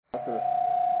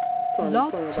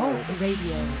Blog Talk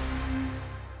Radio.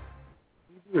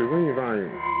 Ring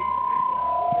volume.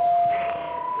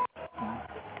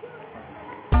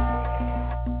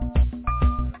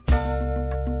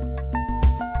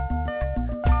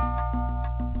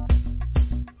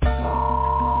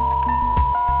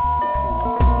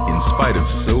 In spite of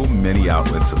so many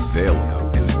outlets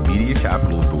available in the media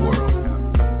capital of the world,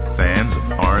 fans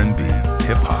of R&B,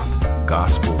 hip-hop,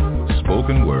 gospel,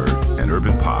 spoken word, and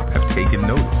urban pop have taken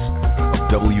notice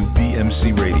of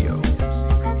WBMC Radio.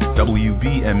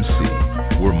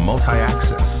 WBMC, we're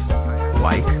multi-access.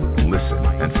 Like, listen,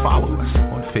 and follow us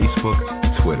on Facebook,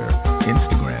 Twitter,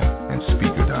 Instagram, and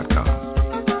Speaker.com.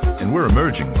 And we're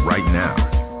emerging right now,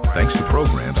 thanks to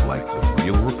programs like The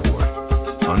Real Report,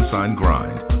 Unsigned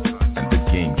Grind, and The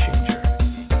Game Changer.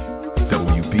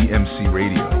 WBMC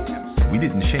Radio, we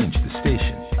didn't change the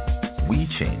station, we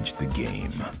changed the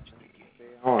game.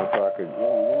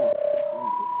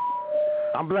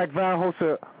 I'm Black VAL, host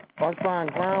of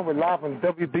Unsigned Grind. We're live on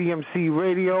WBMC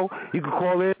Radio. You can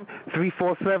call in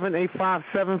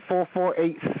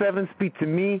 347-857-4487. Speak to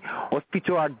me or speak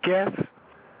to our guests.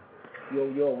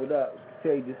 Yo, what up?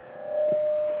 Contagious.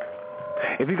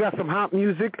 If you got some hot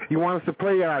music you want us to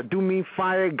play, do mean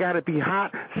fire, gotta be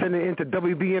hot, send it into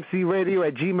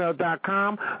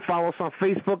WBMCRadio@gmail.com. Follow us on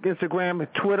Facebook, Instagram,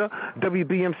 and Twitter,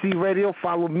 WBMC Radio.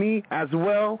 Follow me as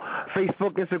well,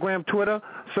 Facebook, Instagram, Twitter.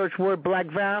 Search word Black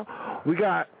VAL. We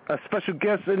got a special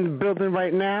guest in the building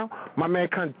right now, my man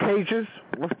Contagious.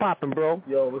 What's poppin', bro?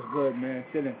 Yo, what's good, man?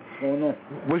 Chillin'. What's going on?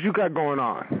 What you got going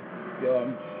on?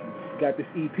 Yo, got this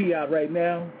EP out right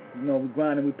now. You know, we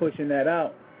grinding, we pushing that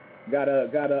out. Got a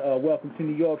Welcome to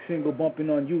New York single bumping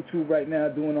on YouTube right now,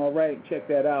 doing all right. Check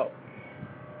that out.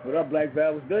 What up, Black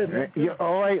VAL? Was good, man. Yeah,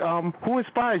 all right. Who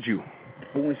inspired you?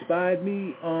 Who inspired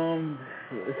me?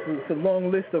 It's a long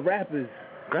list of rappers.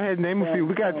 Go ahead, name a few.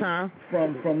 We got time.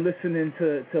 From listening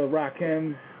to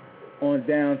Rakim's on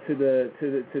down to the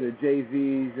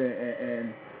Jay-Z's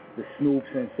and the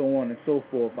Snoops and so on and so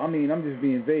forth. I mean, I'm just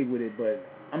being vague with it, but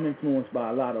I'm influenced by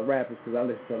a lot of rappers because I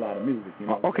listen to a lot of music, you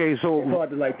know. Okay, so it's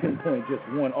hard to pinpoint just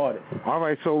one artist. All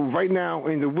right, so right now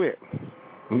in the whip,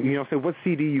 you know what I'm saying, what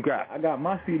CD you got? I got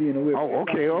my CD in the whip. Oh,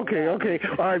 okay. All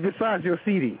right, besides your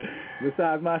CD.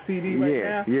 Besides my CD right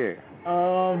now? Yeah.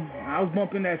 I was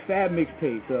bumping that Fab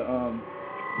mixtape, the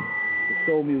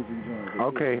soul music joint.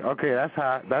 Okay, that's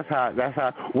hot.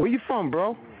 Where you from,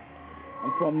 bro?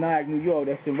 I'm from Nyack, New York.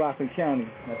 That's in Rockland County.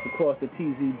 That's across the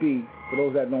TZB. For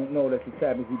those that don't know, that's the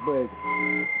Tabaxi Bridge.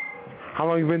 How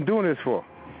long you been doing this for?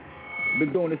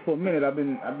 Been doing this for a minute. I've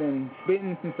been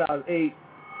spitting since I was 8,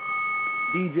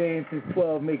 DJing since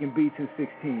 12, making beats since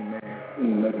 16, man.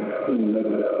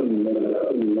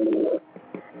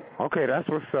 Okay, that's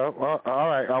what's up. All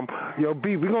right. Yo,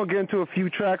 B, we're gonna get into a few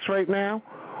tracks right now.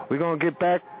 We're gonna get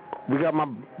back. We got my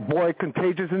boy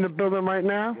Contagious in the building right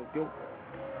now. Yo.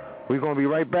 We're going to be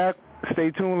right back.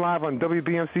 Stay tuned live on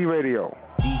WBMC Radio.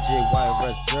 DJ White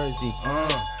Rush Jersey.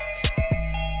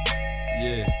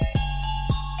 Yeah.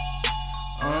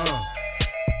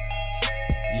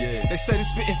 Yeah. They say they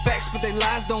spittin' facts, but they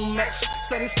lies don't match.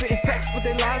 Say they spittin' facts, but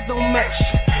they lies don't match.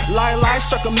 Lie,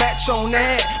 struck a match on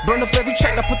that. Burn up every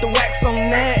track, I put the wax on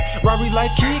that. Rory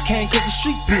like Kid Kane, cause the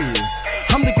street biz.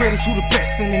 I'm the greatest, who the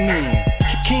best in the men.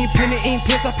 Kingpin and ink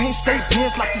pins, I paint state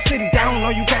pins, lock the city down,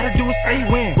 all you gotta do is say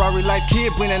win. Rory like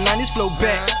Kid, bring that 90s flow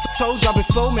back. Told y'all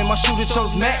before, man, my shooter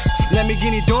chose Max. Let me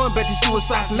get it doing, bet these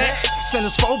suicides match. Send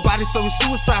us 4 bodies, so his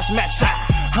suicides match.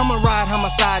 I'ma ride,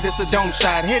 homicide, it's a dome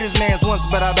shot. Hit his mans once,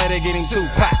 but I better get him 2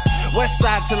 pop. West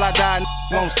side till I die,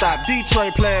 won't stop.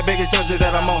 Detroit player, biggest country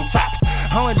that I'm on top.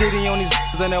 I'm a Diddy on these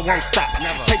and it won't stop.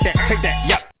 Take that,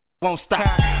 yup. Won't stop.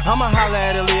 I'ma holla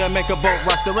at Aaliyah, make a boat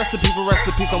rock. The recipe for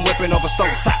recipes, I'm whipping over stove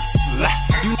tops.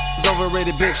 You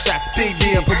overrated big shots. Big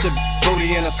deal, put your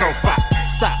booty in a sofa.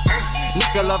 Stop.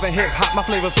 Nigga loving hip hop, my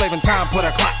flavor time. Put a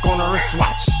clock on a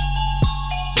wristwatch.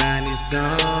 90's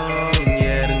gone,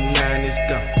 yeah, the 90's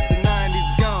gone. The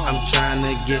 90's gone. I'm trying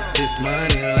to get this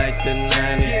money like the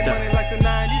 90's done.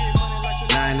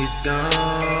 90's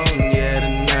gone, yeah,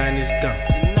 the 90's gone.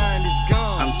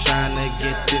 I'm trying to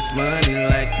get this money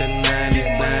like the 90's.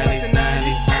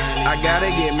 I gotta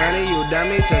get money, you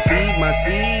dummy, to feed my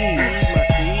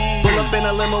seeds. Pull up in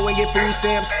a limo and get food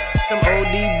stamps, some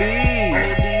ODB.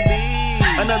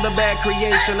 Another bad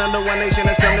creation under one nation,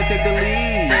 that's time to take the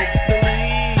lead.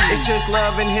 It's just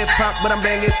love and hip hop, but I'm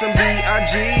banging some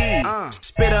B.I.G.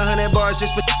 Spit 100 bars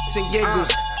just for and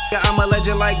giggles. I'm a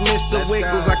legend like Mr.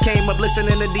 Wiggles. I came up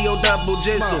listening to D.O. double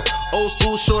jizzle. Old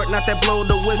school short, not that blow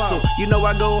the whistle. You know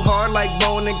I go hard like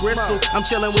bone and gristle. I'm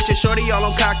chilling with your shorty, all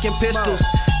on cock and pistols.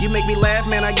 You make me laugh,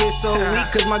 man, I get so weak,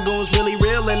 cause my goons really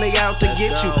real and they out to get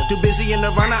you. Too busy in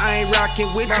Nirvana, I ain't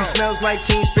rocking with you. Smells like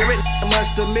Teen Spirit, I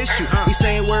must have missed you. We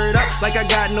saying word up like I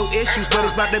got no issues, but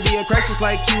it's about to be a crisis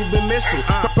like Cuban Missile.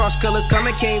 Cross colors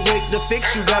coming, can't wait to fix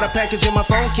you. Got a package in my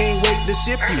phone, can't wait to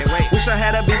ship you. Wish I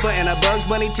had a beeper and a Bugs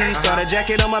Bunny tee. Got a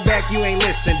jacket on my back, you ain't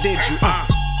listen, did you?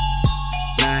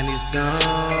 90's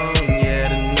gone, yeah,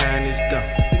 the 90's gone.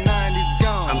 The 90's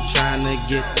gone. I'm trying to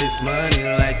get this money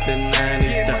like the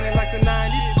 90's done.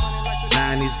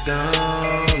 90's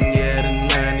gone, yeah, the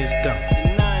 90's gone.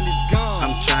 The 90's gone.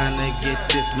 I'm trying to get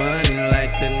this money like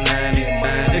the 90's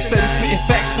done. They say they spitting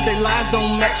facts, but they lies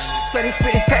don't match. Say they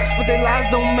spitting facts, but they lies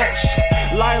don't match.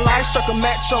 Lie, struck a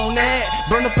match on that.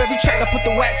 Burn up every track, I put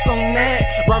the wax on that.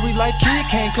 Rory like Kid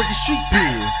Kane, cause the street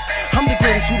biz. I'm the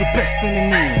greatest, who the best in the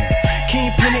name.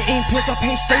 Kingpin and ink pins, I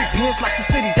paint state pins like the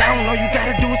city down. All you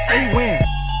gotta do is say when.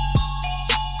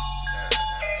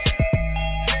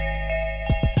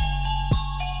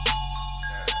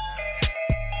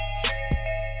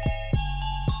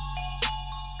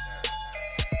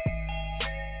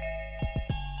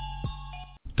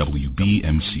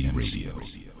 WBMC Radio.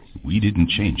 We didn't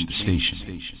change the station.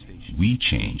 We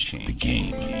changed the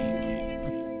game.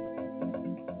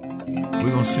 We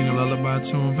gonna sing a lullaby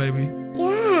to him, baby?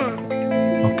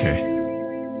 Yeah. Okay.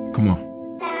 Come on.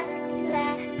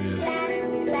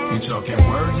 Yeah. You talking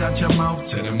words out your mouth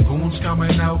to them goons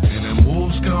coming out, and them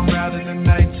wolves come out in the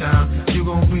nighttime. You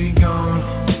gon' be gone.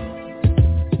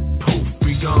 Poof,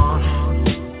 be gone.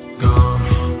 Gone.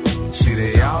 See,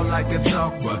 they all like to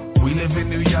talk, but we live in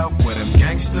New York where them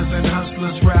gangsters and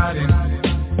hustlers riding.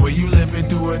 Where you living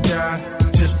do or die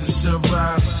just to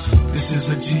survive. This is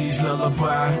a G's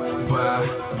lullaby, bye.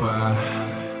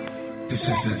 This is a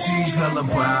G's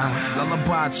lullaby.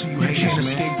 Lullaby to you haters, can't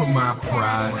escape from my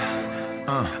pride.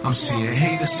 I'm seeing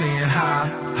haters saying hi.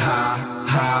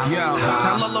 Yo,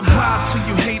 I lullaby to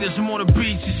you haters. I'm on the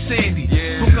beach in Sandy.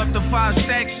 Hook up the 5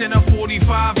 stacks and a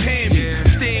 45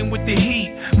 hammy. Staying with the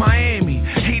heat, Miami.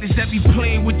 Haters that be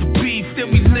playing with the beef.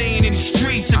 Then we laying in the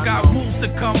streets. I got wolves to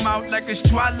come out like it's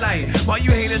twilight. While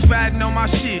you haters riding on my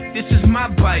shit, this is my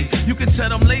bite. You can tell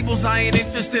them labels I ain't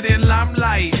interested in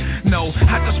limelight. No,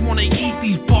 I just wanna eat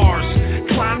these bars.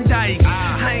 Klondike,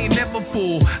 I ain't never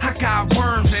full. I got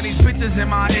worms and these bitches in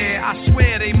my ear. I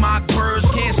swear they mock birds.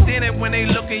 Can't stand it when they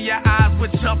look in your eyes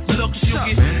with tough looks. You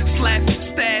get slapped,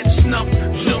 stabbed, snuffed,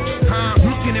 jokes.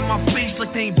 Looking in my face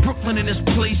like they ain't Brooklyn in this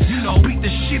place. I'll beat the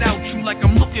shit out you like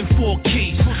I'm looking for a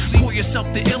case. Call yourself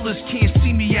the illest, can't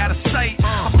see me out of sight.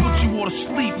 I put you all to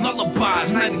sleep,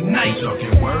 lullabies, nighty night.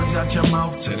 Talking words out your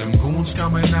mouth to them goons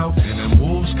coming out, and them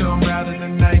wolves come out in the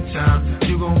nighttime.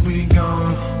 You gon' be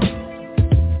gone.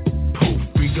 Poof,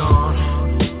 be gone.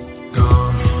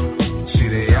 Gone. See,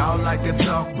 they all like to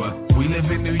talk, but we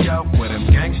live in New York where them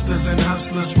gangsters and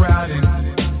hustlers riding.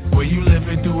 Where you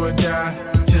living do or die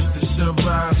just to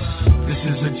survive. This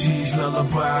is a G's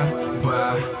lullaby,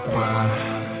 bye.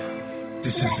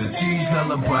 This is a G's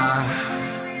lullaby.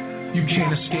 You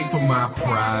can't escape from my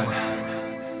pride.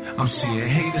 I'm seeing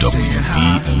haters saying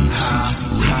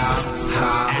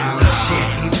shit,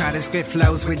 he try to spit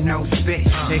flows with no spit.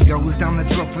 It goes down the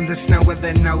throat from the snow with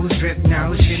the nose drip.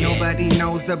 No shit, nobody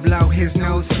knows the blow his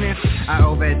nose sniff. I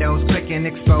overdose, click and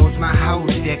expose my whole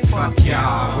dick. Fuck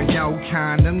y'all, with no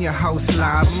condom, your host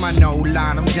live. I no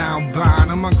line, I'm down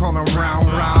bottom. I call them round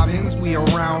robins. We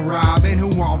around Robin, who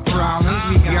want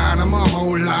problems? We got them, a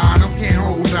whole lot of them, can't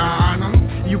hold on them.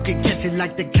 You can catch it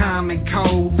like the common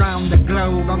cold round the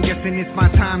globe. I'm guessing it's my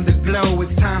time to glow,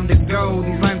 it's time to go.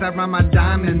 These lines I run my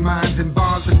diamond mines and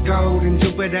bars of gold. And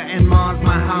Jupiter and Mars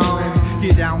my home.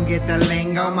 You don't get the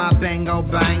lingo, my bango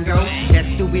bango. That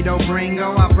stupido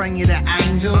bringo, I'll bring you the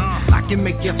angel. I can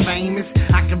make you famous,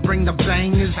 I can bring the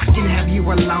bangers. I can have you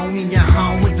alone in your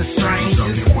home with the strangers. So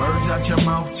get words out your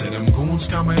mouth to them goons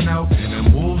coming out, and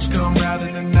them wolves come out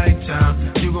in the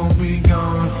nighttime. You gon' be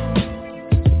gone.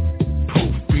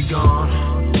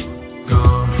 Gone,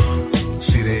 gone.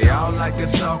 See, they all like to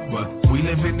talk, but we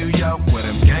live in New York where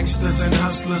them gangsters and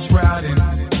hustlers riding.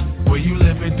 Where you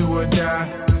living do or die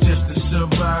just to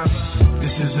survive.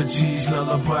 This is a G's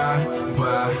lullaby,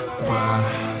 bye.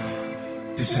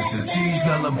 This is a G's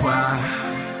lullaby.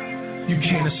 You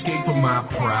can't escape from my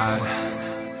pride.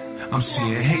 I'm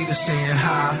seeing haters saying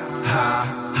hi.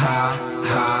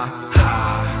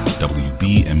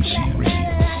 WBMC Radio.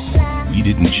 We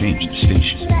didn't change the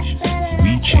station.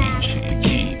 We changed the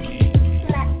game.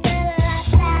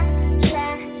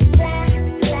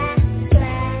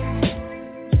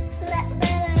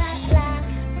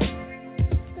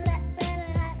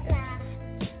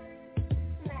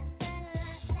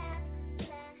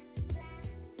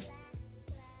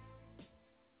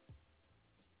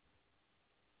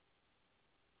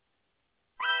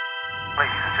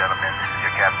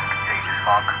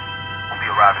 funk. We'll be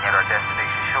arriving at our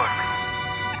destination shortly.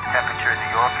 Temperature in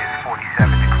New York is 47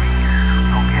 degrees.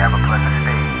 We hope you have a pleasant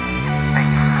stay.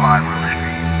 Thank you for flying River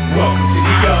Street. Welcome to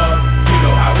New York. You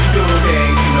know how we do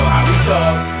things. You know how we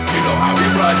talk. You know how we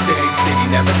run things.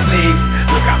 City never sleeps.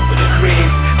 Look out for the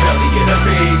creeps. Belly of the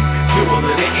beast. Jewel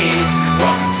of the east.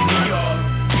 Welcome to New York.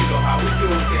 You know how we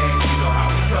do things. You know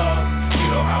how we talk.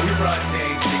 You know how we run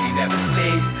things. City never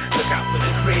sleeps. Look out for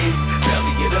the creeps.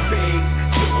 Belly of the beast.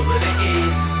 Jewel of the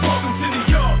east. Welcome to New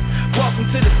York. Welcome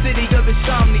to the city of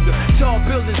insomnia. Tall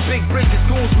buildings, big bridges,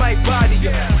 goons might body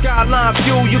you. Skyline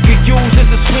view you can use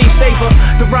as a screensaver.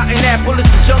 The rotten apple is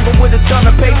the jungle with a ton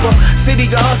of paper.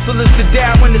 City of hustlers to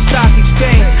down when the stock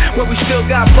exchange. Where we still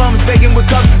got bums begging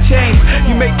with cups of change.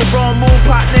 You make the wrong move,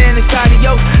 partner, and it's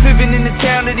adios. Living in the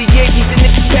town of the Yankees and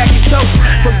niggas packing toast.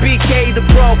 From BK to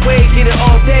Broadway, get it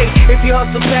all day. If you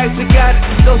hustle packs, you got it,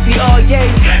 go see all yay.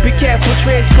 Be careful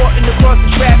transporting across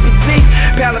the traffic sea.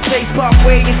 Palisades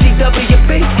Parkway and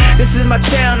CWB. This is my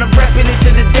town, I'm repping it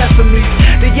to the death of me.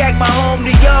 The Yak, my home,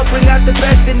 New York, bring out the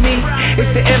best in me.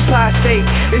 It's the Empire State,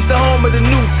 it's the home of the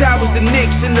new towers, the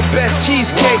Knicks, and the best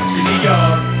cheesecake. Welcome to New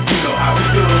York, you know how we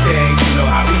do things, you know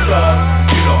how we talk,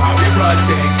 you know how we run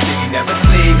things, city never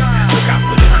sleeps, look out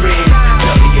for the creeps,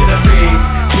 belly of the beast,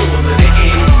 jewel of the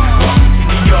east. Welcome to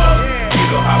New York, you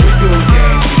know how we do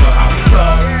things, you know how we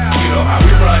talk, you know how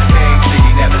we run things,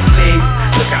 city never sleeps,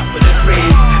 look out for the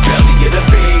creeps, belly of the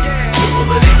beast, jewel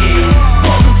of the east.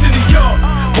 Welcome to New York.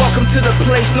 Welcome to the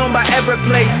place known by every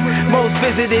place. Most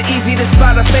visited, easy to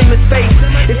spot a famous face.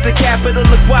 It's the capital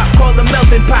of WAP, called the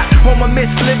melting pot. Home of Miss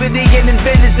Liberty and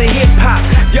inventors of hip-hop.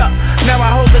 Yup, now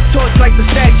I hold the torch like the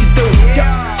statue do.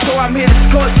 Yup, so I'm here to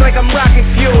scorch like I'm rocket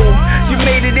fuel. You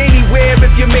made it anywhere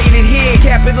if you made it here.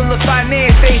 Capital of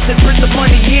finance, they should print the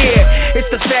money here.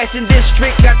 It's the fashion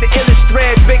district, got the illest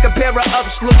threads. Make a pair of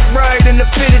ups look right and the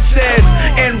fitted says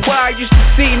NY used to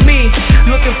see me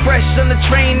looking fresh on the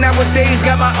train. Nowadays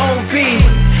got my own V.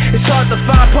 It's hard to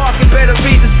find parking, better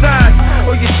read the signs,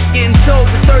 or you're getting told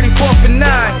the 34th and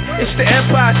 9. It's the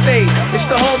Empire State, it's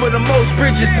the home of the most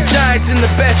bridges, the Giants in the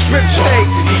best strip state.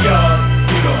 Welcome to New York,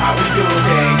 you know how we do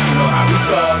things, you know how we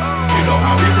talk, you know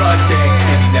how we run things,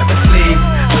 and he never sleeps.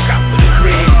 Look out for the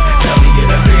creeps, belly of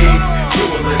the beast,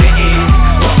 jewel of the east.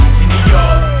 Welcome to New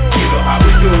York, you know how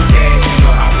we do things, you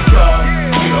know how we talk,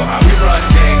 you know how we run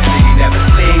things, and he never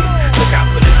sleeps. Look out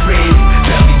for the creeps,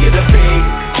 belly of the beast,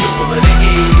 jewel of the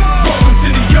east. Welcome to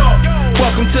New York.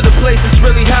 Welcome to the place that's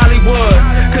really Hollywood,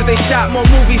 cause they shot more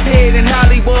movies here than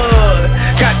Hollywood.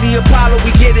 Got the Apollo, we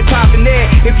get it poppin' there.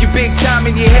 If you big time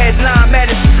in your headline,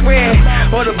 Madison Square,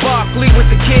 or the Barclay with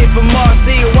the kid from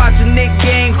Marcy, or watch a Nick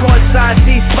game, courtside,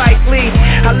 see Spike Lee.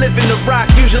 I live in the Rock,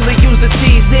 usually use the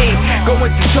TZ. Going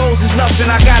to shows is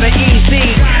nothing, I got an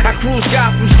easy. I cruise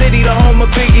Gotham City, the home of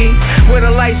Biggie, where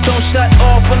the lights don't shut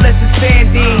off unless it's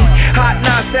sandy. Hot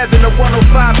 97 or 105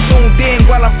 tuned in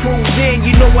while I cruise in.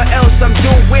 You know what else I'm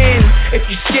doing. If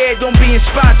you're scared, don't be in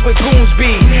spots where goons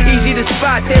be. Easy to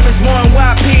spot, there is more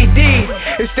NYPD.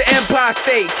 It's the Empire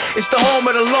State, it's the home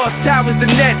of the Lost Towers, the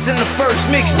Nets, and the first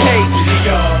mixtape. New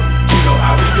York, you know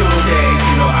how we do things,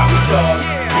 you know how we talk,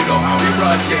 you know how we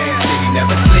run things, city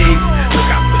never sleeps. Look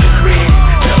out for the creeps,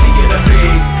 belly of the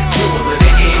beast, jewel of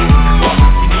the east.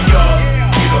 Welcome to New York,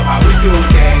 you know how we do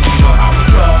things, you know how we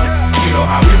talk, you know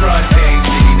how we run things,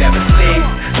 city never sleeps.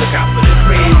 Look out for the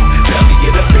creeps, belly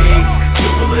of the beast,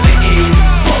 jewel of the east.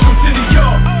 Welcome to New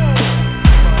York.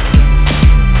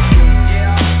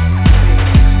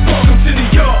 Welcome to New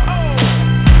York.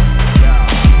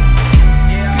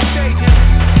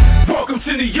 Welcome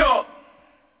to New York.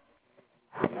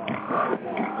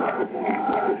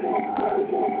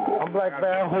 I'm Black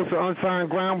Val, host of Unsigned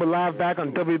Ground. We're live back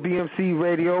on WBMC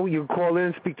Radio. You can call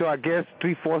in, speak to our guests,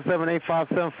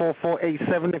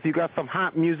 347-857-4487. If you got some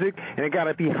hot music, and it got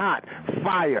to be hot,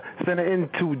 fire, send it in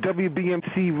to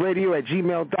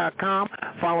WBMCRadio@gmail.com.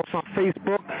 Follow us on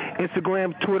Facebook,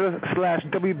 Instagram, Twitter,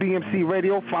 /WBMC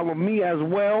Radio. Follow me as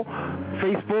well,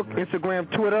 Facebook, Instagram,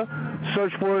 Twitter.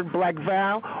 Search word Black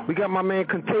Val. We got my man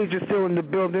Contagious still in the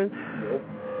building.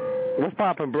 What's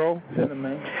poppin', bro?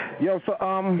 Yo, so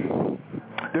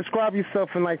describe yourself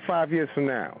in like 5 years from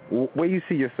now. Where you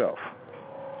see yourself?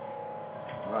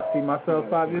 I see myself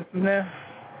 5 years from now.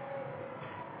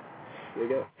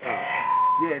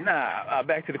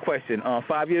 Back to the question.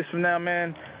 5 years from now,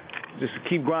 man, just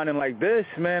keep grinding like this,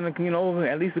 man. You know,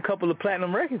 at least a couple of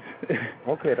platinum records.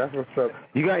 Okay, that's what's up.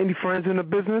 You got any friends in the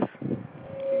business?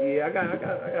 Yeah, I got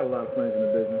a lot of friends in the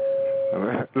business.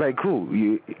 Like who?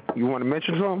 You want to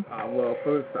mention some? Well,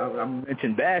 first I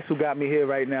mentioned Bass, who got me here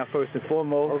right now, first and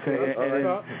foremost. Okay. And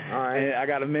I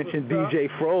got to mention DJ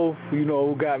Fro,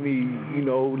 who got me,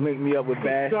 linked me up with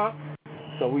Bass.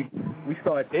 So we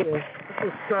start there.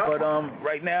 But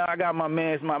right now I got my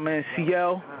man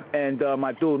CL and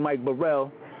my dude Mike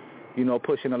Burrell,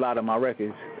 pushing a lot of my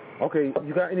records. Okay,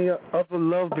 you got any other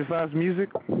love besides music?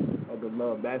 Other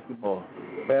love, basketball.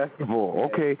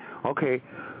 Okay.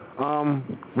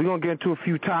 We're going to get into a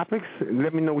few topics.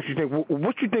 Let me know what you think.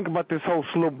 What you think about this whole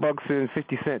Slow Bucks and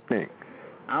 50 Cent thing?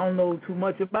 I don't know too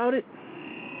much about it.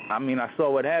 I mean, I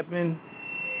saw what happened.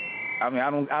 I mean,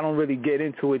 I don't really get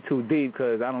into it too deep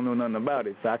because I don't know nothing about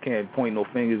it. So I can't point no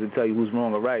fingers and tell you who's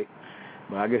wrong or right.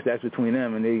 But I guess that's between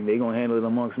them, and they going to handle it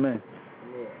amongst men.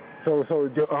 So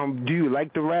do you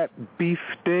like the rap beef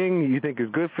thing? You think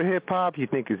it's good for hip-hop? You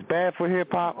think it's bad for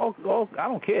hip-hop? Oh, I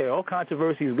don't care. All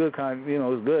controversy is good.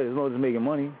 It's good as long as it's making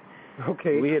money.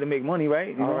 Okay. We're here to make money,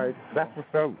 right? All right. That's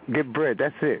what's up. Get bread.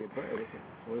 That's it.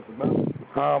 What it's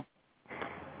about.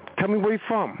 Tell me where you're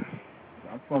from.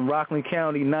 I'm from Rockland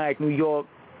County, Nyack, New York,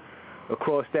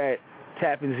 across that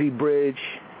Tappan Zee Bridge,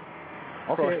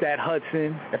 across that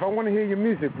Hudson. If I want to hear your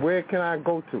music, where can I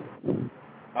go to?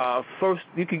 First,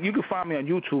 you can find me on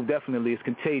YouTube, definitely. It's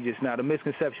Contagious. Now, the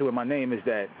misconception with my name is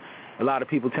that a lot of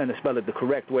people tend to spell it the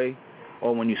correct way,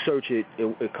 or when you search it,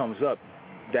 it comes up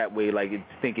that way, like it's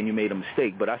thinking you made a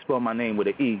mistake. But I spell my name with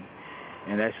an E,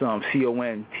 and that's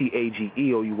CONTAGEOUS.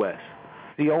 CONTAGEOUS.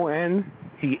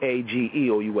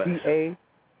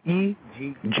 EOUS.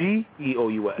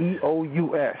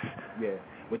 Yeah.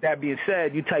 With that being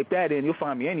said, you type that in, you'll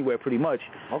find me anywhere pretty much.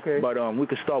 Okay. But we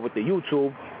could start with the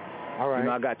YouTube. All right.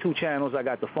 I got two channels. I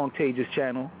got the Funktagious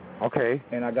channel. Okay.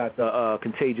 And I got the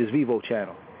Contagious Vivo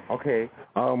channel. Okay.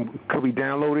 Could we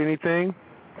download anything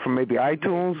from maybe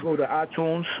iTunes? Go to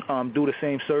iTunes, do the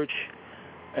same search,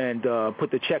 and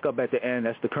put the checkup at the end.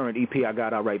 That's the current EP I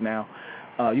got out right now.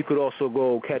 You could also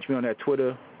go catch me on that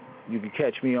Twitter. You can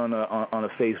catch me on a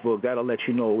Facebook. That'll let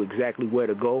you know exactly where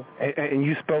to go. And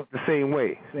you spell it the same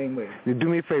way? Same way. Do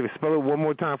me a favor. Spell it one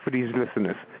more time for these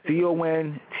listeners.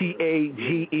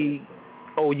 CONTAGEOUS.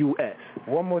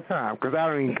 One more time, because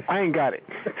I ain't got it.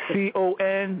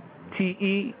 CONTE.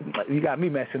 You got me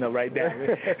messing up right now.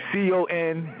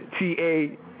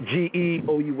 CONTAGEOUS.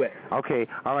 Okay.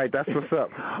 All right. That's what's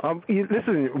up.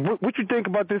 Listen, what you think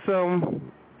about this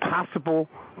possible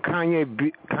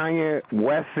Kanye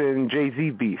West and Jay-Z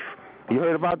beef? You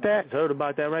heard about that? I heard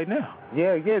about that right now.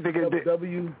 Yeah.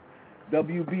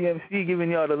 WBMC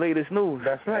giving y'all the latest news.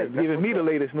 That's right. Giving me the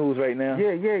latest news right now.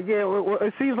 Yeah. Well,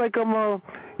 it seems like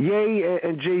Ye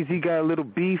and Jay-Z got a little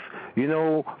beef.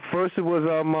 First it was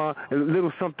a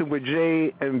little something with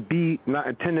Jay and B not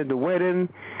attending the wedding,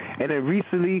 and then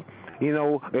recently,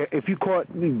 if you go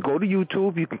to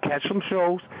YouTube, you can catch some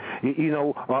shows.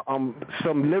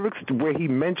 Some lyrics where he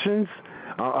mentions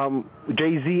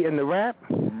Jay-Z in the rap.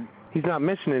 He's not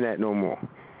mentioning that no more.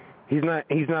 He's not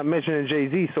mentioning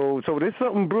Jay-Z. So there's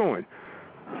something brewing.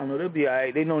 I don't know. They'll be all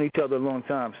right. They've known each other a long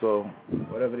time, so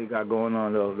whatever they got going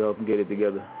on, they'll get it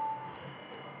together.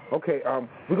 Okay.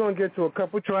 We're gonna get to a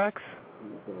couple tracks.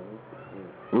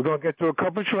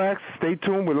 Stay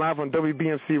tuned. We're live on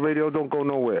WBMC Radio. Don't go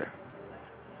nowhere.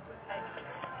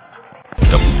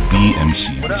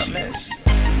 WBMC. What up, man?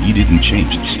 We didn't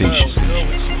change the station.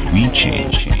 We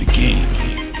changed the game.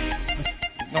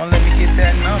 Don't let me get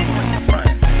that number in the front.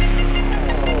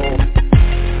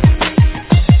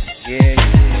 Yeah.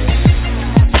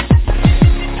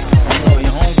 I know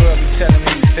your homegirl be telling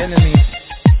me you feeling me.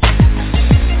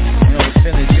 The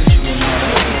feeling mutual.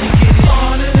 We can get it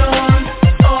on and on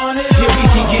and on. Yeah, we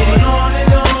can get it on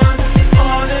and on and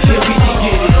on. Yeah, we can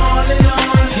get it on and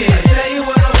on. Yeah, tell you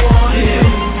what I want.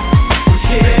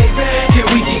 Yeah,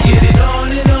 we can get it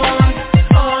on and on and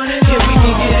on. Yeah, we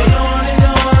can get it on and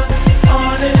on and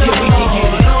on. Yeah, we can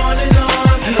get it on and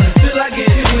on until I get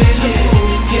it with you.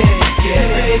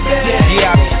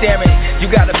 Yeah, I be staring. You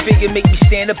gotta figure, make me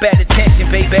stand up at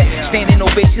attention, baby. Standing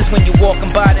ovations when you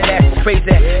walking by, then that's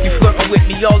crazy. You flirting with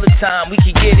me all the time, we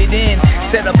can get it in.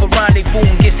 Set up a rendezvous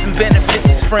and get some benefits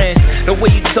as friends. The way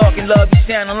you talking, love, you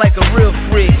sounding like a real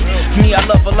freak. Me, I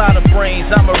love a lot of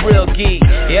brains, I'm a real geek.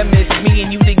 Yeah, miss me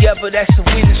and you together, that's a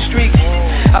winning streak.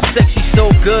 I'll sex you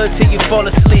so good till you fall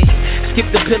asleep.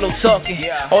 Skip the pillow talking,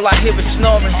 all I hear is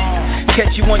snoring.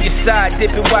 Catch you on your side,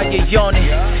 dipping while you're yawning.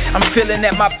 I'm feeling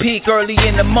at my peak early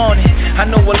in the morning. I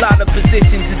know a lot of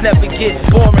positions, it never gets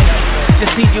boring.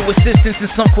 Just need your assistance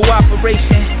and some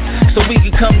cooperation, so we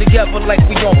can come together like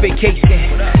we on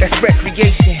vacation. That's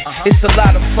recreation, it's a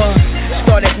lot of fun.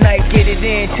 Start at night, get it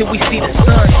in till we see the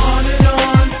sun. On and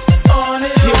on, on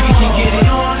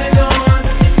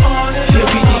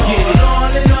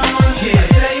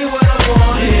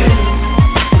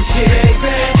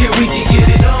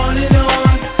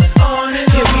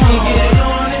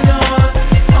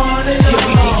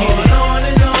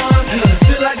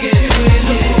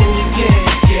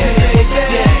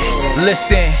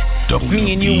Listen,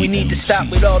 me and you, we need to stop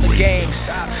with all the games.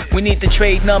 We need to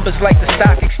trade numbers like the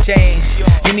stock exchange.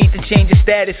 You need to change your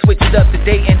status, switch it up to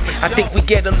dating. I think we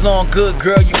get along good,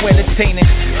 girl, you entertaining.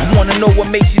 I wanna know what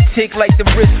makes you tick like the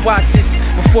wristwatches.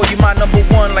 Before you my number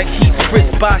one like Heath, Chris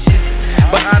Bosh's.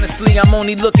 But honestly, I'm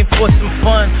only looking for some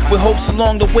fun. With hopes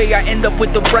along the way I end up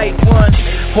with the right one.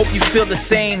 Hope you feel the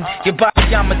same, your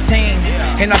body I'm attained.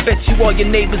 And I bet you all your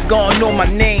neighbors gon' know my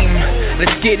name.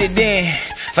 Let's get it in,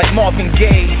 like Marvin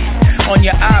Gaye. On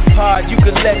your iPod, you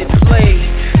can let it play.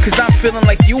 Cause I'm feeling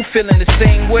like you feeling the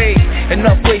same way.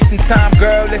 Enough wasting time,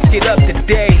 girl, let's get up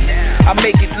today. I'll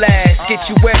make it last, get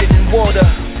you wetter than water.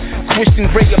 Twist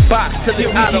and break your box till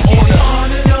it's out of order.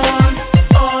 On and on,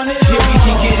 on and on. Yeah, we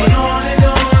can get it. On and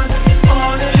on,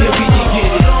 on and on. Yeah, we can get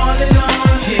it. On and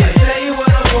on. Yeah. Say what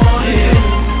I want. Yeah.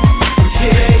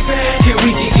 Yeah,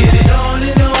 we can get it. On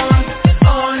and on,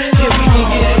 on and on. Yeah, we can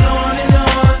get it. On and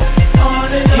on,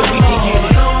 on and on. Yeah, we can get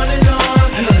it. On and on.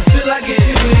 Till I get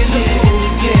you in the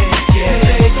mood. Yeah.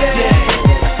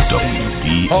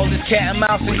 All this cat and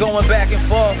mouse and going back and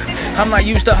forth. I'm not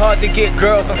used to hard to get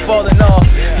girls, I'm falling off.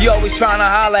 You always trying to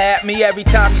holler at me every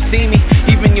time you see me.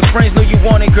 Even your friends know you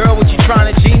want it, girl, what you trying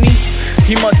to G me?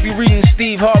 You must be reading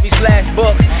Steve Harvey's last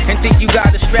book and think you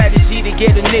got a strategy to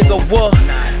get a nigga whooped.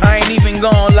 I ain't even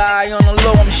gonna lie, on the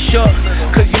low I'm shook.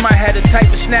 Cause you might have the type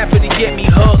of snapper to get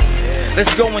me hooked.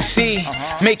 Let's go and see,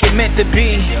 make it meant to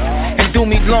be. And do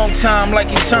me long time like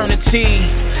eternity.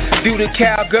 Do the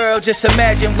cowgirl, just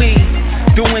imagine we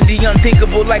doing the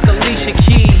unthinkable like Alicia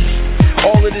Keys.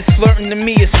 All of this flirting to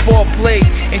me is foreplay.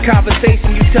 In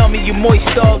conversation you tell me you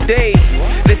moist all day.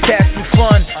 Let's have some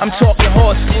fun, I'm talking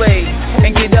horseplay.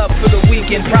 And get up for the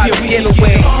weekend, private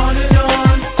getaway. On and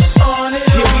on, on and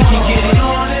on. Yeah, we can get it.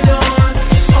 On and on,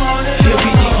 on and on. Yeah,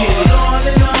 we can get it. On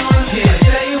and on. Yeah.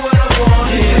 Say what I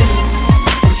want. Yeah.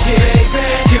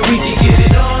 Yeah, we can get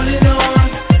it. On and on,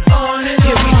 on and on.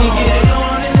 Yeah, we can get it.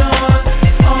 On and on,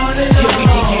 on and on. Yeah, we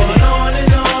can get it. On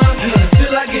and on.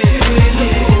 Till I get you in the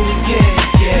mood.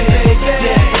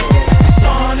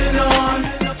 On and on,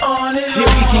 on and on. Yeah,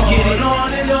 we can get it.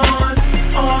 On and on,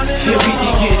 on and on. Yeah, we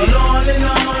can get it. On and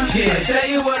on. Yeah. Tell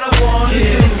you what I want.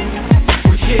 Yeah,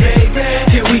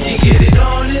 we can get it.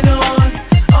 On and on,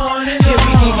 on and on. Yeah,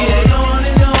 we can get it. On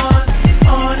and on,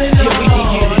 on and on. Yeah, we can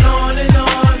get it. On and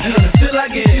on. Till I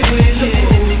get you in the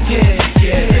mood.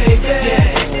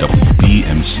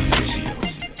 WBMC Radio.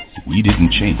 We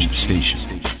didn't change the station.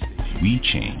 We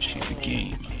changed the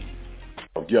game.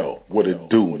 Yo, what it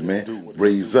do, man?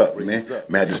 Raise up, man.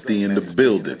 Majesty in the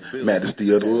building. Majesty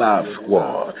of the Live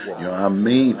Squad. You know what I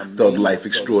mean? Thug Life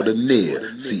Extraordinaire.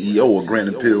 CEO of Grand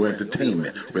Imperial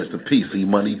Entertainment. Rest in peace,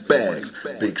 E-Money Bags.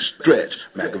 Big Stretch.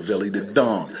 Machiavelli the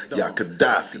Don. Ya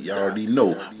Gaddafi. You already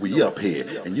know we up here.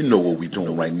 And you know what we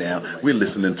doing right now. We're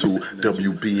listening to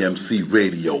WBMC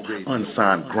Radio.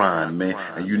 Unsigned Grind, man.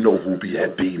 And you know who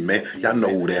that be, man. Y'all know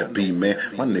who that be, man.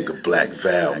 My nigga Black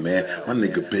Val, man. My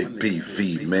nigga Big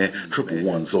BV, man. Triple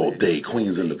ones all day.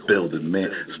 Queens in the building, man.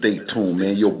 Stay tuned,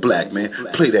 man. Yo, Black, man.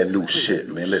 Play that new shit,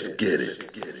 man. Let's get it.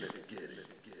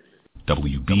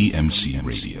 WBMC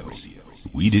Radio.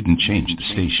 We didn't change the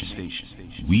station.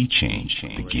 We changed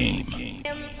the game.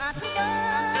 I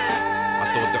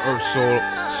thought the earth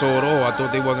saw it all. I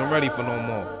thought they wasn't ready for no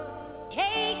more.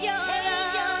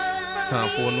 Time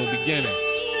for a new beginning.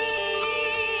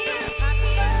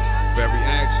 For every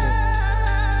action,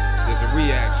 there's a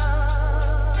reaction.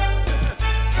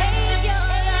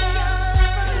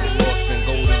 Lost in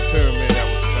golden pyramid that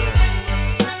was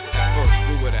turned. At first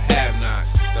we were the have-nots.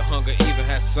 The hunger even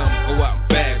had some go out and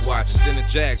bag watches. Then the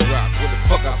Jags drop. What the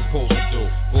fuck I supposed to do?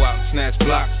 Go out and snatch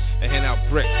blocks and hand out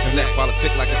bricks. Connect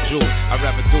politics like a Jew. I'd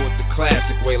rather do it the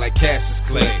classic way like Cassius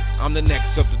Clay. I'm the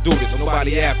next up to do this,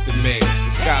 nobody after me.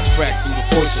 The sky's cracked through the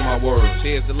voice of my words.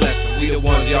 Here's the lesson, we the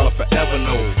ones y'all will forever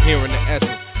know. Hearing the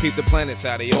essence, keep the planets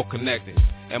how they all connected.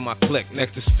 And my clique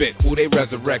next to spit, who they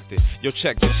resurrected. Yo,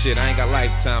 check this shit, I ain't got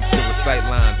lifetime, still recite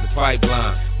lines, the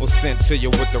pipeline was sent to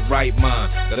you with the right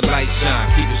mind. The light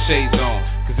shine, keep the shades on,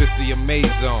 cause it's the amaze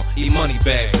zone. E-Money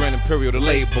Bag, Grand Imperial the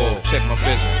label. Check my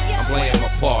vision, I'm playing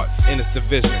my part in this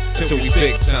division. Till we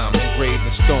big time, engraved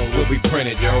in stone will be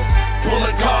printed, yo.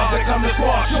 Pulling cards, they come to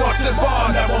squad, short and bar.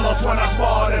 Never lost when I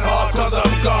sparred and hard cause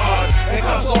I'm God. It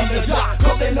comes on the dot,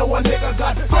 cause they know a nigga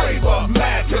got flavor.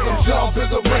 Mad, kick them shelf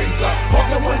is a razor.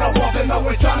 Walking when I'm walking,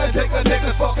 always trying to take a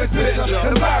nigga's fucking picture.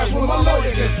 Embarrassed when my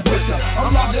lawyer gets richer.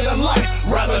 I'm larger than life,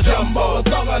 rather jumbo.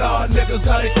 Some of the niggas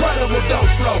got incredible dope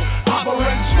flow.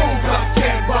 Operating smooth, cause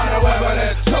can't find no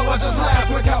evidence. So I just laugh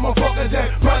when I'm a fucking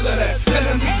dead president.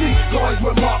 Sending me deep, going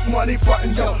with Mark Money,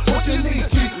 frontin' yo. What you need,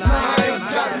 chief? Nah, I ain't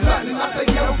got nothing. I say,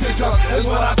 yo, bitch, trust is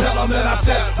what I tell them that I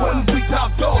said. Wouldn't be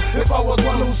top dog if I was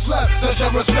one who slept. Such a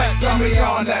respect, got me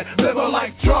on that. Living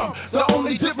like Trump. The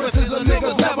only difference is a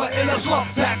nigga's never in a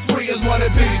slump. Tax free is what it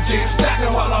be, G.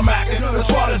 Stacking while I'm acting. The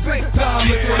squad is big time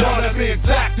if you wanna be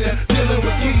exacting. Dealing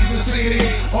with keys and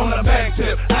CDs on the bank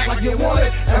tip. Act like you want it,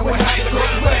 and we have to go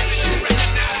back.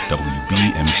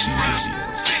 WBMC Radio.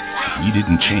 We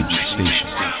didn't change the station.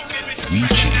 We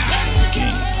changed the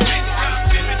game.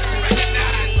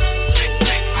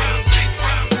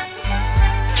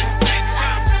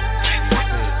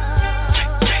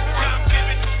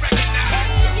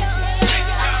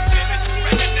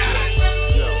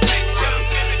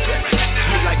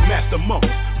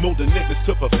 Molding niggas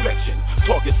to perfection.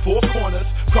 Target 4 corners,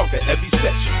 conquer every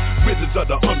section. Wizards of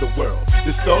the underworld,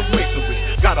 this thug masonry.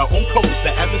 Got our own codes, the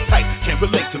average type can't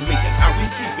relate to me. And how we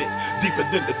keep it deeper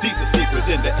than the deepest secret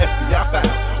in the FBI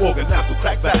files. Organized to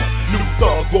crack battles. New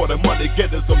thugs, border money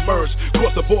getters emerge.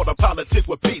 Cross the border politics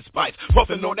with peace pipes.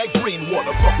 Puffing on that green water,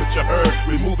 fuck with your herd.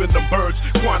 Removing them birds,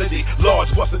 quantity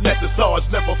large. What's the next SARS?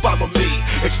 Never follow me.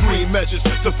 Extreme measures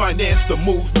to finance the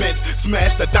movement.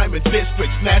 Smash the diamond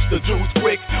district, snatch the Jews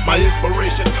quick. My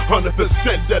inspiration, 100%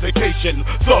 dedication.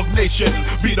 Thug nation,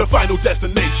 be the final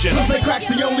destination. They crack's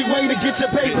the only way to get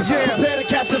your papers. Yeah, prepare to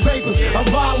catch the vapors.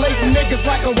 I'm violating niggas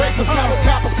like a rapist. Now the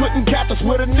coppers couldn't catch us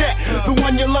with a net. The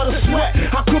one you love to sweat.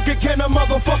 How crooked can a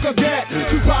motherfucker get?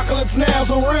 Apocalypse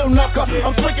now's a real knucker.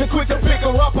 I'm flicking quick to pick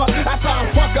her up. That's how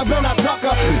I fuck her, then I tuck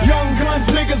her. Young guns,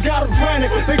 niggas got them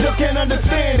frantic. They just can't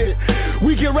understand it.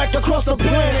 We get wrecked across the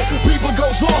planet. People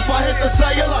goes off, I hit the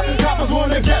cellular. Coppers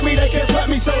wanna get me, they can't let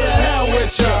me, so the hell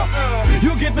with ya.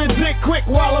 You get the dick quick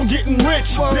while I'm getting rich,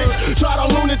 bitch. Try to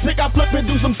lunatic, I flip and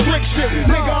do some slick shit.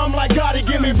 Nigga, I'm like Gotti,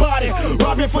 give me body.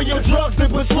 Robbing for your drugs,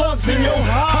 then put slugs in your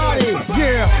hottie.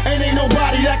 Yeah, ain't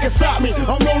nobody that can stop me.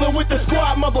 I'm rolling with the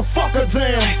squad, motherfucker,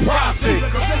 damn posse.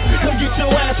 Come get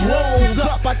your ass rolled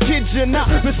up, I kid you not.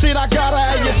 The shit I gotta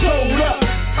have you sold up.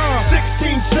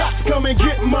 16 shots, come and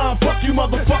get mine. Fuck you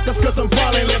motherfuckers, cause I'm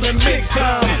finally living big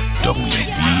time.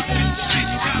 WBMC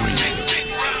Radio.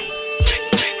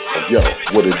 Yo,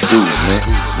 what it do,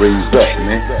 man? Raise up,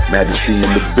 man. Majesty in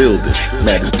the building.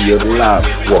 Majesty of the live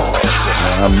squad. You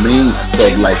know what I mean?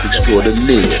 Thug life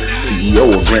extraordinaire.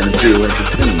 CEO of Grand Imperial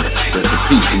Entertainment. Rest in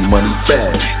peace, Money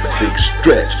Bag. Big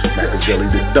Stretch.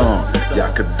 Machiavelli the Don.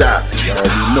 Yakadafi. You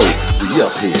already know. We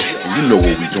up here. And you know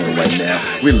what we doing right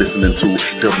now. We're listening to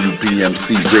WBMC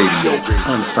Radio.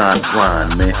 Unsigned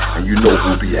Grind, man. And you know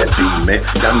who be that be, man.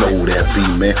 Y'all know who that be,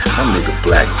 man. My nigga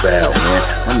Black Val, man.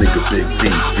 My nigga Big B,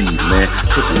 man.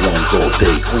 Triple ones all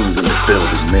day. Queens in the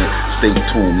building, man. Stay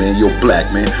tuned, man. Yo,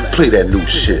 Black, man. Play that new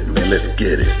shit, man. Let's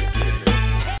get it.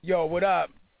 Yo, what up?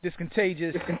 This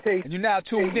Contagious. And you're now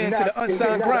tuned in to the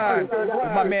Unsigned Grind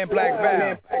with my man Black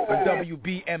Val on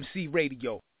WBMC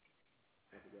Radio.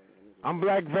 I'm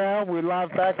Black Val. We're live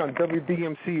back on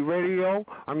WBMC Radio.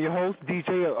 I'm your host,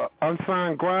 DJ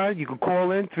Unsigned Grind. You can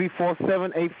call in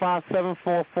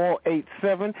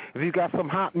 347-857-4487. If you got some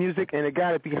hot music, and it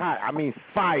got to be hot, I mean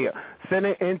fire, send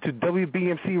it in to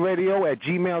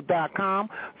WBMCRadio@gmail.com.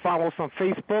 Follow us on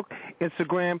Facebook,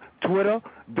 Instagram, Twitter,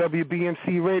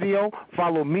 WBMC Radio.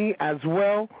 Follow me as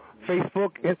well.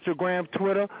 Facebook, Instagram,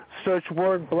 Twitter. Search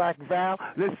word Black Val.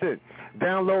 Listen,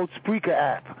 download Spreaker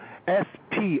app.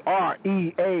 SPREAKER.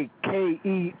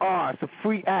 It's a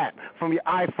free app from your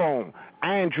iPhone,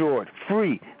 Android,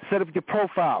 free. Set up your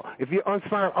profile. If you're an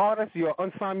unsigned artist, you're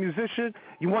an unsigned musician,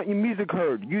 you want your music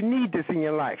heard, you need this in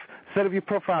your life. Set up your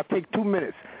profile. Take 2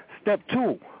 minutes. Step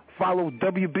 2, follow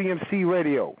WBMC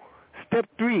Radio. Step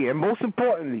 3, and most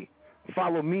importantly,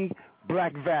 follow me,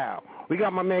 Black Val. We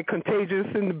got my man Contagious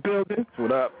in the building.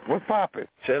 What up? What's poppin'?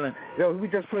 Chillin'. Yo, we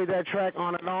just played that track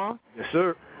On and On. Yes,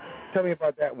 sir. Tell me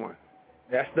about that one.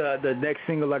 That's the next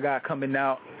single I got coming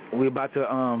out. We're about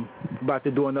to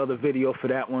do another video for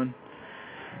that one.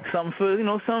 Something for the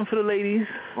ladies.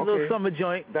 Okay. A little summer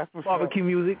joint. That's what's barbecue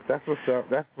music. That's what's up.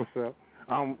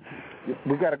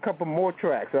 We got a couple more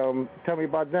tracks. Tell me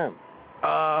about them.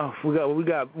 We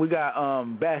got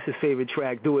Bass's favorite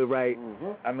track, Do It Right.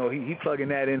 Mm-hmm. I know he plugging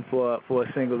that in for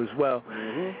a single as well.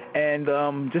 Mm-hmm. And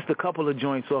just a couple of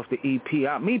joints off the EP.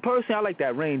 Me personally, I like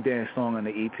that Rain Dance song on the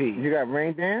EP. You got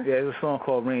Rain Dance? Yeah, there's a song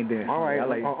called Rain Dance. All right, I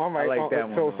like that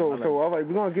one. So all right,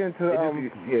 we're gonna get into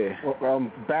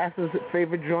Bass's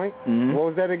favorite joint. Mm-hmm. What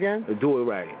was that again? Do It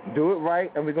Right. Do It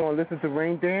Right, and we're gonna listen to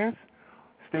Rain Dance.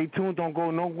 Stay tuned, don't go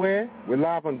nowhere. We're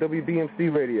live on WBMC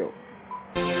Radio.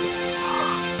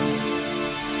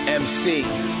 MC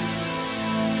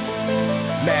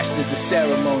masters the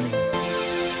ceremony.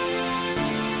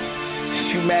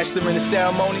 You mastering the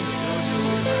ceremony?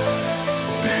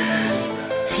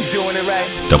 doing it right.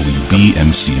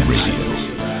 WBMC Radio.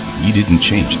 We didn't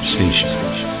change the station.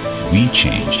 We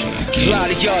changed the game. A lot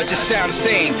of y'all just sound the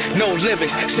same. No limits,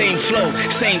 same flow,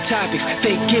 same topics,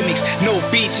 fake gimmicks. No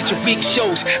beats at your weak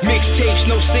shows. Mixtapes,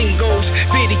 no singles.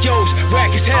 Videos,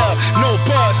 whack as hell. No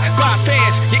buzz, by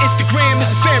fans. Your Instagram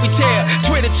is a fairy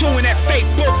tale. Twitter chewing that fake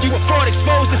book. You a fraud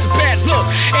exposed, it's a bad look.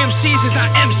 MCs is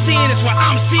not MCing, that's what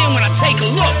I'm seeing when I take a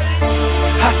look.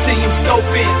 I see him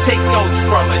scoping, take notes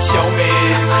from a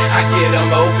showman. I get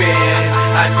them open,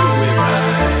 I do it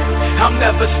right. I'm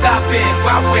never stopping,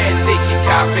 why when they keep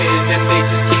copping, and they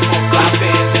just keep on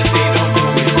flopping, cause they don't do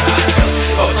it right.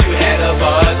 Thought you had a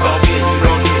buzz, but you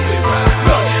don't do it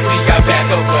right. We got back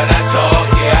up when I talk,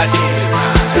 yeah, I do it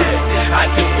right. I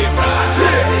do it right,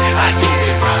 I do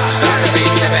it right.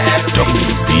 Baby, never had a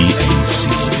WBMC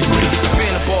Radio.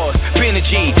 Been a boss, been a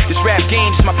G. This rap game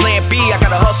is my plan B. I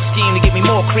got a hustle scheme to get me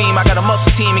more cream. I got a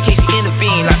muscle team in case you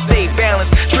intervene. I stay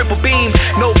balanced, triple beam.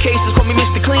 No cases, call me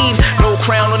Mr. Clean. No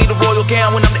crown, don't need a royal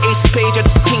gown. When I'm the ace of spades, I'm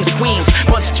just the king's queens.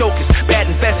 Bunch of chokers, bad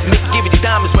investors. Make you give you the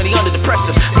diamonds when they under the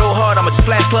pressure. No heart, I'ma just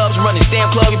flash clubs and run this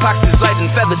damn club. Your pockets is lighter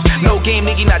than feathers. No game,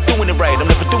 nigga, not doing it right. I'm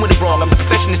never doing it wrong. I'm the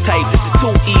perfectionist type. This is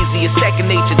too easy, it's second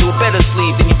nature. Do a better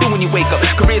sleep than you do when you wake up.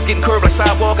 Careers getting curved like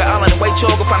sidewalk. I outline a white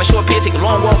chalk. Go find a short pier, take a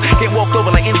long walk. Get walked over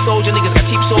like in-soldier. Niggas got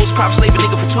cheap souls. Prop slave a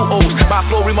nigga for 2 O's. My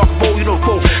flow remarkable, you know the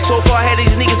quote. So far ahead of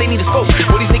these niggas, they need a scope.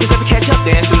 Will these niggas ever catch up?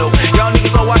 The answer no. Y'all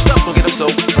niggas all washed up, don't get them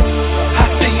soaked. I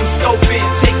see him scoping,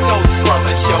 take notes from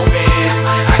a showman.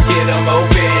 I get them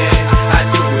open, I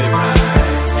do it right.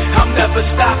 I'm never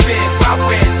stopping, why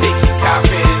when they keep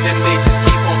copping, and they just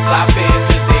keep on flopping,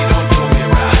 cause they don't do it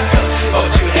right.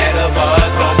 Thought you had a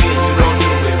buzz, on me, you don't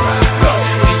do it right.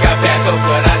 We got back up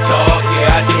when I talk,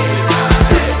 yeah, I do it right.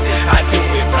 I do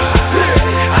it right,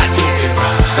 I do it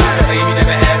right. Baby,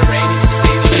 never had a rainy day,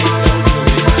 they don't do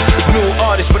it right. New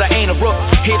artist, but I ain't a rook.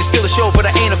 Here to steal a show, but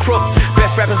I ain't a crook.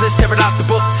 Best rappers, let's tear it out the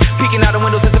book. Peeking out the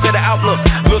windows is a better outlook.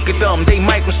 Look at them, they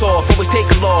Microsoft, always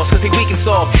taking loss, cause they weak and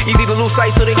soft. Easy to lose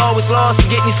sight, so they always lost.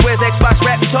 Getting these squares, Xbox,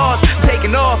 rap guitars,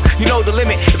 taking off, you know the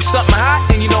limit. If it's something hot,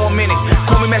 then you know I'm in it.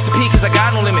 Call me Master P, cause I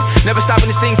got no limit. Never stopping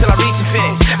this thing till I reach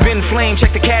infinite. Been flame,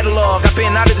 check the catalog. I've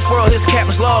been out of this world, here's the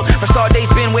captain's log. My start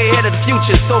date's been way ahead of the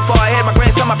future. So far ahead, my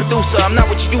grandson, my producer. I'm not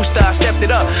what you used to, I stepped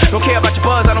it up. Don't care about your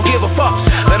buzz, I don't give a fuck.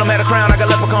 Let them have a crown, I got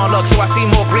leprechaun luck, so I see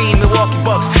more green, Milwaukee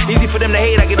Bucks. Easy for them to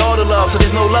hate, I get all the love, so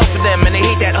there's no love for them, and they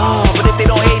hate that, oh. But if they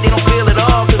don't hate, they don't feel it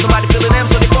all, cause somebody feeling them,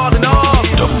 so they falling off.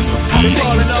 They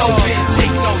falling off,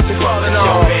 take notes, they falling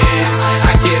off.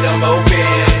 I get them open,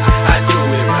 I do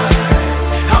it right.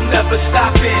 I'm never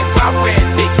stopping, why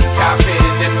when they keep copping,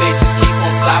 and they just keep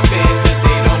on flopping, cause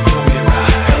they don't do it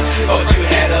right. Thought you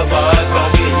had a buzz, on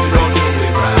me, you don't do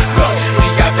it right. We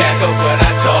got back up when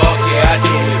I talk, yeah, I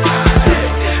do it right.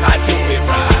 I do it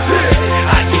right,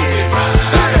 I do it right.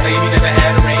 Baby, never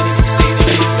had a rainy day,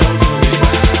 they don't do it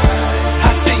right.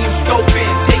 I see him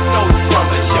scoping, take notes from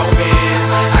a showman.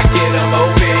 I get them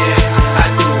open, I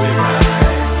do it right.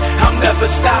 I'm never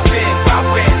stopping, why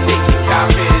when they keep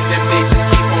copping, and they just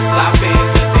keep on flopping,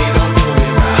 cause they don't do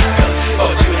it right.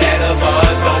 Thought you had a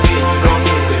buzz, on me, you don't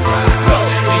do it right.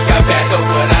 We got back up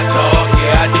when I talk,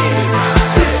 yeah, I do it right.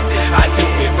 I do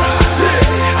it right,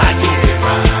 I do it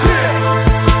right.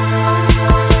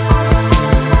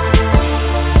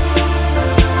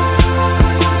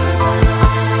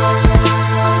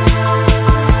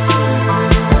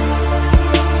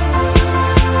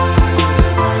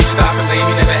 Stop it,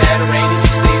 baby, never had a rainy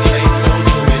day, baby, don't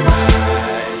do it right.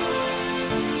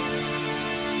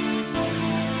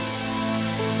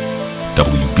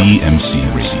 WBMC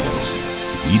Radio.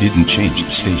 We didn't change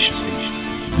the station.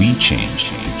 We changed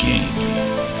the game.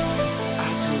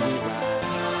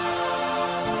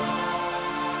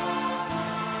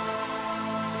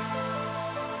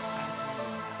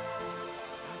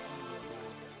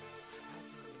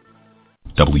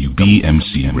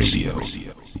 WBMC Radio.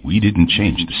 We didn't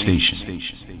change the station.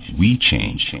 We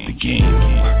changed the game.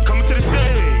 Coming to the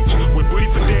stage with Booty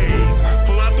for Days.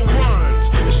 Pull out the ones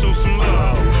and show some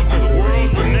love for the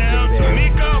world renowned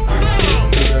Tamika.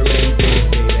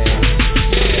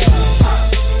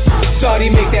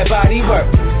 Shawty make that body work.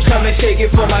 Come and shake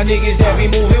it for my niggas that be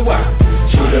moving work.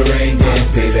 Shoot the rain dance,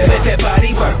 baby. Let that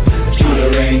body work. Shoot the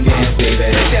rain dance, baby.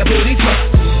 Let that booty twerk.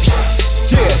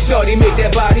 Yeah, shawty make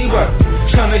that body work.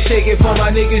 Come and shake it for my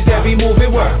niggas that be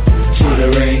moving work. Shoot the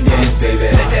rain dance,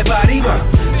 baby. Let that body work.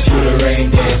 Shoot the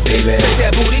rain dance, baby. Let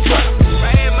that booty twerk.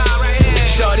 Right here, ma, right here.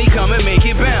 Shawty come and make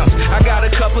it bounce. I got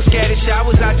a couple scattered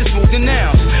showers, I just moved the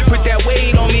nouns. Put that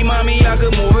weight on me, mommy, I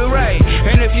could move it right.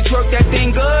 And if you twerk that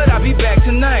thing good, I'll be back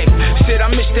tonight. Said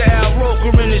I'm Mr. Al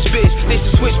Roker in this bitch. They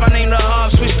should switch my name to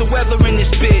Hobbs, switch the weather in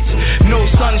this bitch.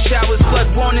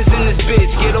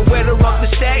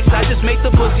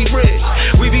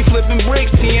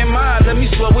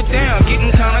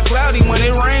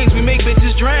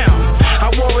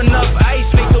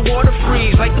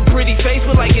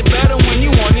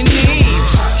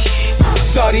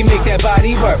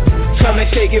 work. Come and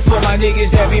shake it for my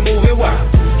niggas that be moving work.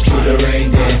 Do the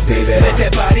rain dance, baby. Let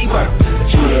that body work.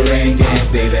 Do the rain dance,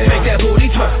 baby. Make that booty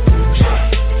twerk.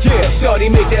 Yeah, shorty,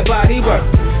 make that body work.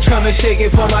 Come and shake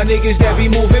it for my niggas that be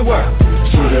moving work.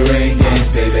 Do the rain dance,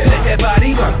 baby. Let that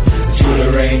body work. Do the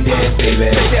rain dance,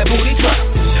 baby. Make that booty twerk.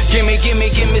 Give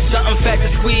me something fat to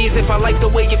squeeze. If I like the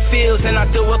way it feels, then I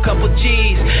throw a couple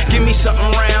G's. Give me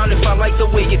something round if I like the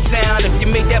way it sound. If you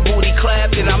make that booty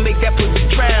clap, then I make that pussy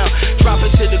drown. Drop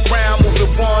it to the ground, move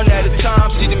it one at a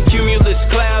time. See them cumulus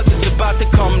clouds, it's about to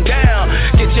come down.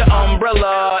 Get your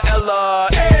umbrella,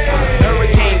 Ella, hey.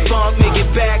 Hurricane funk, make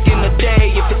it back in the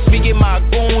day. If it's me and my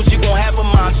goons, you gon' have a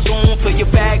monsoon. Fill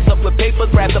your bags up with paper,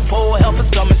 grab the pole, help us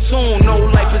coming soon. No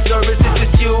life preservers, it's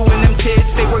just you and them tits.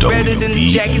 They work better than the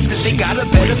jackets, cause they got a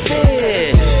better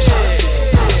fit.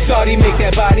 Shorty, make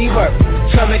that body work.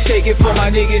 Come and shake it for my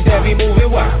niggas that be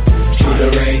moving work. Do the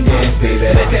rain dance, baby.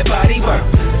 Let that body work.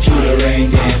 Do the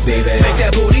rain dance, baby. Make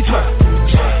that booty twerk.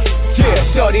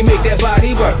 Yeah, shorty, make that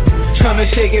body work. Come and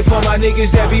shake it for my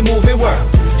niggas that be moving work.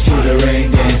 Do the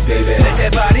rain dance, baby. Let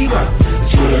that body work.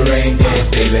 Do the rain dance,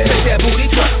 baby. Make that booty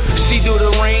twerk. She do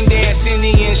the rain dance,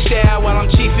 Indian style, while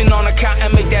I'm chiefing on the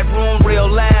cotton, make that room real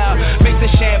loud. Make the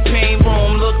champagne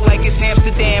room look like it's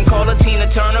Amsterdam. Call her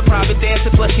Tina Turner, private dancer,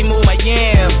 plus she move my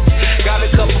yams. Got a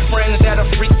couple friends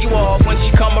that'll freak you off. When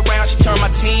she come around, she turn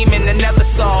my team into never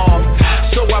solve.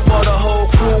 So I brought a whole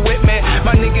crew with me.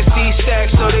 My niggas see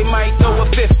stacks, so they might throw a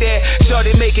fifth there. So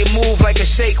they make it move like a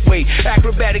shake weight.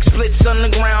 Acrobatic splits on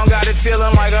the ground, got it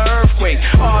feeling like an earthquake.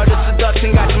 All the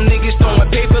seduction got them niggas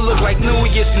throwing paper, look like New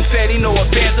Year's confetti. No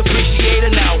fans appreciate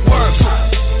it, now it works.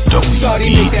 Shorty,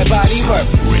 make that body work.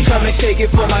 Come and shake it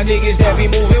for my niggas that be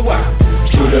moving work.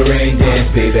 Do the rain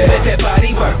dance, baby. Let that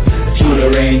body work. Do the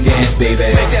rain dance, baby.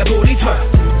 Make that booty twerk.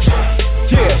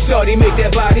 Yeah, shorty, make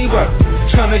that body work.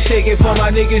 Come and shake it for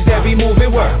my niggas that be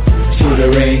moving work. Do the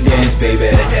rain dance, baby.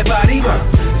 Let that body work.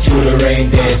 Do the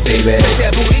rain dance, baby. Make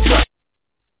that booty twerk.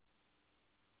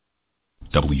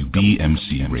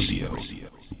 WBMC Radio.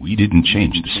 We didn't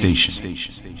change the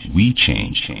station. We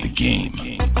changed the game.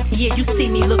 Yeah, you see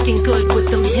me looking good with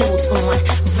them heels on.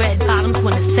 Red bottoms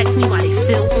wanna sex me while they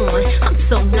still on. I'm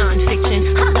so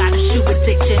non-fiction, I got a shoe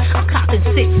addiction. I'm copping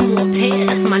 6 more pairs,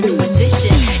 that's my new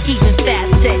addition. Even Fast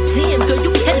said, damn girl,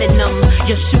 you killing them.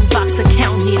 Your shoebox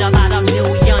account need about $1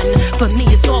 million. For me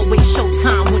it's always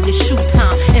showtime when it's shoe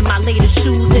time. And my latest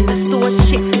shoes in the store,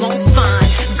 chicks won't find.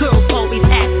 Girls always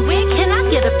ask, where can I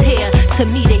get a pair? To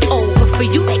me they old, but for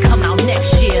you they come out next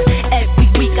year. Every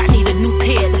week I need a new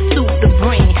pair to suit the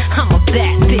bring. I'm a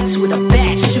bad bitch with a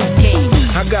bad shoe game.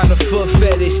 I got a foot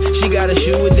fetish, she got a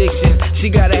shoe addiction. She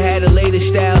gotta have the latest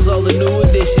styles, all the new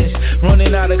additions.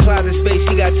 Running out of closet space,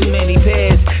 she got too many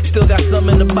pairs. Still got some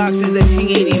in the boxes that she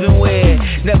ain't even wear.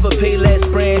 Never pay less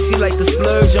brand, she like to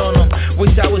splurge on them.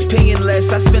 Wish I was paying less,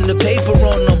 I spend the paper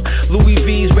on them. Louis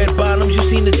V's, red bottoms, you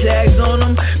seen the tags on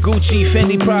them? Gucci,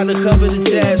 Fendi, Prada, cover the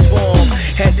tabs for them.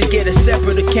 Had to get a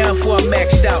separate account before I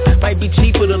maxed out. Might be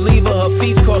cheaper to leave her, her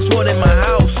feet cost more than my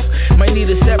house. Might need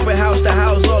a separate house to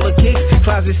house all the kicks.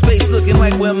 Closet space looking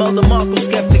like where Mother Markle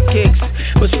kept the kicks.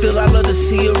 But still I love to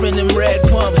see her in them red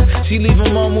pumps. She leave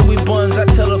them on when we buns, I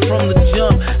tell her from the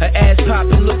jump. Her ass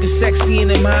popping, looking sexy in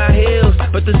them high heels.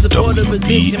 But the support of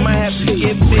addiction might have to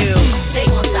get filled. They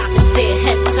gon' stop and stare,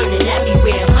 heads turning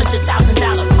everywhere.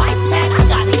 $100,000 price tag, I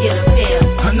gotta get a pair.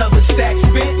 Another stack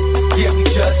spit? Yeah, we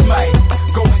just might.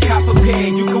 Go and cop a pair,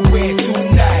 you can wear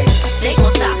tonight. They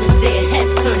gon' stop and stare,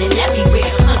 heads turning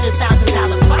everywhere.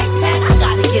 $100,000 price tag, I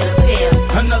gotta get a pair.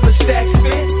 Another stack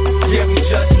spit? Yeah, we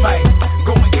just might.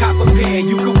 Go and cop a pair,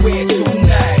 you can wear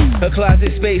tonight. Her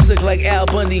closet space look like Al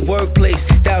Bundy workplace.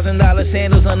 $1,000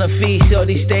 sandals on her feet,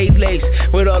 shorty stayed laced.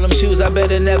 With all them shoes, I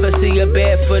better never see her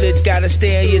barefooted. Gotta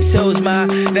stay on your toes, ma,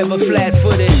 never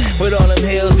flat-footed. With all them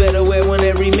heels, better wear one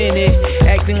every minute.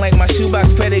 Acting like my shoebox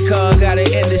credit card got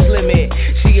an endless limit.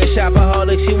 She a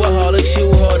shopaholic, she a holic,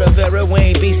 shoe hoarder. Vera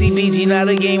Wayne, BCBG, not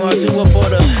a game hard to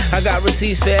afford her. I got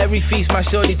receipts for every feast my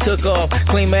shorty took off.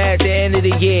 Claim her at the end of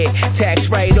the year, tax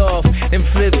right off. Them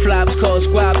flip-flops called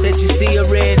squab that you see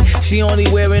her in. She only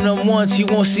wearing them once, you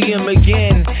won't see them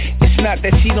again. It's not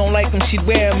that she don't like them, she'd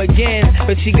wear them again.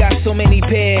 But she got so many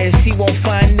pairs, she won't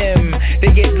find them.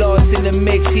 They get lost in the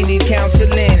mix, she need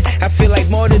counseling. I feel like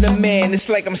more than a man, it's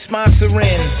like I'm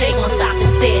sponsoring. They gon' stop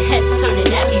and stare, heads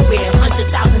turning everywhere.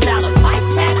 $100,000 price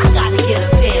tag, I gotta get a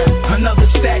pair. Another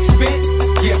stack spit?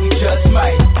 Yeah, we just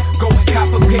might. Go and cop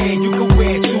a pair, you can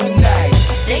wear tonight.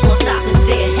 They gon' stop and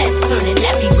stare, heads turning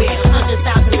everywhere.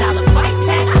 $100,000 price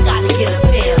tag, I gotta get a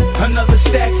pair. Another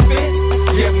stack spit?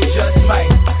 Yeah, we just might.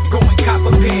 Go and cop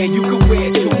a pair, you can wear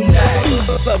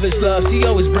tonight. love is love, she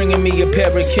always bringing me a pair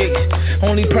of kicks.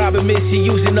 Only problem is she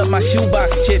using up my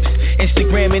shoebox chips.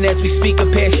 Instagramming as we speak, a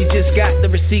pair she just got. The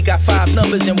receipt got 5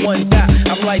 numbers and 1 dot.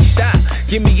 I'm like, stop,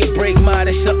 give me a break, ma,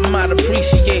 that's something I'd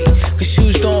appreciate. Cause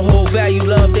shoes don't hold value,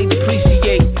 love, they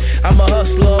depreciate. I'm a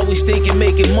hustler, always thinking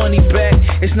making money back.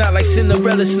 It's not like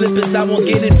Cinderella slippers, I won't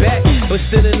get it back. But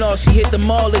still in all, she hit the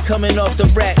mall and coming off the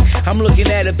rack. I'm looking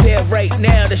at a pair right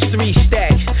now, that's 3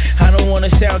 stacks. I don't wanna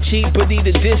sound cheap, but need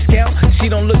a discount. She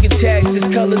don't look at tags,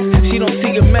 it's colors, she don't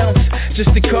see amounts.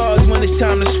 Just the cards when it's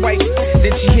time to swipe.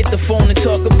 Then she hit the phone and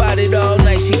talk about it all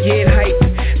night, she get hype.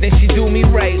 Then she do me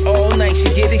right, all night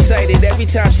she get excited. Every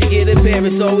time she get a pair,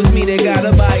 it's always me that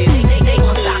gotta buy it. They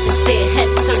gon' stop and stare,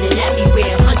 heads turning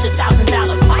everywhere.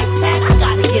 $100,000 price tag, I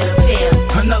gotta get a pair.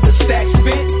 Another stack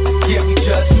spit? Yeah, we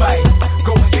just might.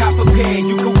 Go and cop a pair,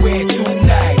 you can wear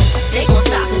tonight. They gon'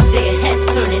 stop and stare, heads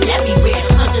turning everywhere.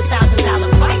 $100,000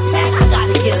 price tag, I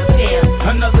gotta get a pair.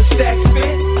 Another stack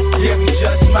spit? Yeah, we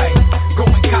just might. Go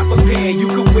and cop a pair, you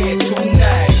can wear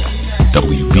tonight.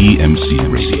 WBMC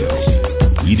Radio.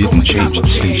 We didn't change the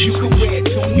station,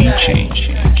 we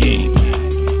changed the game.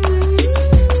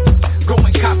 Go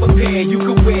and cop a pair, you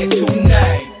can wear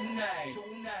tonight.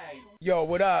 Yo,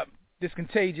 what up? This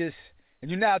Contagious, and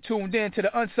you're now tuned in to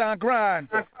the Unsigned Grind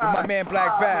with my man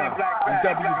Black Val on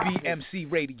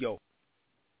WBMC Radio.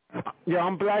 Yeah,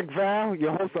 I'm Black Val,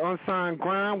 your host of Unsigned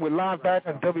Grind. We're live back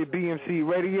on WBMC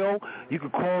Radio. You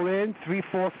can call in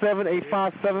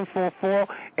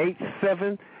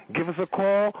 347-857-4487. Give us a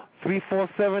call,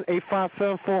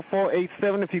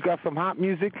 347-857-4487 if you got some hot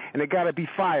music, and it got to be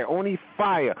fire, only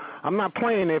fire. I'm not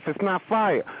playing it if it's not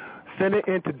fire. Send it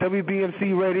into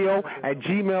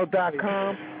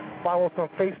WBMCRadio@gmail.com. Follow us on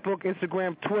Facebook,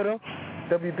 Instagram, Twitter,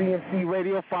 WBMC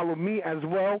Radio. Follow me as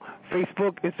well,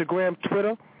 Facebook, Instagram,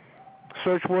 Twitter.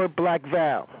 Search word Black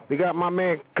Val. We got my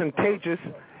man Contagious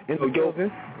in the building.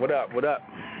 What up? What up?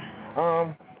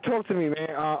 Talk to me,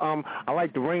 man. I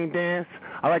like the rain dance.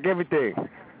 I like everything.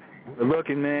 Good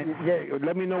looking, man. Yeah,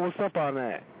 let me know what's up on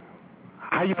that.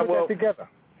 How you put that together?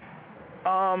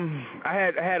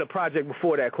 I had a project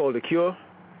before that called The Cure.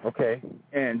 Okay.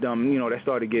 And that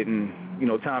started getting,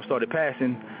 time started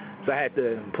passing, so I had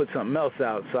to put something else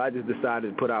out. So I just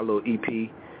decided to put out a little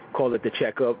EP, call it The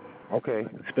Checkup. Okay.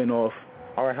 Spin off.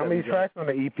 All right. How many tracks on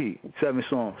the EP? 7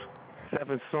 songs.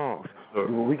 7 songs.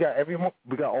 We got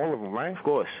all of them, right? Of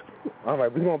course. All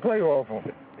right, we're gonna play all of them.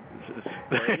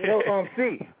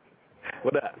 C.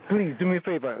 What up? Please do me a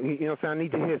favor. You know what I'm saying? I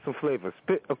need to hear some flavor.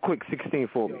 Spit a quick 16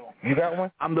 for me. You got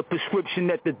one? I'm the prescription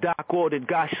that the doc ordered.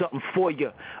 Got something for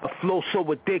you. A flow so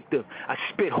addictive. I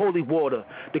spit holy water.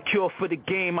 The cure for the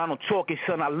game. I don't talk it,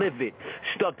 son. I live it.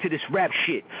 Stuck to this rap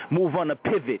shit. Move on a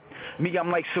pivot. Me, I'm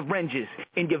like syringes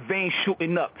in your veins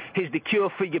shooting up. Here's the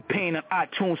cure for your pain on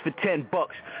iTunes for $10.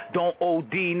 Don't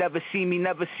OD. Never see me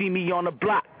on the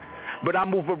block. But I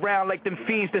move around like them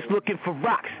fiends that's looking for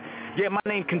rocks. Yeah, my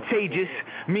name Contagious,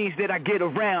 means that I get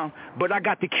around, but I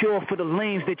got the cure for the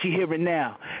lanes that you're hearing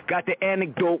now. Got the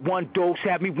antidote, 1 dose,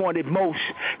 had me wanted most.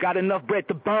 Got enough bread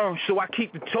to burn, so I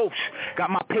keep the toast. Got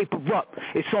my paper up,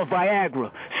 it's on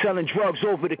Viagra. Selling drugs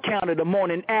over the counter the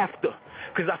morning after.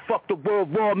 Cause I fucked the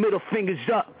world raw, middle fingers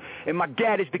up. And my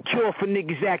dad is the cure for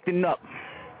niggas acting up.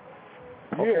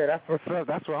 Yeah, that's what's up.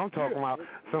 That's what I'm talking about.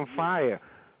 Some fire.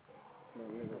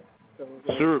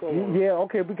 Sure. Yeah,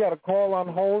 okay, we got a call on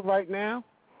hold right now.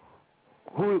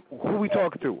 Who we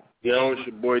talking to? Yo, it's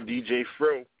your boy DJ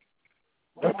Fro.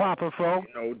 What's poppin', Fro?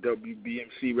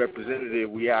 WBMC representative,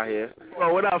 we out here.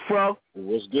 Oh, what up, Fro?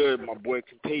 What's good? My boy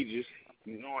Contagious,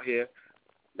 he's on here.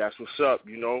 That's what's up,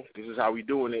 This is how we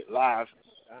doing it live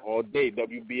all day,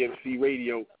 WBMC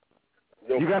Radio.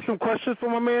 Yo, you got some questions for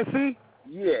my man, C?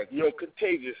 Yeah,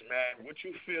 Contagious, man. What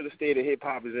you feel the state of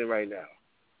hip-hop is in right now?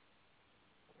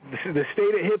 The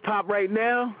state of hip-hop right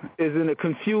now is in a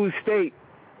confused state.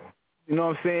 You know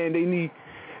what I'm saying? They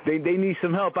need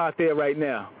some help out there right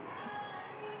now.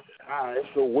 All right,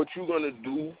 so what you going to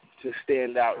do to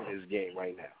stand out in this game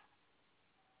right now?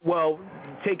 Well,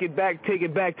 take it back to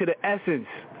the essence.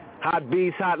 Hot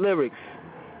beats, hot lyrics.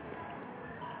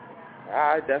 All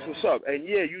right, that's what's up. And,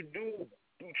 yeah, you do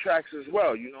tracks as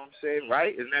well, you know what I'm saying,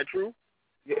 right? Isn't that true?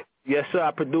 Yeah. Yes, sir,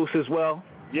 I produce as well.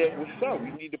 Yeah, what's up?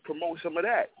 We need to promote some of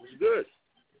that. It's good.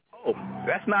 Oh,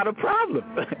 that's not a problem.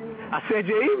 I sent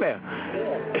you an email.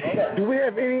 Do we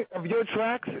have any of your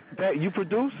tracks that you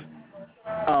produce?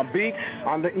 Beats?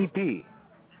 On the EP.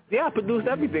 Yeah, I produced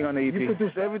everything on the EP. You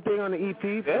produced everything on the EP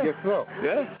yourself?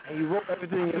 Yeah. And you wrote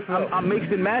everything yourself? I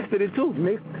mixed and mastered it, too.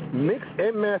 Mixed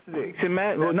and mastered it?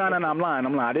 No, I'm lying.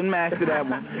 I didn't master that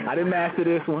one. I didn't master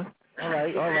this one. All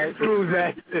right. Cruz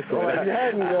that. All right, you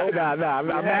had me though. Nah, I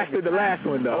mastered the last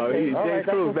one though. Okay. James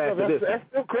Cruz mastered this. That's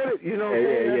still credit, you know.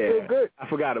 Yeah. That's still good. I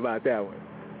forgot about that one.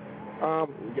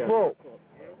 Fro.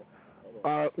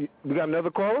 We got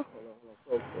another caller?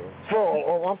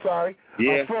 Fro, I'm sorry.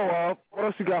 Yeah. Fro, what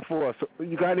else you got for us?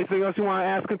 You got anything else you want to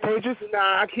ask Contagious?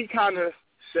 Nah, he kind of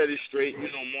said it straight,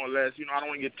 you know, more or less. You know, I don't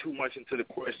want to get too much into the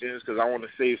questions because I want to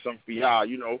save some for y'all,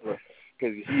 you know,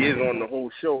 because he is on the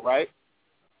whole show, right?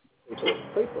 Yeah.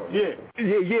 All right,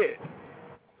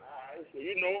 so,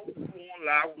 you know, we're on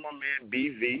live with my man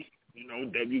BV, you know,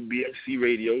 WBMC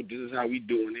Radio. This is how we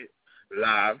doing it,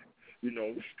 live, you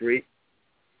know, straight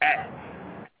at.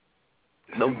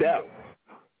 No doubt.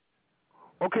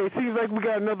 Okay, it seems like we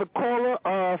got another caller,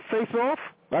 face off,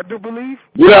 I do believe.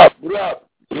 What up? What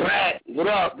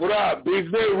up?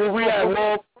 BV, where we at,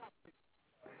 Wolf?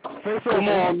 Come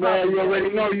on, man. You already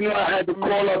know. You know I had to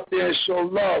call up there and show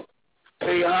love.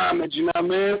 Pay homage, you know what I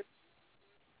mean?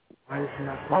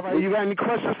 All right, you got any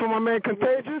questions for my man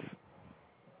Contagious?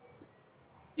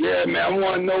 Yeah, man, I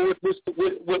want to know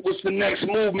what's the next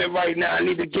movement right now. I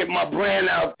need to get my brand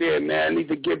out there, man. I need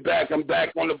to get back. I'm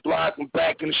back on the block. I'm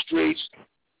back in the streets.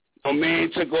 You know what I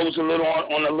mean? Took over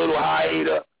on a little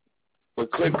hiatus.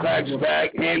 But Click Clack's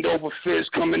back. Hand Over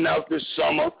Fist coming out this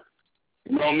summer.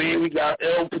 You know what I mean? We got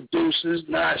L producers,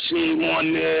 Nasheem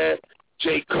on there,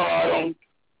 Jay Cardone.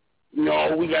 You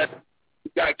know, we got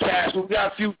cash. We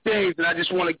got a few things, and I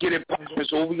just want to get it popping.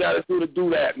 So what we got to do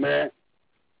that, man?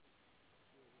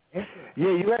 Yeah,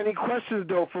 you got any questions,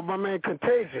 though, for my man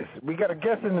Contagious? We got a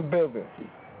guest in the building.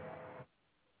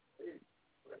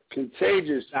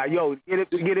 Contagious. Yo,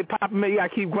 get it popping, man. You got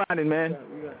to keep grinding, man.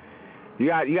 You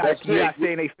got to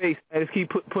stay in their face and just keep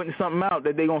putting something out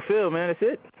that they going to feel, man. That's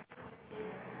it.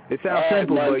 It sounds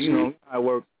simple, but, you know, I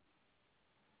work.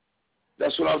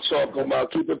 That's what I'm talking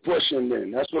about. Keep it pushing,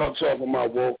 then. That's what I'm talking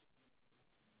about, Wolf.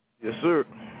 Yes, sir.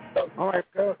 All right,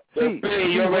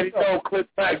 you already know. Click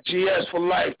Back GS for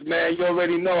life, man. You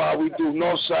already know how we do.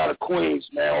 North side of Queens,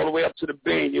 man, all the way up to the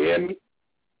Bean. You hear me?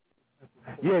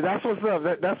 Yeah, that's what's up.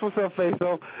 That's what's up,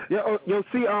 Faisal. Yo,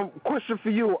 see, question for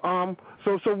you.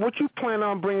 So what you plan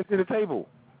on bringing to the table?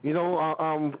 You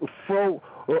know, Fro,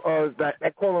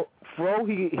 that caller Fro,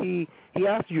 he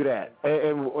asked you that,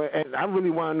 and I really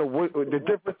want to know what the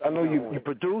difference. I know you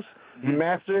produce, you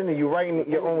mastering, and you writing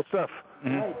your own stuff.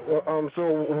 Mm-hmm.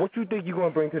 So what you think you're going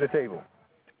to bring to the table?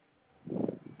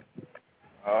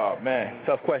 Oh, man,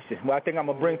 tough question. Well, I think I'm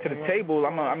going to bring to the table,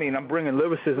 I'm bringing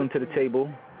lyricism to the table.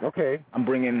 Okay.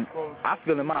 I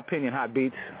feel, in my opinion, hot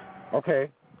beats. Okay.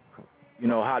 You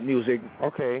know, hot music.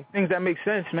 Okay. Things that make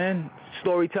sense, man.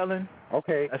 Storytelling.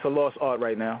 Okay. That's a lost art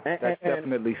right now. That's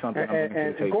definitely something I'm bringing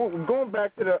to the table. Going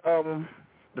back to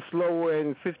the slow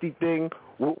and 50 thing,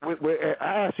 I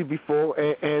asked you before,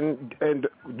 and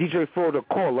DJ Fro, the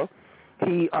caller,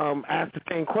 he asked the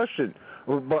same question.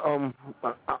 But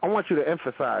I want you to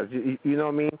emphasize, you know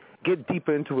what I mean? Get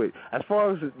deeper into it. As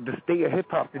far as the state of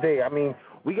hip-hop today, I mean,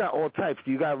 we got all types.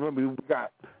 You got to remember, we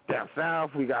got down south,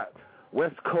 we got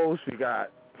West Coast, we got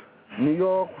New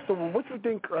York. So what you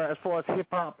think as far as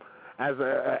hip-hop as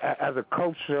a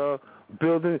culture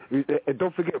building? And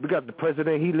don't forget, we got the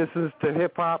president. He listens to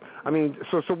hip-hop. I mean,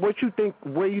 so what you think,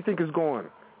 where you think it's going?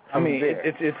 I mean,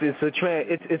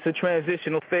 it's a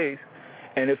transitional phase.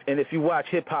 And if you watch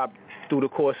hip-hop through the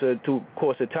course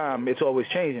of time, it's always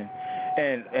changing.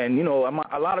 And you know,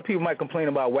 a lot of people might complain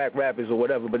about whack rappers or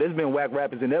whatever, but there's been whack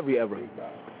rappers in every era.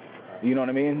 You know what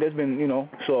I mean? There's been, you know,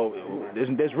 so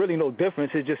there's really no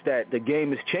difference. It's just that the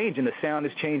game is changing, the sound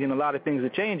is changing, a lot of things are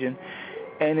changing,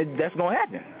 and that's going to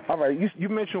happen. All right, you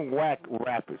mentioned whack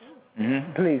rappers.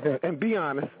 Mm-hmm. Please, and be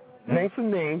honest, name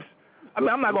some names. I mean,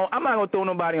 I'm not gonna throw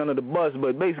nobody under the bus,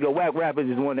 but basically a whack rapper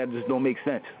is one that just don't make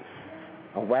sense.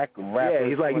 A whack rapper. Yeah,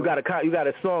 he's like you got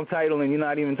a song title and you're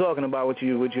not even talking about what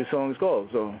your song is called.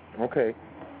 So okay.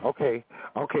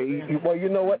 Well, you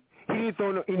know what? He didn't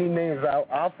throw any names out.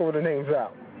 I'll throw the names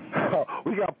out.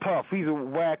 We got Puff. He's a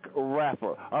whack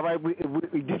rapper. All right.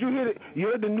 Did you hear it? You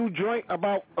heard the new joint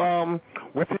about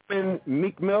with him and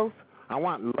Meek Mills? I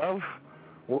Want Love.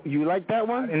 You like that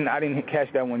one? I didn't catch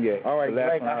that one yet. All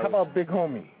right. How about Big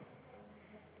Homie?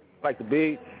 Like the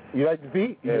beat. You like the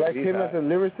beat? Yeah, you like him as a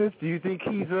lyricist? Do you think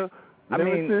he's a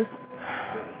lyricist?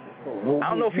 I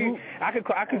don't know if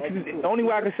the only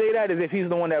way I can say that is if he's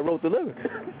the one that wrote the lyrics.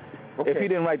 Okay. If he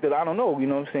didn't write I don't know, you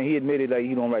know what I'm saying? He admitted that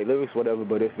he don't write lyrics, whatever,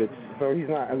 but if it's... So he's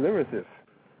not a lyricist?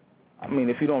 I mean,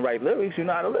 if you don't write lyrics, you're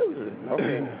not a lyricist.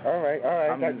 Okay, all right.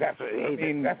 I mean, that's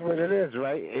what it is,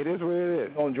 right? It is what it is.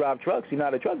 You don't drive trucks, you're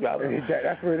not a truck driver.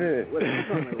 That's what it is.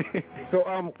 So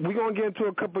we're going to get into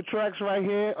a couple tracks right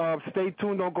here. Stay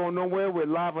tuned, don't go nowhere. We're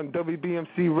live on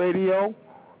WBMC Radio.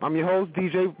 I'm your host,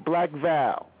 DJ Black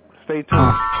Val. Stay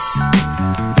tuned.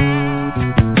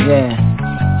 Yeah.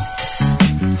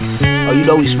 Oh, you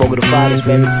know we spoke with the fathers,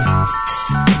 baby.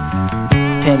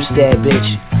 Pimp stab,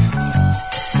 bitch.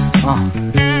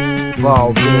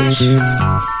 Ball, bitch.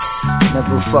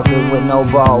 Never fucking with no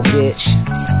ball, bitch. You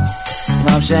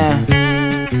know what I'm saying?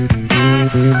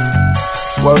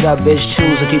 Word up, bitch.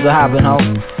 Choose to keep it hopping, ho.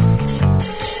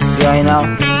 You ain't know?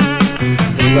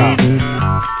 Let's go.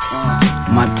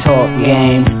 My talk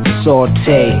game,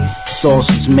 saute.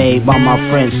 Sauces made by my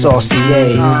friend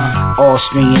Saucier.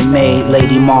 Austrian made,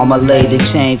 Lady Marmalade. The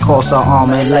chain cost her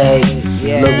arm and leg.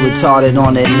 Look retarded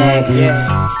on the neck.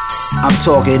 I'm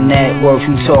talking that, work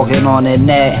you talking on the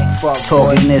net.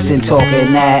 Talking this and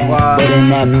talking that. But in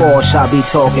that Porsche I be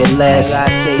talking less.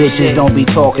 Bitches don't be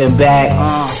talking back.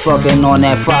 Fucking on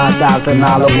that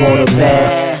 $5,000 water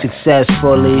bag.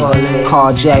 Successfully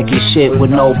carjack your shit with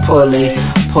no pulley.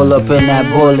 Pull up in that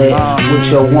bullet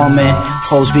with your woman.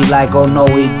 Hoes be like, oh no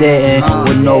he didn't.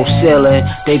 With no ceiling,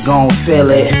 they gon' feel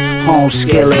it. Home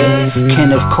skillet,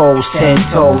 Kenneth Cole's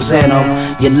 10 toes in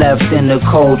them. You left in the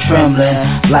cold trembling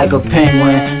like a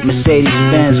penguin.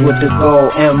 Mercedes-Benz with the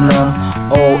gold emblem.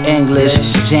 Old English,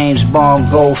 James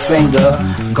Bond, gold finger.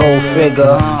 Gold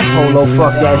figure, Polo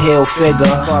fuck that heel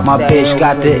figure. My bitch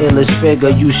got the illest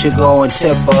figure. You should go and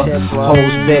tip her.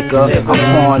 Hoes bicker, I'm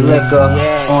pouring liquor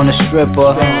on a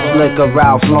stripper. Slicker,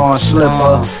 Ralph Lauren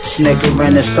slipper.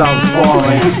 Snickering is something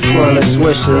foreign. Swirl of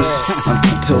swishers. I'm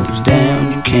 10 toes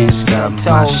down, you can't stop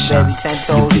my shot.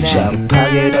 You bitch out of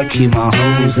pocket, I keep my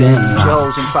hoes in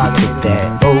line. Took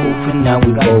that over, now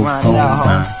we both on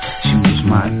mine. She was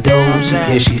my dose,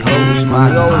 yeah she holds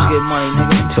my line.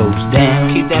 10 toes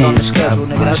down, keep that on the schedule,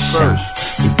 nigga, that's first.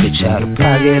 You bitch out of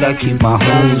pocket, I keep my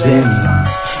hoes in line.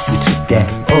 We took that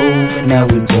over, now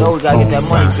we both on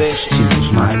mine. She was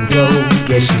my dose,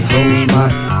 yeah she holds my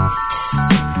line.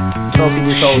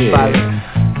 Shit.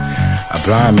 A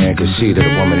blind man can see that a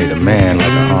woman need a man like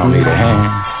an arm need a hand.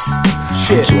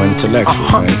 I'm too intellectual,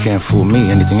 man. You can't fool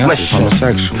me. Anything else is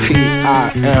homosexual.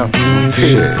 P.I.M.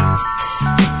 Shit.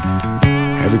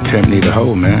 Every pimp need a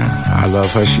hoe, man. I love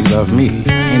her, she love me. I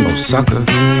ain't no sucker.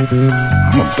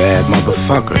 I'm a bad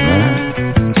motherfucker,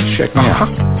 man. Check me out.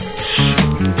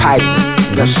 Pipe.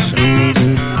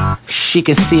 She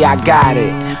can see I got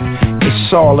it.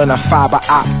 It's all in her fiber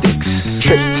optics.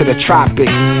 Trips to the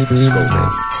tropics. Let's go,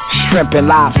 baby. Shrimp and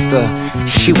lobster.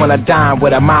 She wanna dine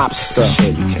with a mobster.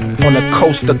 On the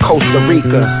coast of Costa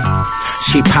Rica.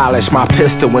 She polished my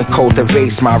pistol and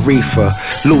cultivates my reefer.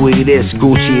 Louis this,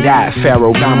 Gucci that,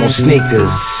 Ferragamo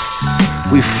sneakers.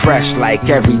 We fresh like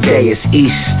every day is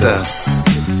Easter.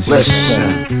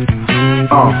 Listen,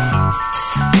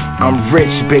 I'm rich,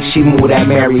 bitch, she moved that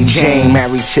Mary Jane.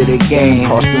 Married to the game,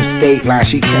 crossed the state line,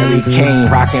 she carried cane.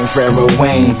 Rockin' Vera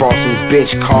Wayne, boss's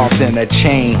bitch carved in a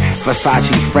chain.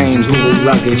 Versace frames, Louis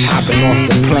luggage, hopping off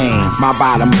the plane. My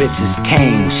bottom bitch is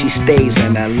Kane, she stays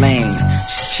in her lane.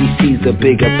 She sees the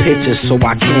bigger picture, so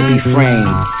I can't be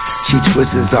framed. She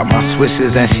twists up my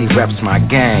swishes and she reps my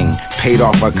gang. Paid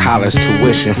off her college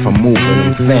tuition for moving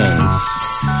them things.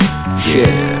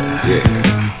 Yeah.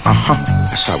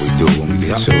 That's how we do it when we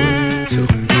get to it.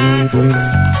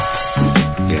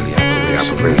 Daily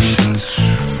operations.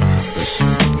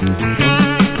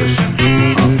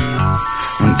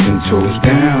 I'm 10 toes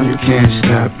down, you can't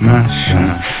stop my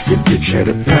shine. Your bitch had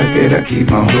a pocket, I keep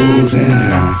my hoes in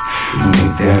line. You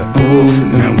make that oath,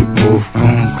 and now we both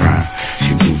gon' grind.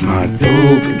 She moves my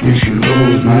dope, and then she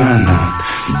rolls my nine.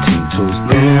 I'm 10 toes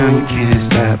down, you can't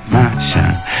stop my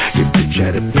shine. Your bitch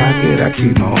had a pocket, I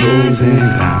keep my hoes in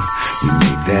line. We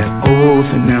make that oath,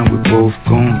 and now we both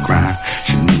gon' grind.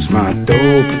 She moves my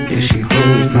dope, and then she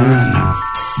holds my nine.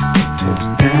 10 toes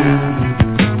down.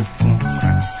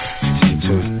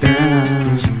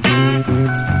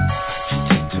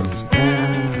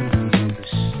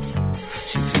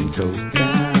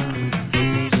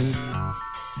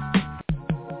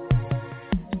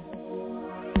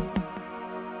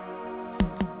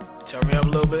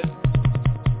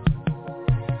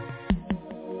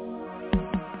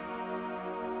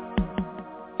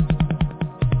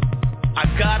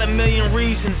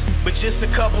 Just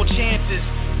a couple chances,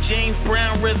 James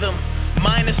Brown rhythm,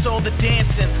 minus all the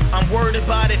dancing. I'm worried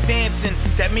about advancing,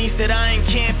 that means that I ain't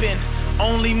camping.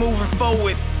 only moving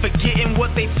forward, forgetting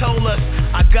what they told us.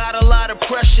 I got a lot of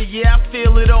pressure, yeah, I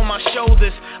feel it on my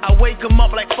shoulders. I wake them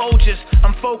up like Folgers,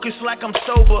 I'm focused like I'm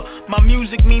sober. My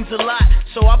music means a lot,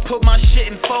 so I put my shit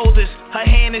in folders. Her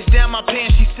hand is down my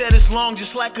pants, she said it's long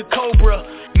just like a cobra.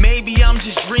 Maybe I'm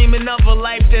just dreaming of a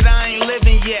life that I ain't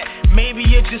living yet. Maybe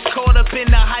you're just caught up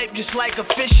in the hype just like a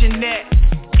fishing net.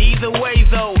 Either way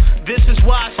though, this is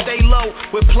why I stay low.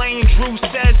 We're playing Drew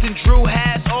says and Drew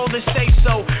has all the say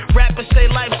so. Rappers say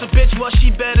life's a bitch, well she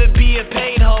better be a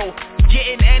paid hoe.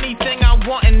 Getting anything I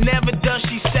want and never does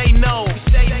she say no.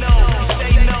 Say no,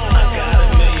 say no. I got a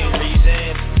million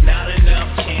reasons, not enough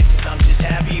chances. I'm just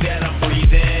happy that I'm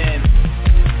breathing.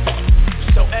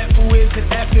 So F who isn't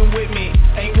effing with me,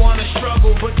 ain't wanna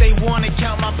struggle but they wanna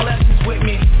count my blessings with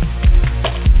me.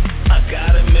 I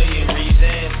got a million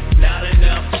reasons, not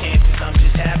enough chances. I'm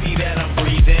just happy that I'm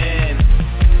breathing.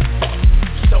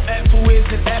 So F who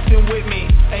isn't effing with me,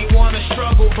 ain't wanna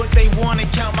struggle but they wanna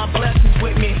count my blessings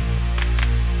with me.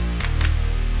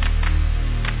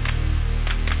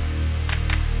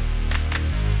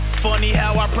 Funny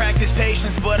how I practice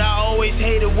patience, but I always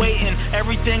hated waiting.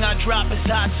 Everything I drop is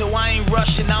hot, so I ain't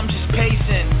rushing, I'm just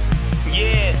pacing.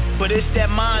 Yeah, but it's that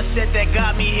mindset that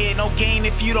got me here. No gain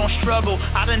if you don't struggle.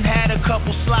 I done had a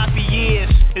couple sloppy years.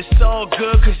 It's all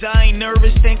good cause I ain't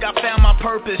nervous, think I found my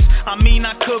purpose. I mean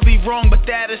I could be wrong, but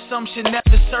that assumption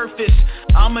never surfaced.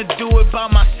 I'ma do it by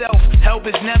myself, help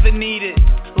is never needed.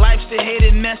 Life's a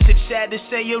hidden message, sad to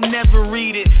say you'll never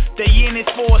read it. They in it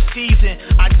for a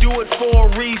season, I do it for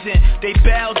a reason. They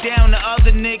bow down to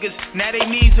other niggas, now they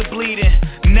knees are bleeding.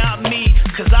 Not me,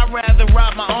 cause I'd rather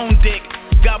ride my own dick.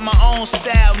 Got my own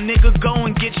style, nigga, go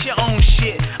and get your own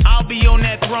shit. I'll be on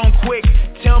that throne quick,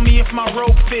 tell me if my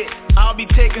rope fit. I'll be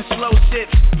taking slow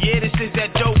sips, yeah, this is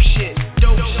that dope shit.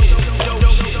 Dope shit, dope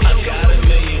shit. I got a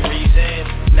million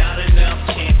reasons, not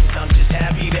enough chances. I'm just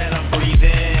happy that I'm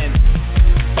breathing.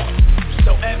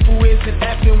 So F who isn't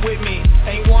effing with me,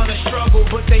 ain't wanna struggle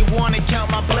but they wanna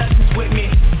count my blessings with me.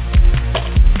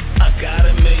 I got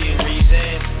a million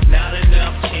reasons, not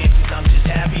enough chances. I'm just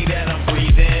happy that I'm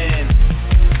breathing.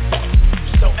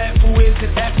 So F who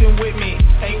isn't effing with me,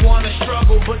 ain't wanna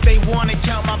struggle but they wanna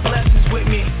count my blessings with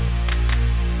me.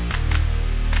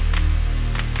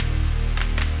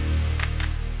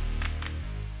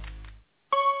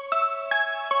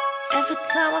 Every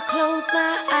time I close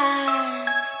my eyes,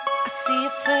 I see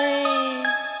your face.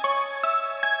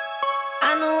 I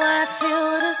know I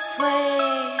feel this way,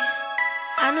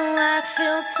 I know I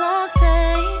feel so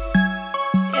safe.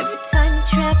 Every time you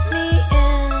trap me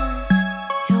in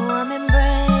your warm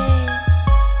embrace,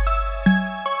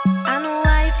 I know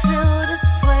why you feel this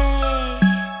way,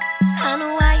 I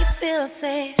know why you feel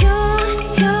safe. You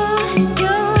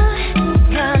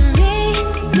got me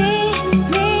in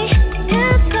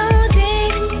so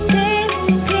deep, deep,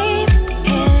 deep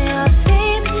in your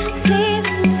sleep, sleep,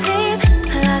 sleep.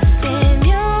 Lost in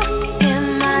you, in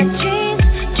my dreams,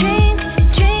 dreams,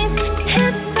 dreams.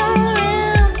 It's so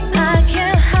real.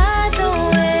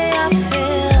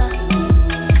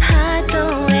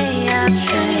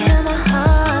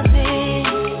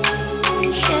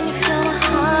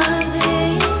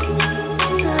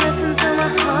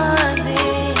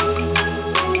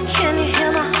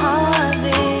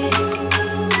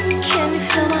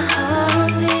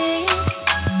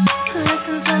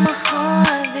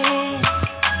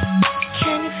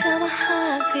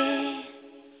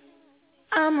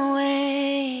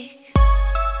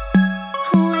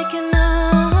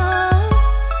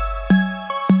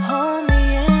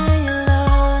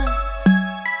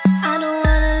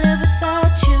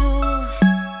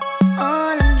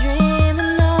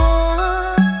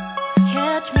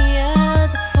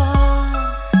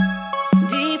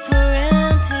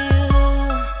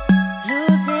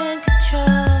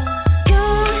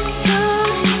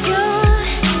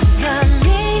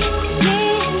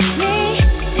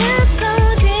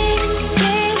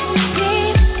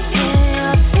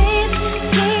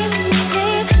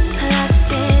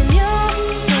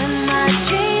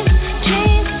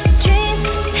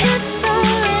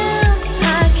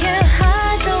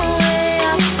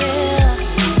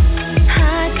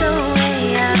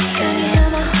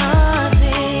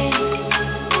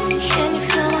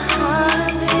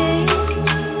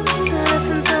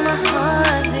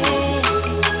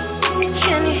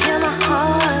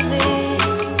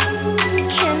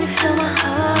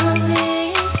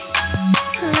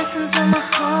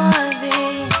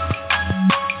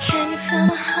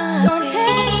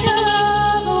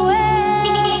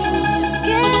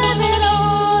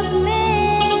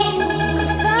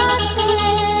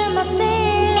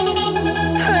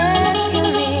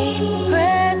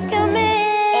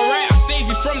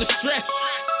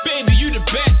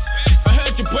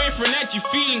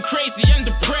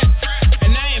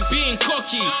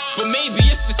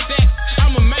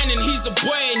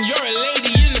 a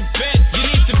lady in the bed. You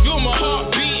need to feel my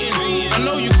heart beating. I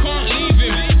know you can't leave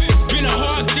him. It's been a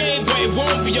hard day, but it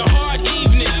won't be a hard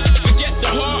evening. Forget the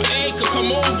heartache, or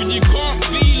come over, you can't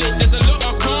feel it. There's a lot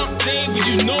I can't say, but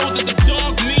you know that the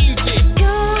dog means it.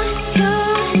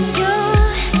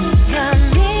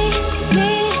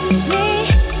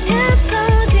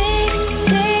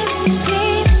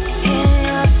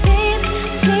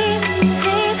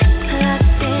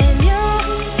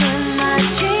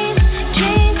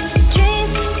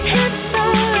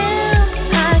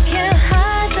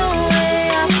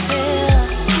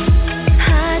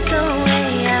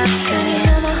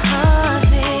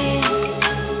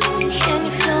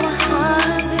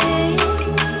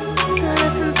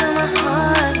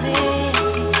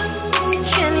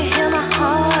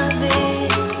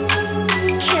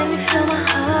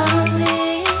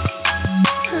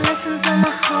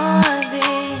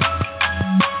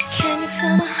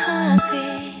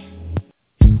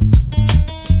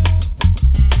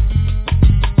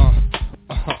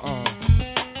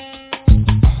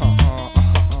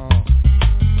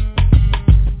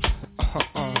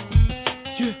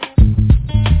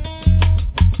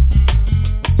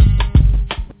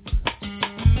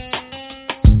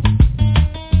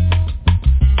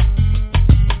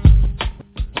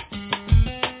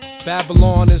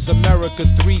 Babylon is America,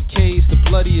 3Ks, the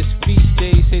bloodiest feast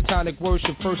days, satanic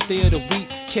worship, first day of the week,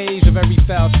 cage of every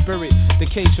foul spirit, the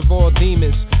cage of all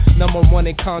demons, number one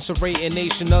incarcerating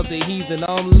nation of the heathen.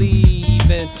 I'm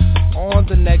leaving on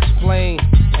the next plane,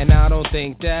 and I don't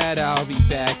think that I'll be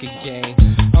back again.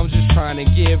 I'm just trying to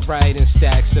get right and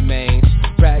stack some mains,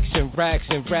 racks and racks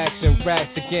and racks and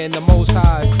racks again. The most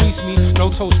high increase me, no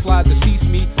toast fly decease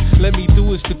me, let me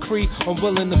do his decree, I'm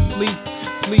willing to flee.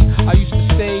 I used to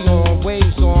stay on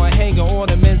waves, on hanging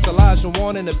ornaments, Elijah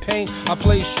wanting the pain. I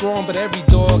play strong, but every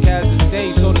dog has his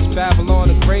day, so does Babylon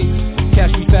the Great.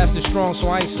 Catch me fast and strong, so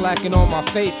I ain't slacking on my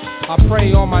faith. I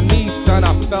pray on my knees, son,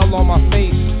 I fell on my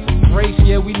face. Grace,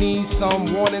 yeah, we need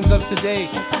some warnings of today.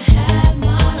 If I had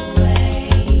my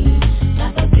way,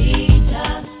 that would be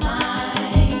just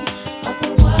fine. But the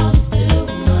world's too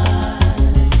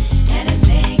much, and it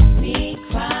makes me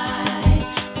cry.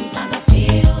 Sometimes I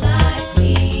feel like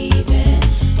leaving,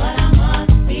 but I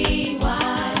must be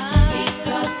wise,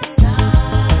 because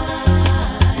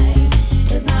time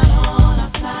is not on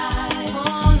our side.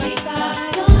 Because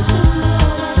time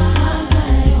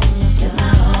is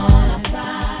not on our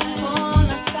side.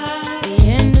 The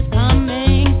end is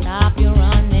coming, stop your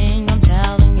running. I'm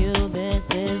telling you, this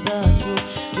is the truth.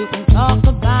 You can talk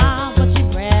about what you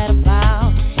read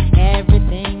about.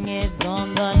 Everything is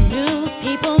on the news.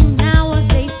 People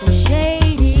nowadays so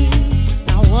shady.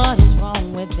 Now what is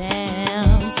wrong with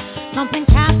them? Something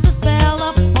casts a spell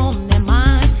up on their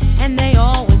mind, and they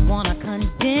always wanna condemn.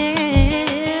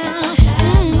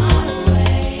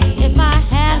 If I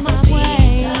had my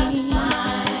way,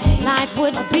 life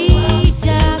would be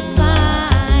just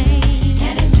fine.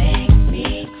 And it makes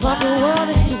me cry. But the world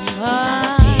is too much. I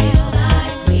feel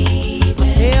like leaving.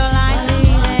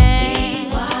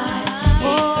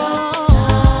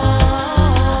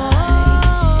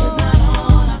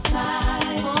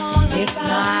 It's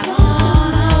not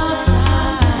on our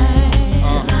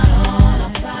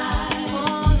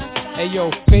side. Hey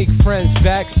yo, fake friends,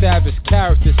 backstabbers,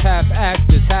 characters, half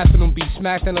actors, half of them be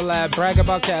smacked in the lab, brag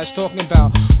about cash, talking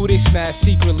about who they smash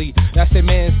secretly. That's their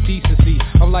man's decency.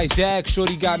 I'm like, Dag,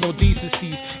 shorty got no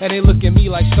decencies, and they look at me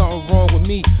like something wrong with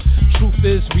me. Truth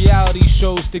is, reality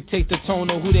shows dictate the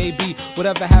tone of who they be.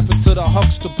 Whatever happened to the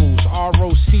Huxtables,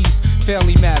 ROCs,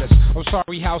 Family Matters. I'm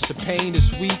sorry, House of Pain is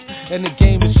weak, and the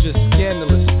game is just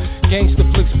scandalous. Gangsta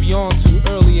flicks beyond too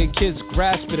early, and kids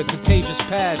grasp it, a contagious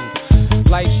pattern.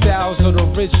 Lifestyles of the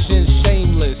rich and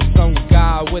shameless. Some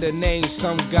guy with a name,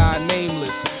 some guy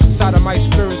nameless. Side of my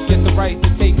spirits get the right to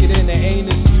take it in the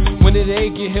anus. When did they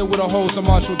get hit with a hose of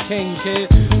Marshall King,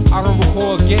 kid? I don't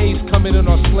recall gays coming in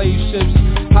on slave ships.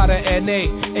 How the NA,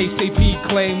 ACP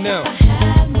claim them.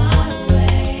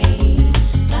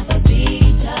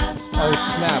 Oh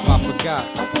snap, I forgot.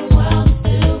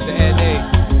 The NA,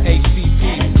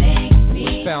 ACP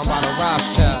was found by the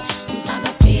Rothschilds.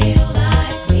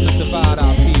 Let's divide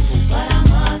our people.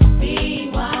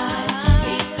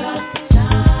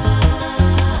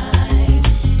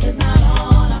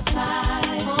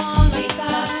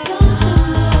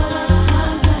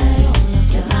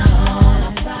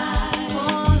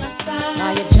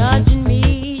 While you're judging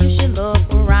me, you should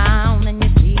look around and you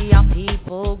see how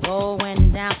people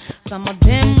going down. Some of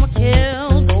them were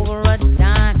killed over a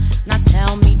dime. Now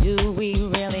tell me, do we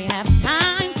really have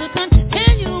time to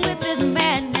continue with this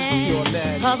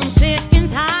madness? 'Cause I'm sick and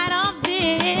tired of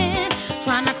this,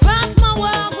 trying to cross my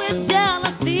world with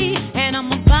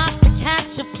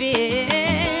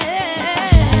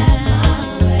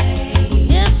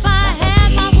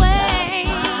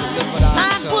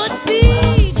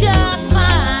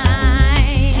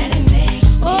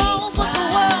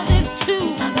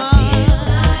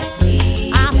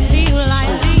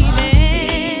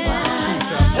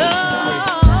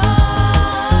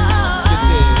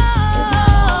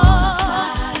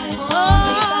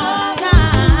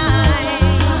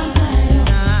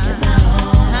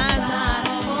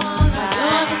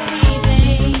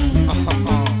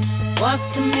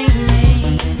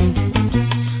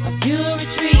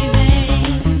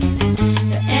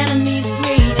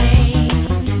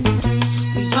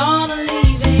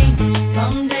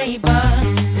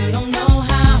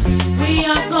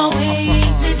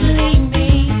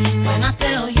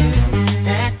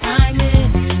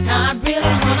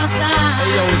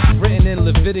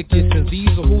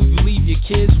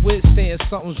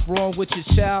Something's wrong with your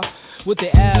child. With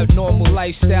the abnormal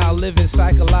lifestyle, living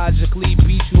psychologically,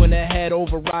 beat you in the head,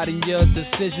 overriding your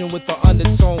decision with the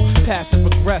undertone, passive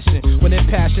aggression. When their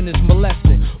passion is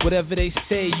molesting, whatever they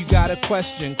say, you gotta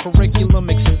question. Curriculum,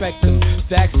 expect them.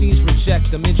 Vaccines,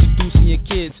 reject them. Introducing your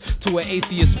kids to an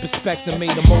atheist perspective,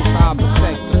 made the most high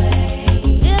protect them.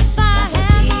 If I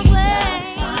had my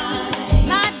way,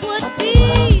 life would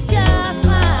be just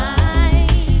fine.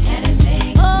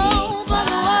 Oh, but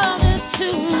the world is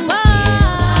too much.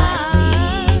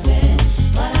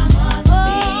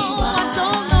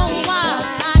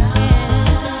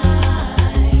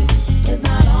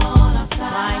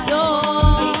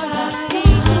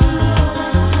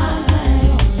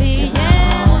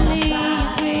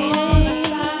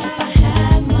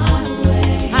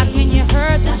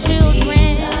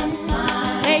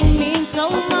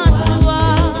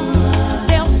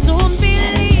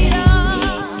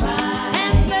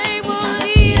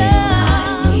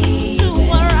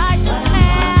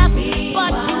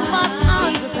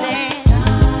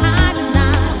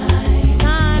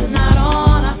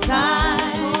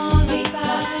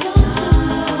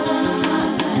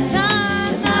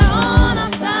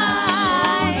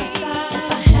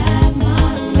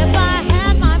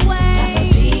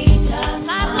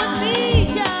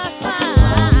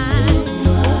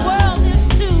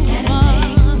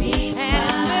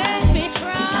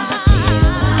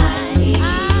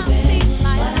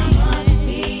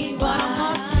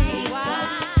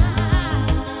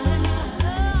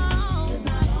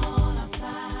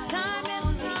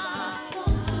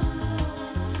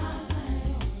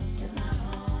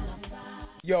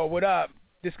 Yo, what up?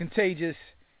 This Contagious,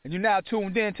 and you're now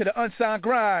tuned in to the Unsigned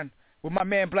Grind with my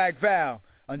man Black VAL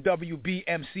on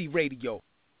WBMC Radio.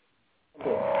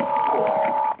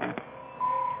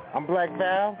 I'm Black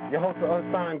Val, your host of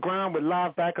Unsigned Grind. We're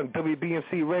live back on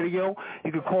WBMC Radio.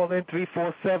 You can call in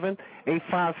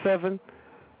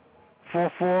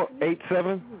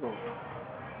 347-857-4487.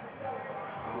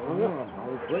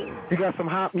 You got some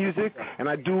hot music, and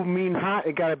I do mean hot.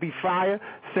 It got to be fire.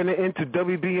 Send it in to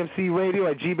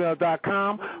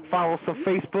WBMCRadio@gmail.com. Follow us on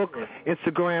Facebook,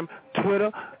 Instagram,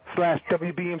 Twitter,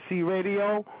 /WBMC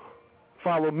Radio.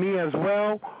 Follow me as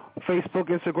well. Facebook,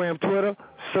 Instagram, Twitter.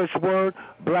 Search word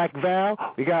Black Val.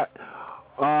 We got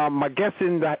my guest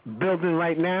in the building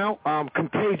right now,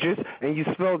 Contagious, and you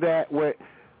spell that with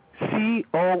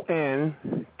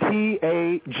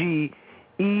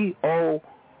CONTAGEOUS.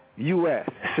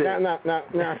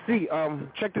 Now, see,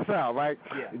 check this out, right?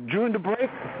 Yeah. During the break,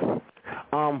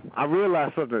 I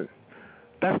realized something.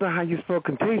 That's not how you spell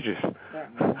contagious.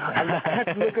 I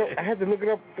had to look it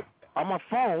up on my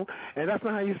phone, and that's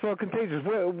not how you spell contagious.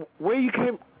 Where you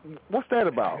came? What's that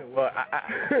about? Well, I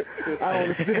don't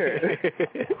understand.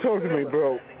 Talk to me,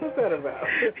 bro. What's that about?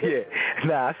 Yeah,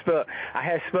 I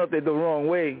had spelled it the wrong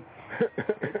way,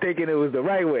 thinking it was the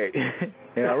right way,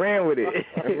 and I ran with it.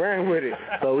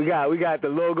 So we got the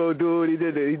logo dude. He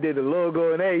did the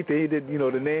logo and everything. He did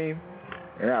the name.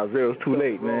 And it was too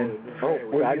late, man. Oh,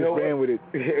 well, I just ran with it.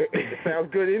 It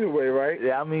sounds good anyway, right?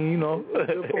 Yeah, I mean,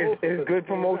 it's good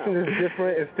promotion. It's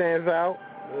different. It stands out.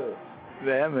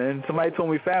 Yeah, man. Somebody told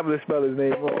me Fabulous spelled his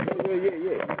name wrong.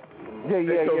 Yeah.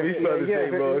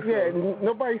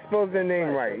 Nobody spells their name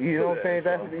right. You know what I'm saying?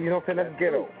 That's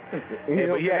ghetto.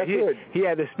 That's good. He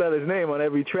had to spell his name on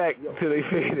every track till they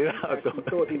figured it out. I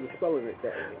thought he was spelling it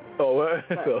that way. Oh, what?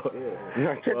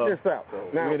 Now check this out.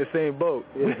 Now, we're in the same boat.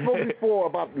 We spoke before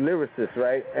about lyricists,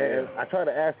 right? And I tried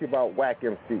to ask you about whack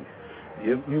MCs.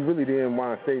 You really didn't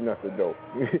want to say nothing though.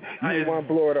 You didn't want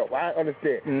to blow it up. I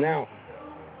understand. Mm-hmm. Now,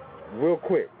 real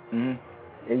quick, in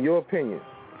your opinion,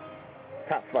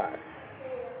 top 5.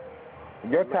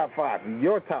 Your top 5.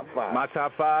 My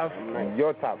top 5?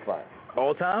 Your top 5.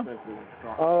 All time?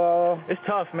 It's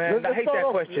tough, man. I hate that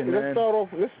question, man.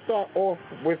 Let's start off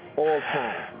with all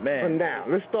time. Man. For now.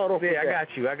 Let's start off with that.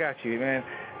 I got you, man.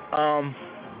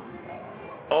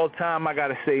 All time, I got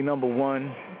to say number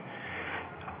 1.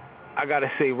 I got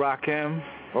to say Rakim.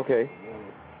 Okay.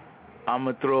 I'm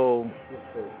going to throw,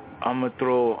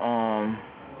 I'm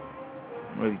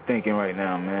really thinking right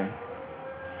now, man.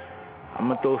 I'm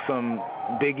going to throw some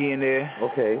Biggie in there.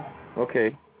 Okay. I'm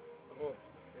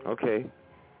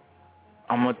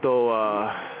going to throw,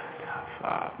 top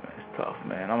 5, man. It's tough,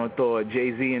 man. I'm going to throw a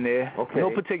Jay-Z in there. Okay.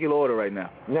 No particular order right now.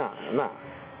 Nah.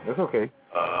 That's okay.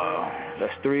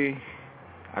 That's 3.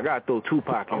 I got to throw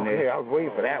Tupac in there. Okay, I was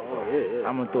waiting for that one. Yeah.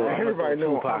 I'm going to throw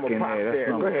Tupac in there. That's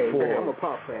number 4. I'm a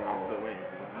pop fan.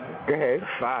 Go ahead.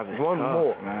 5 is one tough,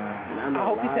 more. Man. I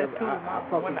hope he said 2.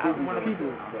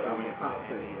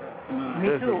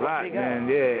 There's a lot, man.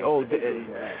 Yeah. Oh,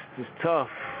 it's tough.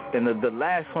 And the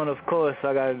last one, of course,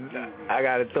 I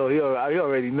gotta throw. You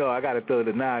already know I gotta throw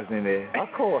the knives in there.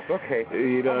 Of course, okay.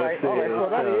 You know what I'm saying? All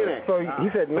right, so he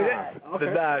said knives.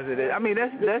 The knives in there. I mean,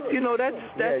 that's that's you know that's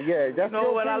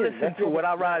what I listen to, what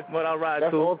I ride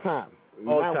that's to. All time.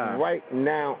 All now, time. Right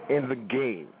now in the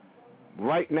game.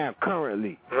 Right now,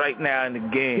 currently. Right now in the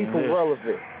game. People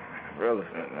relevant.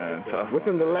 Relevant, man. Tough.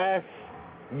 Within the last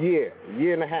year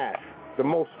and a half, the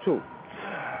most too.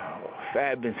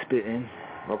 Fab been spitting.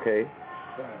 Okay.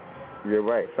 You're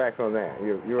right. Facts on that.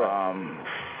 You're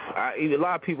right. A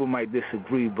lot of people might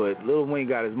disagree, but Lil Wayne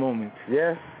got his moments.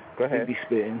 Yeah. Go ahead. He be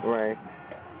spitting. Right.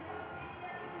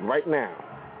 Right now.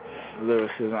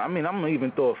 Lyricism. I mean, I'm gonna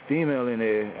even throw a female in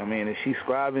there. I mean, if she's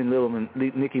scribing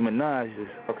Nicki Minaj,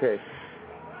 okay.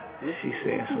 She's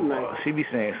saying some. She be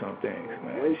saying some things,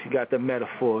 man. She got the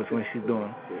metaphors when she's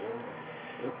doing.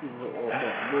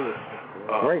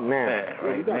 Right now. Man,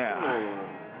 right now.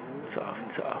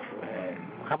 Tough, man.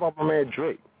 How about my man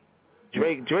Drake?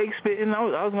 Drake spitting. I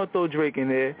was gonna throw Drake in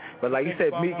there, but like you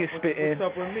said, Meek is spitting.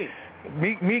 What's up with Meek?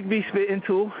 Meek be spitting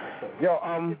too. Yo,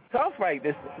 tough right.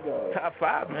 This top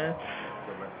 5, man.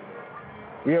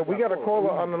 Yeah, we got a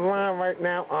caller on the line right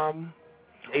now.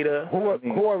 Ada.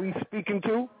 Who are we speaking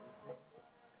to?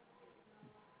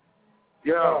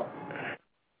 Yo.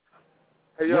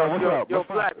 Hey, what's up? Yo,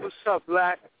 Black. What's up,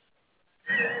 Black?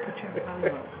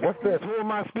 What's this? Who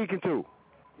am I speaking to?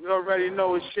 You already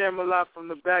know it's Shamala from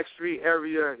the Backstreet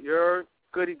area. You heard?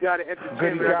 Goody got it.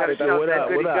 Entertainment. I got to shout that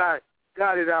Goody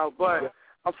got it out. But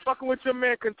I'm fucking with your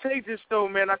man Contagious, though,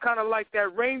 man. I kind of like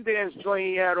that Rain Dance joint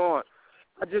he had on.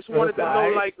 I just wanted to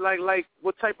know, like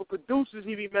what type of producers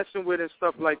he be messing with and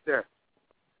stuff like that.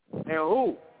 And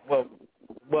who? Well,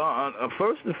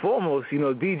 first and foremost,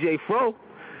 DJ Fro.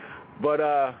 But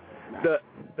the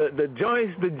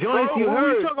joints Fro, you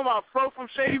heard. Who you talking about? Fro from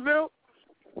Shadyville?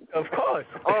 Of course.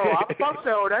 Oh, I fuck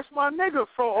that. Oh, that's my nigga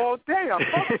Fro all day. I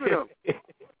fuck with him.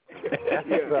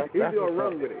 He's gonna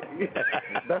run with it.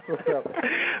 That's what's up.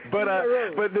 But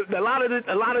a lot of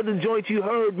the joints you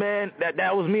heard, man,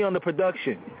 that was me on the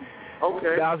production.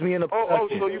 Okay. That was me in the production.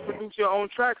 Oh, so you produce your own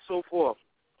tracks, so forth.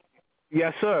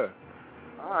 Yes, sir.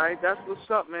 All right, that's what's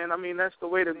up, man. I mean, that's the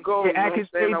way to go. Yeah, you know what I'm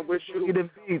saying? I wish you, you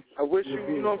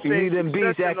know what I'm saying,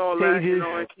 success and all that,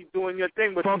 and keep doing your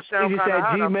thing. But you sound kind of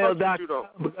hot. I fuck with you, though.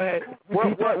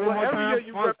 What area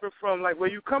you repping from? Like, where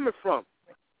you coming from?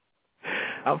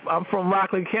 I'm from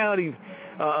Rockland County,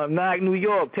 Nyack, New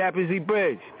York, Tappan Zee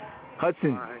Bridge,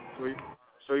 Hudson. All right,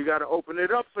 so you got to open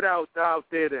it up for out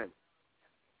there then.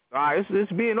 All right,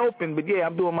 it's being open, but yeah,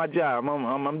 I'm doing my job.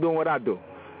 I'm doing what I do.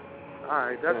 All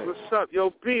right, that's what's up.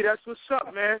 Yo, B, that's what's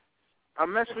up, man. I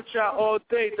mess with y'all all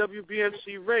day,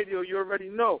 WBMC Radio. You already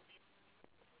know.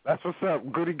 That's what's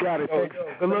up. Goody got it. Good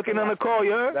looking on the call,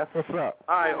 you heard? That's what's up.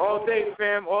 All right, all day,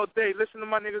 fam, all day. Listen to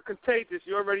my nigga Contagious.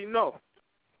 You already know.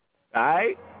 All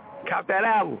right, cop that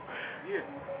album.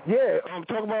 Yeah, I'm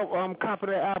talking about copy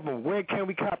that album. Where can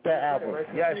we cop that album?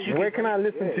 Yes, where can I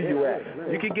listen to you at?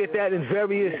 You can get that in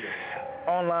various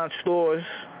online stores,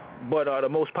 but the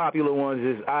most popular ones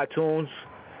is iTunes,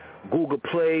 Google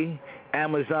Play,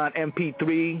 Amazon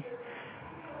MP3.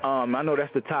 I know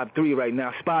that's the top 3 right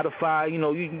now. Spotify,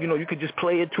 you could just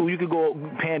play it too. You could go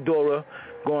Pandora,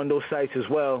 go on those sites as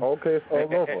well. Okay, it's all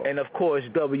over. And of course,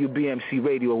 WBMC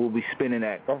Radio will be spinning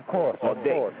that. Of course, all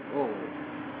day. Course.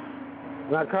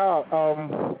 Now, Kyle,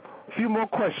 a few more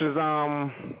questions.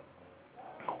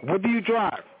 What do you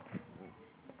drive?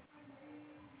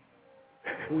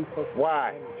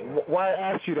 Why? Why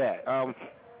ask you that?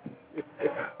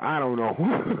 I don't know.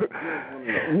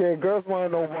 Yeah, girls want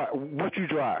to know what you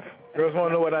drive. Girls want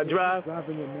to know what I drive? What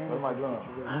am I driving?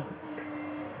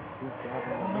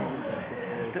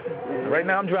 Right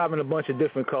now I'm driving a bunch of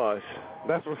different cars.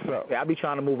 That's what's up. Yeah, I be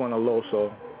trying to move on the low,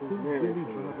 so.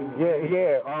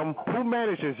 Yeah. Who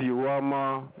manages you?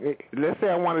 Let's say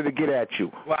I wanted to get at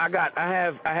you. Well, I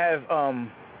have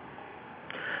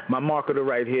my marketer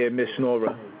right here, Miss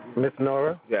Nora. Miss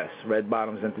Nora? Yes, Red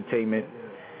Bottoms Entertainment.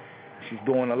 She's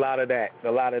doing a lot of that,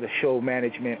 a lot of the show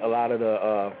management, a lot of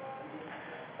the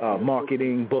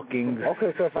marketing, bookings.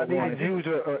 Okay, so if I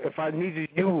needed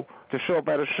you to show up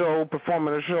at a show, perform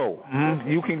at a show,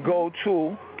 you can go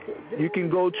to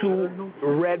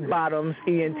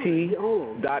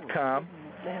redbottomsent.com,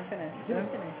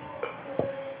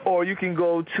 or you can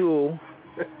go to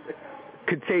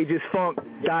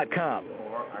contagiousfunk.com.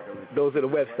 Those are the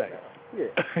websites. Yeah.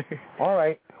 All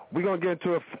right. We're going to get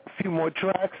into a few more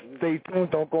tracks. Stay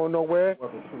tuned. Don't go nowhere.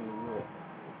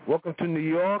 Welcome to New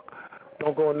York.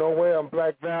 Don't go nowhere. I'm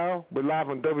Black Val. We're live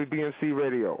on WBMC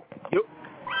Radio. Yep.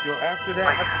 After that.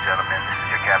 Ladies and gentlemen, this is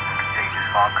your Captain Contagious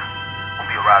Funk. We'll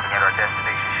be arriving at our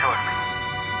destination shortly.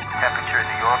 Temperature in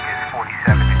New York is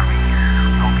 47 degrees.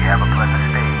 Hope you have a pleasant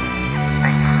stay.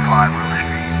 Thank you for flying River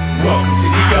Street. Welcome to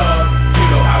New York. You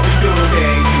know how we do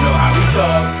things. You know how we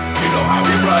talk. You know how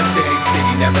we run things.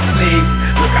 City never sleeps.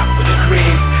 Look out for the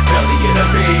creeps. Belly of the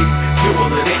big.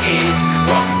 Jewel of the east.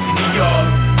 Welcome to New York.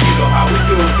 You know how we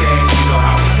do things. You know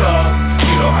how we talk.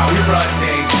 You know how we run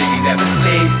things. City never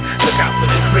sleeps. Look out for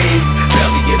the creeps.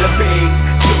 Belly of the big.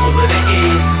 Jewel of the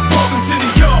east. Welcome to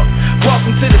New York.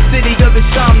 Welcome to the city of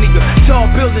insomnia. Tall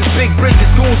buildings, big bridges,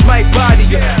 goons might body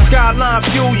you. Skyline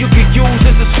view you can use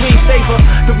as a screensaver.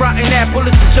 The rotten apple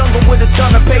is the jungle with a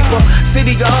ton of paper.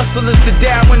 City of hustlers, the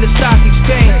Dow and the stock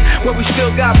exchange, where we still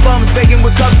got bums begging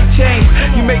with cups of change.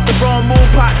 You make the wrong move,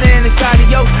 partner, and it's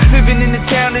adios. Living in the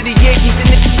town of the Yankees and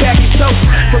niggas packing toast.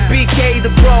 From BK to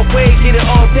Broadway, get it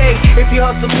all day. If you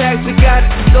hustle packs, you got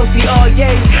it, go see all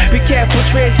yay. Be careful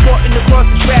transporting across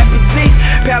the traffic sea.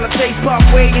 Palisades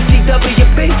Parkway and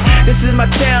CWB. This is my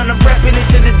town, I'm repping it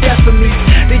to the death of me.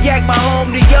 The Yak, my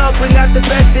home, New York, bring out the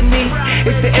best in me.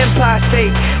 It's the Empire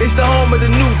State, it's the home of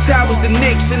the new towers, the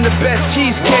Knicks, and the best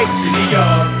cheesecake. New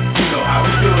York, you know how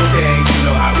we do things, you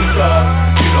know how we talk,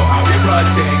 you know how we run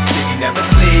things. City never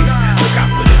sleeps, look out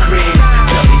for the creeps.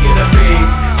 Belly of the big,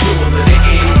 jewel of the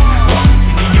east. Welcome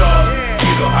to New York,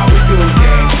 you know how we do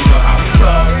things, you know how we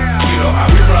talk, you know how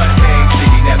we run things.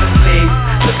 City never sleeps,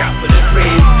 look out for the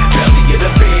creeps. Belly of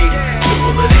the big,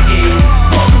 jewel of the east.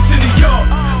 Welcome to New York.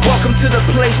 Welcome to the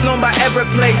place known by every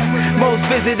place. Most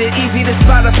visited, easy to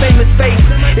spot a famous face.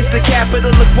 It's the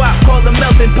capital of WAP, called the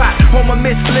melting pot. Home of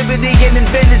Miss Liberty and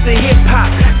inventors of hip-hop.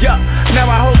 Yup, now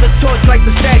I hold the torch like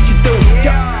the statue do.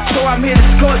 Yup, so I'm here to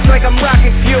scorch like I'm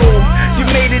rocket fuel. You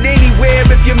made it anywhere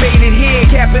if you made it here.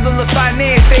 Capital of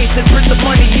finance, station, print the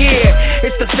money here.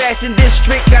 It's the fashion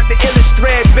district, got the illest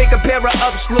threads. Make a pair of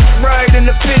ups look right in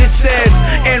the fitted says.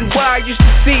 NY used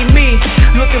to see me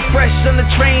looking fresh on the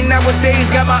train, nowadays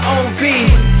got my own V.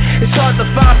 It's hard to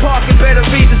find parking, better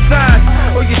read the signs,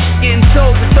 or you're getting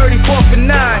told the 34th and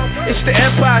 9. It's the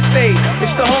Empire State,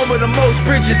 it's the home of the most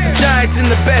bridges, the Giants in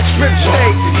the best strip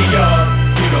state. New York,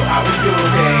 you know how we do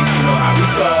things, you know how we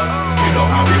talk, you know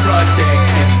how we run things.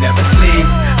 City never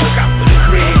sleeps, look out for the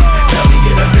creeps. Belly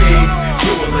of the big,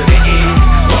 jewel of the east.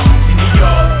 Welcome to New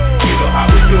York, you know how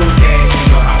we do things, you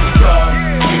know how we talk,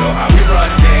 you know how we run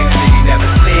things. City never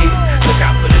sleeps, look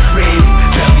out for the creeps.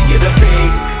 Belly of the big,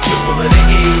 jewel of the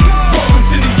east. Welcome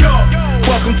to New York.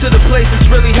 Welcome to the place that's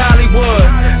really Hollywood,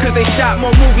 cause they shot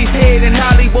more movies here than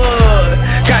Hollywood.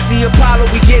 Got the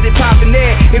Apollo, we get it poppin'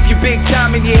 there. If you big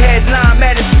time in your headline,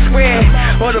 Madison Square,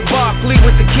 or the Barclay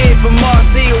with the kid from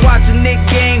Marcy, or watch a Knick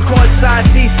game,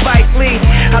 courtside, see Spike Lee.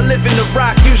 I live in the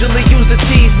Rock, usually use the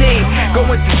TZ.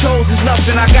 Going through tolls is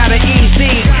nothing, I got an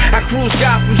easy. I cruise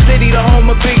Gotham City, the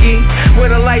home of Biggie, where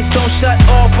the lights don't shut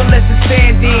off unless it's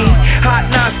sandy.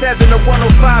 Hot 97 or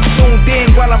 105 tuned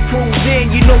in while I'm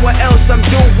cruising. You know what else I'm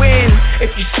doing.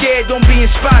 If you scared, don't be in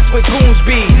spots where goons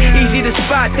be. Easy to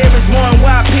spot, there is more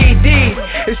NYPD.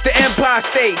 It's the Empire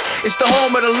State, it's the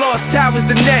home of the Lost Towers,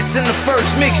 the Nets, and the first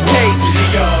mixtape. New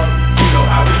York, you know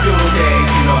how we do things,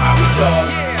 you know how we talk,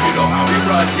 you know how we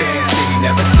run things. City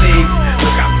never sleeps,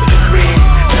 look out for the creeps.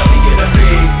 Belly of the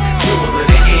big, jewel of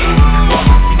the east.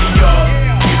 Welcome to New York,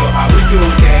 you know how we do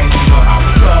things, you know how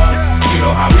we talk, you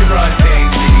know how we run things.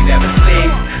 City never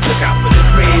sleeps, look out for the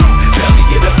creeps. Belly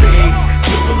of the big,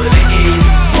 jewel of the east.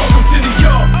 Welcome to New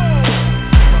York.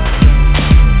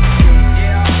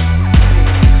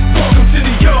 Welcome to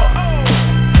New York.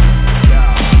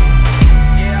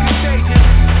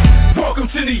 Welcome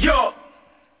to New York.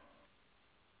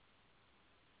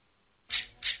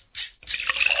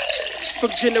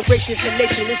 From generations to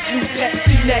nation, it's new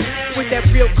Pepsi next. With that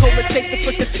real cola taste to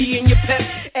put the P in your pep.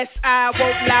 S.I.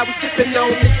 won't lie, we sippin'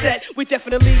 on the set. We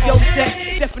definitely on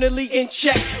deck, definitely in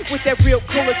check. With that real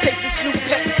cola taste, it's new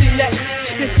Pepsi next.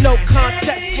 There's no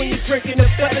contest when you're drinking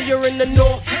it, whether you're in the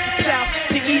north, the south,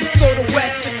 the east, or the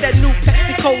west. It's that new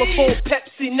Pepsi Cola full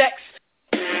Pepsi next.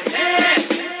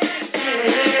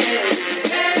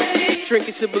 Drink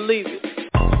it to believe it.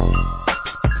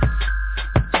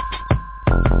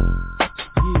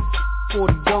 Yeah,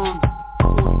 40 Dawn,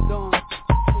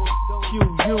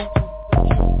 QU.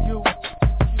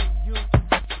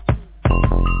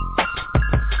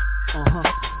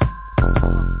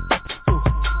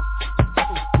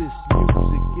 This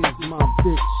music is my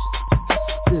bitch.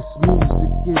 This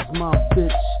music is my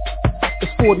bitch.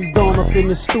 It's 40 Dawn up in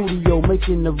the studio,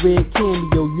 making the red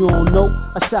cameo. You don't know?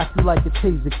 I shot you like a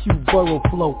taser, Q burrow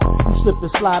flow. You slip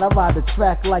and slide, I ride the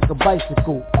track like a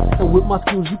bicycle. And with my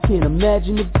skills, you can't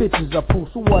imagine the bitches I pull.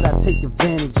 So what? I take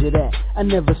advantage of that. I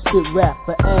never spit rap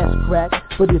for ass crack,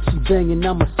 but if she bangin',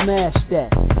 I'ma smash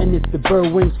that. And if the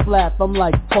bird wings flap, I'm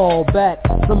like fall back.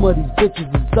 Some of these bitches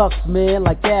is ducks, man,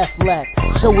 like Aflac.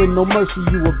 Showing no mercy,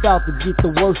 you about to get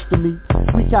the worst of me.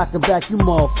 We cockin' back, you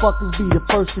motherfuckers be the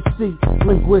first to see.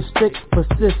 Linguistic,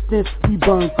 persistence, we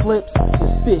burn clips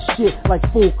and spit shit like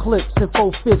full clips and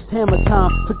 4/5 hammer time.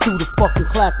 Took through the fucking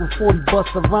clack with 40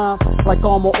 busts of rhyme. Like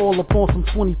armor all up on some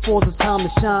 24s, it's time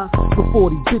to shine. With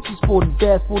 40 bitches, 40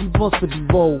 dads, 40 bucks to be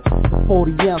rolled.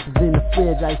 40 ounces in the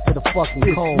fridge, ice to the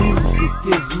fucking cold. This music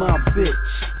is my bitch.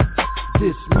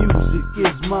 This music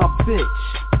is my bitch.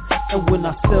 And when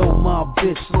I sell my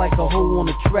bitch like a hoe on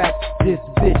a track, this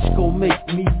bitch gon' make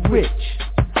me rich.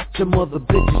 Them other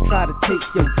bitches try to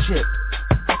take your chip,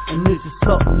 and this is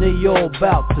something they all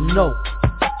about to know.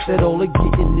 That all they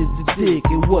getting is the dick,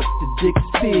 and what the dick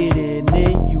spit in,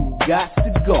 then you got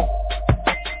to go.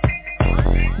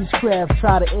 These crabs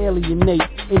try to alienate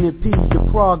and impede the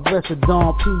progress of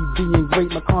Don P being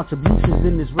great. My contributions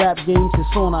in this rap game since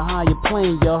on a higher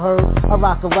plane, you heard? I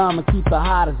rock around and keep it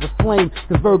hot as a flame,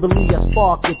 cause verbally I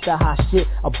spark it, the hot shit,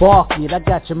 I bark it. I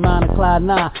got your mind in cloud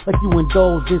nine, like you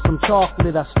indulged in some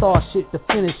chocolate. I start shit to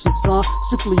finish it, son.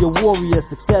 Strictly a warrior,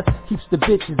 success keeps the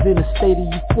bitches in a state of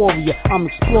euphoria. I'm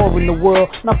exploring the world,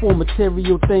 not for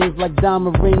material things like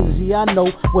diamond rings. Yeah, I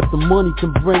know what the money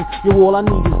can bring. Yo, all I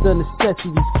need is the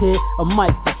necessities, kid. A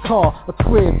mic, a car, a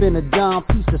crib, and a dime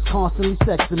piece that's constantly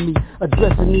sexing me.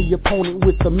 Addressing the opponent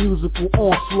with a musical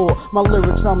onslaught. My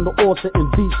lyrics, I'm the author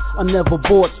and beats I never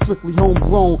bought, strictly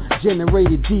homegrown,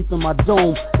 generated deep in my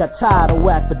dome. Got tired of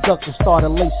whack production, started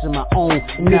lacing my own,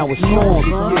 and now it's on,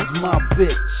 son. This music is my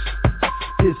bitch.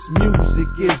 This music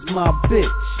is my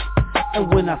bitch.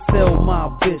 And when I sell my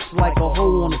bitch like a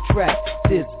hoe on a track,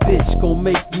 this bitch gon'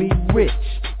 make me rich.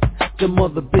 Them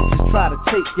other bitches try to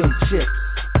take your chips,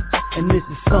 and this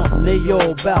is something they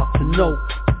all about to know.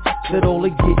 That all they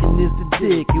getting is the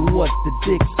dick, and what the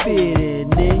dick spit in,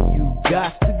 then you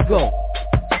got to go.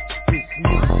 This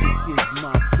music is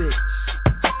my bitch.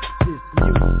 This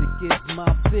music is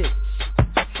my bitch.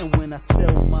 And when I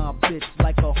sell my bitch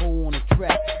like a hoe on a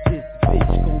track, this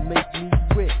bitch gon' make me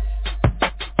rich.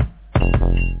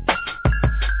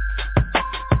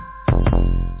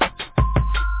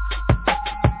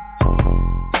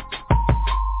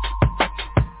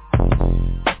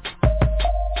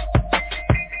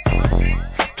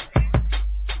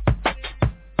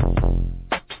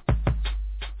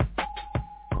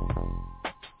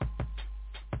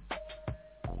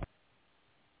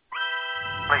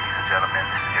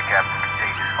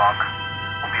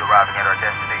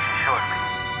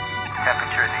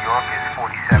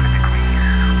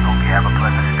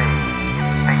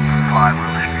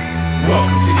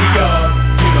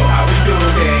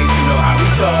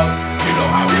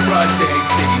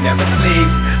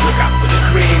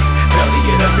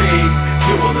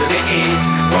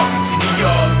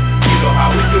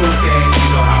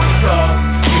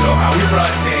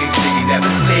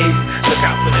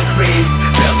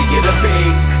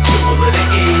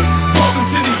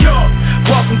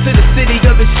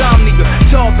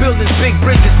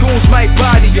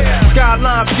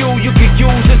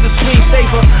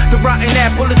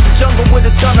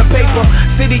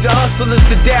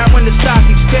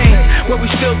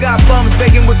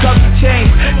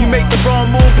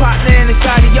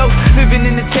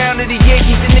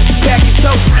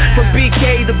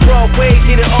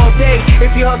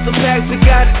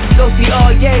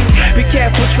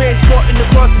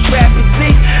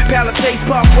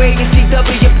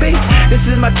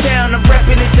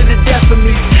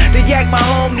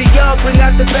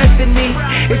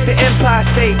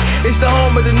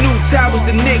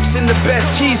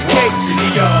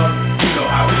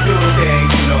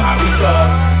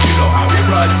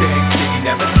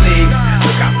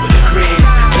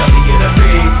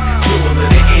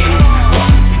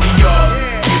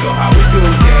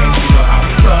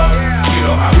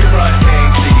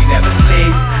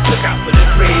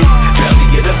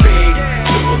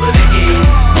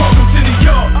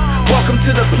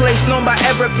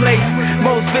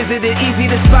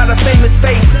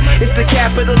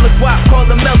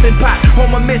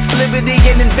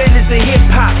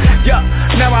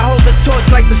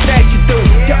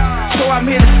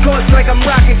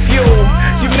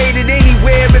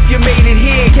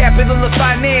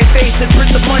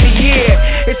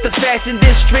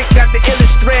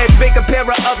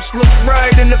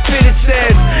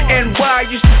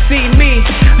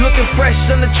 Fresh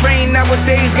fresh on the train,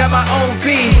 nowadays got my own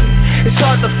beat. It's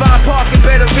hard to find parking,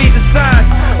 better read the signs,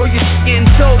 or you're getting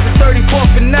told the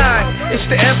 34th and 9. It's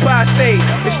the Empire State,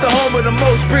 it's the home of the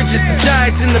most bridges, the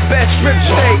Giants in the best strip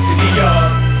state. New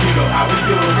York, you know how we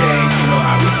do things, you know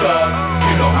how we talk,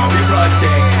 you know how we run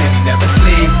things, and we never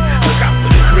sleep. Look out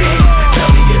for the cream,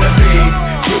 belly of the beat,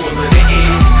 jewel of the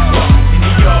east. Welcome to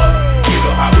New York, you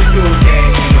know how we do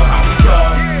things, you know how we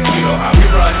talk, you know how we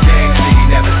run things, and we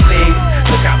never sleep.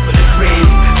 Look out for the cream,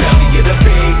 belly of the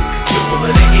beat, jewel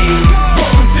of the east.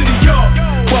 Welcome to New York.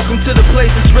 Welcome to the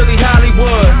place that's really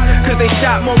Hollywood, cause they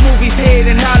shot more movies here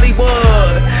than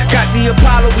Hollywood. Got the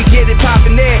Apollo, we get it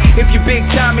poppin' there. If you big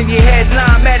time in your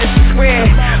headline, Madison Square,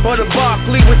 or the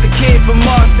Barclay with the kid from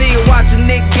Marcy, or watch a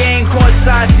Nick game,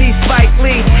 courtside, see Spike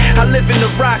Lee. I live in the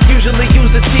Rock, usually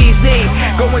use the TZ.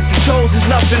 Going through shows is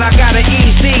nothing, I got an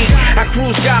easy. I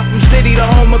cruise Gotham City, the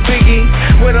home of Biggie,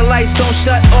 where the lights don't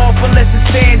shut off unless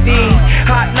it's Sandy.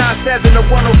 Hot 97 or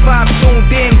 105 tuned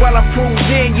in while I cruise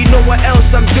in. You know what else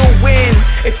I'm doing.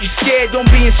 If you scared, don't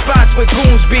be in spots where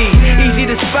goons be. Easy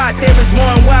to spot, there is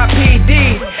one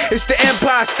YPD. It's the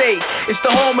Empire State, it's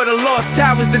the home of the Lost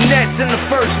Towers, the Nets, and the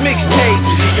first mixtape.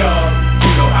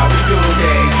 You know how we do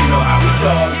things, you know how we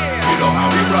talk, you know how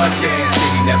we run things,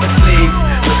 city never sleeps.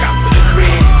 Look out for the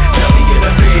cream, belly of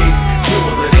the beat,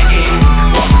 jewel of the east.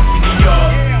 Welcome to New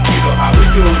York, you know how we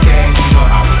do things, you know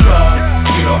how we talk,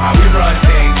 you know how we run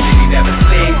things, city never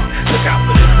sleeps. Look out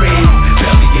for the cream,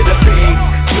 belly of the beat,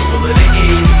 jewel of the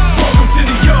east. Welcome to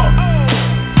New York.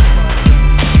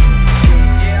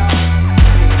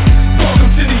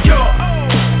 Welcome to New York.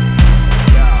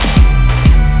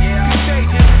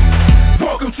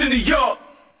 Welcome to New York.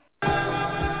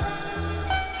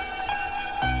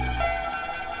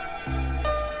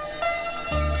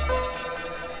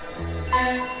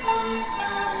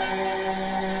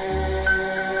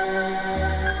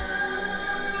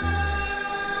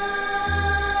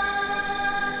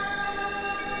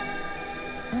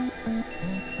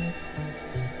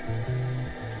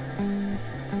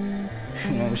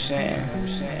 You know what I'm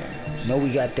saying? Know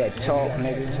we got that talk,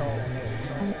 nigga.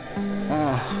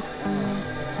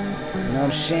 You know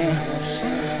what I'm saying?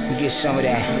 We get some of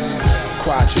that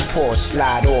quadruport,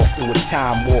 slide off through a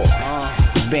time warp.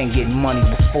 We been getting money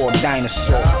before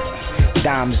dinosaurs.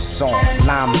 Diamonds on,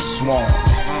 llamas swarm.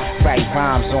 Write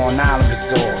rhymes on island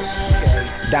resorts.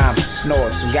 Dimes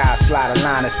snorts, some guys slide a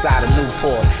line inside a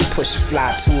Newport. Push a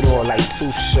fly two-door like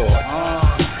Too Short.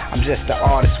 I'm just an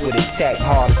artist with a tech,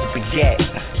 hard as a baguette.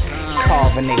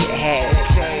 Carve a nigga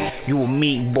head. You a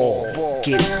meatball,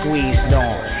 get squeezed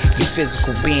on. Your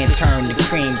physical being turned to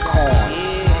cream corn.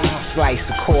 Slice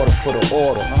a quarter for the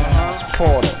order.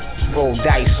 Supporter, roll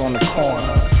dice on the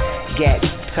corner. Gat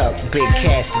tuck, big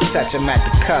cash to touch him at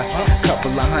the cusp.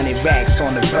 Couple of 100 racks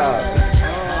on the rug.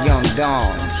 Young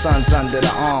Dawn, sun's under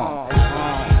the arm.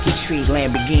 He treat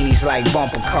Lamborghinis like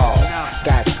bumper cars.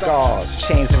 Got scars,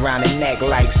 chains around the neck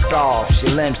like scarves.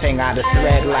 Your limbs hang out a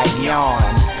thread like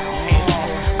yarn.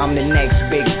 I'm the next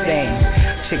big thing.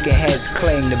 Chicken heads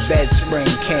claim the bed spring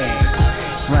king.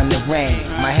 Run the ring,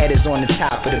 my head is on the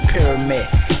top of the pyramid.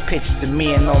 Pitch to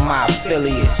me and all my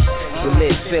affiliates. We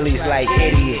live Phillies like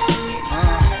idiots.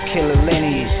 Killer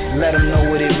lineage, let them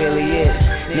know what it really is.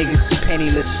 Niggas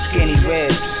penniless, skinny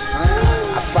ribs.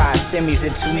 I fire semis in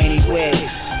too many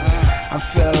wigs. I'm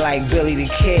feeling like Billy the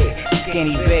Kid,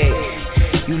 skinny big.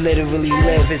 You literally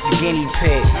live as a guinea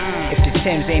pig. If the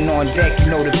Timbs ain't on deck, you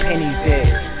know the pennies is.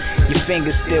 Your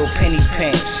fingers still penny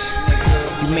pinch.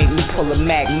 You make me pull a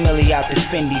Mac Millie out the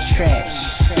Fendi trench.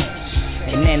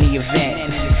 In any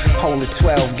event, hold a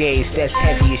 12 gauge, that's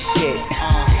heavy as shit.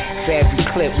 For every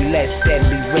clip we let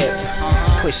steadily rip.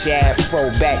 Push your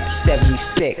afro back to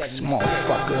 76,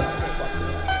 motherfucker.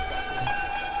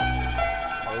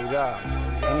 Hold up.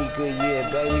 Any good year,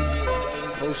 baby.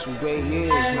 Those some great years,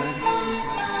 man.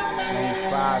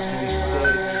 95, 96.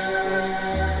 You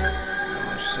know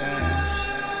what I'm saying?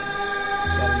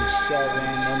 77,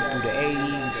 then through the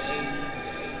 80s.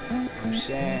 You know what I'm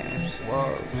saying?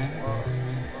 Word, man.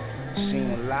 Seen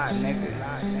a lot, nigga.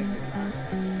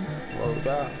 Word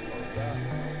up.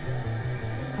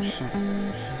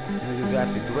 Nigga got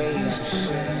the grades and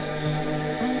shit.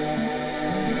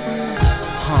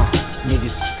 Niggas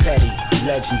is petty,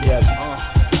 legendary.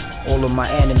 All of my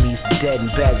enemies dead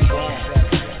and buried.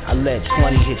 I let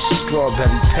 20 hit your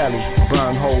strawberry pelly.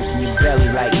 Burn holes in your belly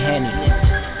like Henny.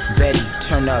 Betty,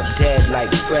 turn up dead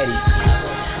like Freddy.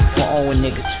 For Owen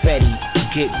niggas Fetty,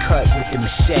 get cut with the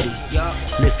machete.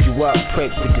 Lift you up,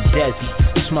 prick with the desi.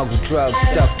 Smuggle drugs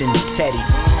stuffed in the teddy.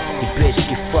 Your bitch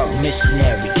get fucked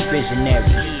missionary,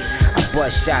 visionary. I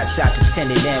bust shots out to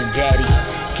Tended M, daddy.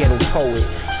 Ghetto poet,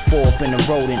 Fall up in the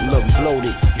rodent, look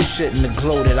bloated. You shouldn't have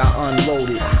gloated, I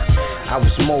unloaded. I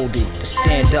was molded to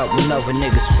stand up when other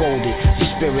niggas folded. Your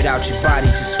spirit out your body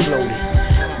just floated.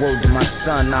 Word to my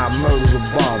son, I'll murder a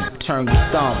bum. Turn your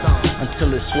thumb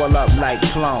until it swell up like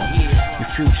plum. Your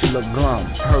future look glum.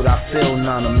 Hurt I feel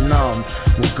none, I'm numb.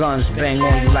 When guns bang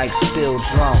on you like steel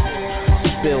drum.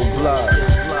 Spill blood,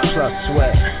 plus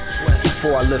sweat.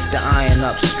 Before I lift the iron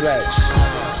up, stretch.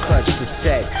 Clutch the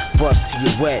set, bust to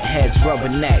your wet heads, rubber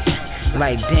neck.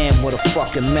 Like damn, what a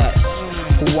fucking mess.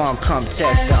 Who want come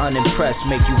test the unimpressed,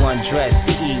 make you undressed.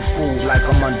 To eat food like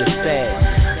I'm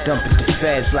underfed. Dump it to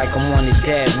feds like I'm wanted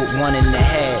dead with one in the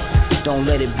head. Don't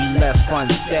let it be left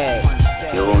unsaid.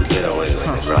 You won't get away with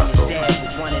it, Rocco.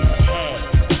 One in the head.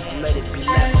 Don't let it be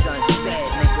left unsaid,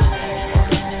 nigga.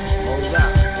 Hold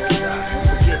up.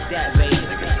 Forget that, baby.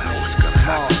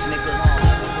 Mom, nigga.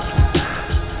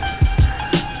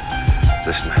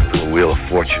 Listen, that little wheel of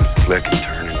fortune click and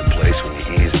turn into place when you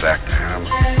ease back the hammer.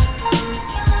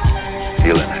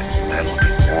 Feeling that metal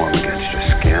get warm against your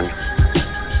skin.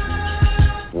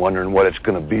 Wondering what it's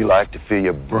going to be like to feel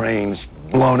your brains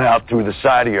blown out through the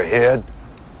side of your head.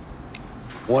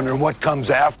 Wondering what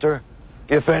comes after,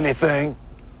 if anything,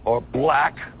 or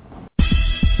black.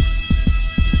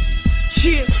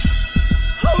 Shit.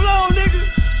 Hold on, nigga.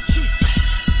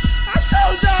 I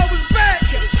told y'all I was back.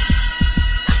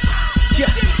 Yeah.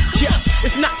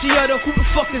 It's not Toyota, who the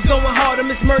fuck is going harder?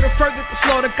 Miss Murder, further to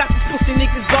slaughter. Got these pussy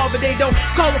niggas ball, but they don't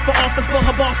call her for office. But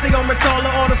her boss, they on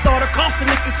retaller, order starter. Costing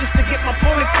niggas just to get my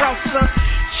point across, son.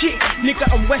 Shit, nigga,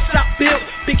 I'm Westside built.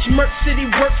 Big Merc City,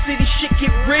 work city, shit get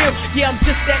real. Yeah, I'm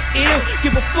just that ill.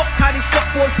 Give a fuck how these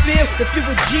fuckboys feel. If you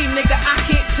a G, nigga, I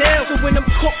can't tell. So when them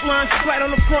coke lines flat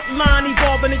on the front line,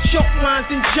 evolving in choke lines,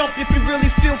 then jump if you really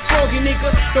feel froggy,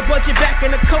 nigga. The budget back in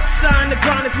the coke sign. The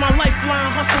grind is my lifeline.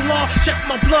 Hustle law, check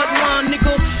my bloodline,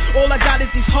 nigga. All I got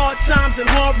is these hard times and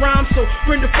hard rhymes. So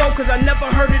bring the flow, cause I never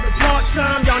heard it a part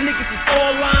time. Y'all niggas is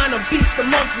all line, I'm beast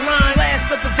amongst line. Last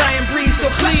of the dying breed,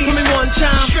 so please give me one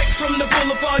time. Straight from the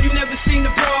boulevard, you never seen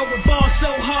the broad with bars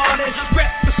so hard and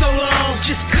rap for so long.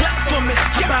 Just clap for me,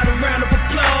 how about a round of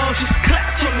applause? Just clap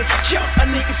for me, yo, a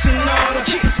niggas in order.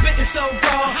 Keep spitting so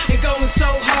raw and going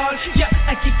so hard. Yeah,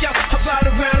 I kick out, how about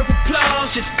a round of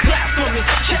applause? Just clap for me,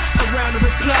 yeah, a round of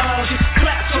applause. Just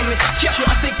clap for me, yo,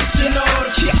 I think it's in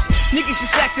order. Yeah. Niggas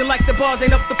just acting like the bars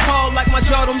ain't up the pole. Like my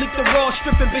jaw don't leak the raw.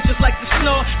 Stripping bitches like the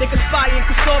snore. They conspire and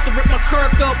consult to rip my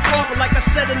curved up off. But like I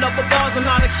said in other bars, I'm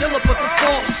not a killer but the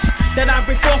force that I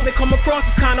bring forth, they come across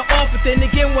is kinda off. But then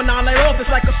again, when I let off, it's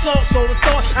like assault. So the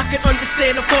thought, I can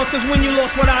understand the force. Cause when you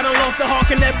lost what I done lost, the heart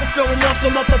can never feel remorse.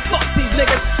 So motherfuck these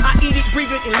niggas. I eat it,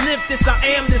 breathe it, and live this.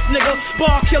 I am this nigga.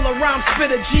 Bar killer, rhyme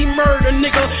spitter, G murder,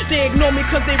 nigga. They ignore me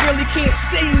cause they really can't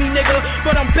see me, nigga.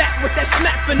 But I'm back with that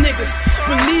smack for niggas.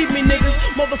 Believe me, niggas,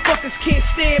 motherfuckers can't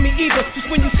stand me either.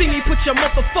 Just when you see me, put your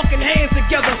motherfucking hands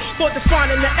together. For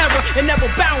defining the error and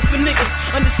never bound for niggas.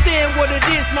 Understand what it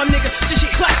is, my nigga. Just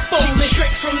clap for me.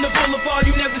 Straight from the boulevard,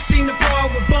 you never seen the broad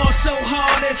with bars so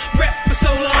hard and rap for so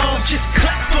long. Just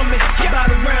clap for me, how about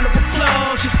a round of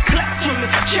applause? Just clap for me,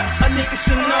 yeah, a niggas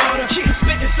in order. She's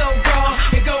spitting so raw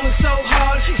and going so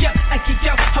hard. Yeah, I kick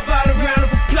out, how about a round of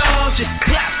applause? Just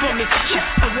clap for me,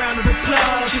 yeah, a round of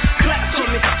applause. Just clap for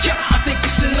me, yeah, I think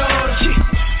it's in order. Yeah.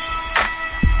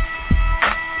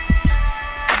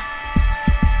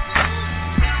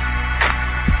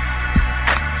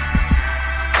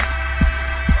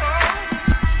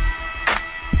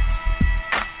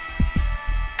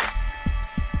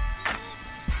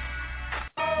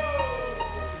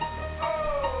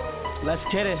 Let's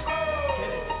get it.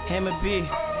 Hammer B,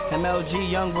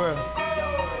 MLG, Young World.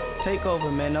 Take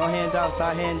over, man. No handouts,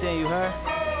 I hand in, you heard?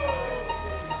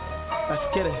 Let's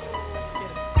get it.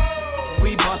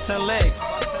 We bustin' legs.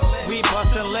 We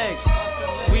bustin' legs.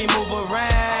 We move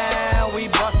around. We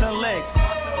bustin' legs.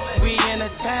 We in the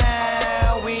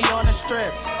town. We on the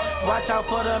strip. Watch out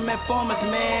for them informers,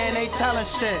 man. They tellin'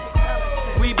 shit.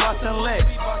 We bustin' legs.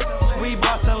 We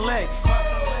bustin' legs.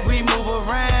 We move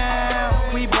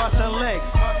around, we bustin' legs.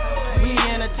 We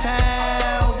in the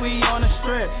town, we on the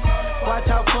strip. Watch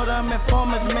out for them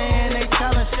informers, man, they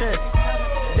tellin' shit.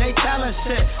 They tellin'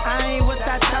 shit, I ain't with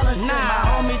that tellin' shit. My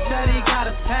homie said he got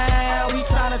a pound, we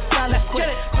tryna sell it quick.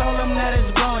 Told him that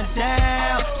it's going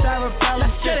down, Sarah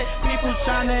Bellin' shit. People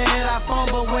tryna hit our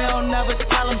phone, but we don't never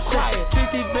tell them shit.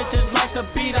 Treat these bitches like a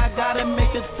beat, I gotta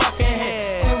make this fucking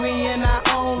hit. And we in our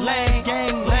own lane,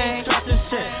 gang lane, trustin'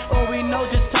 shit. All we know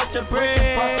just touch a brick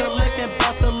and bust a lick and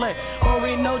bust a lick. All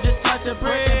we know just touch a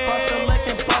brick and bust a lick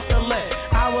and bust a lick.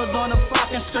 I was on the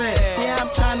fucking strip, yeah, I'm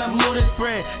tryna move this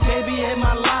bread. JB hit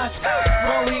my line,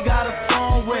 bro, we got a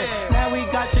phone with. Now we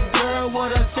got your girl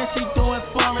with us since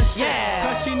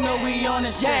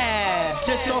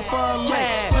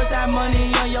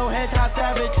your head, how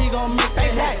savage, he gon' make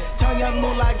that hit. Tell young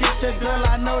Moolah, get your girl,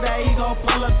 I know that he gon'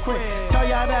 pull up quick. Tell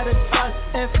y'all that it's us,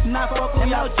 if not fuck who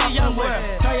y'all fucking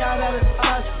with. Tell y'all that it's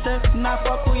us, if not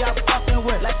fuck who y'all fucking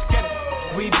with. Let's get it.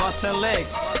 We bustin' legs,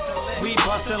 we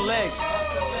bustin' legs.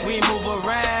 We move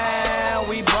around,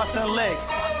 we bustin' legs.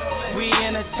 We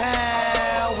in the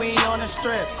town, we on the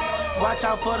strip. Watch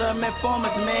out for them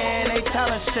informers, man, they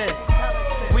tellin' shit.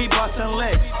 We bustin'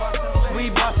 legs, we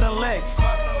bustin' legs.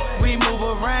 We move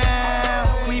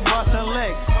around, we bustin'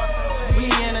 legs. We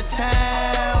in the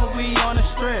town, we on the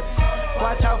strip.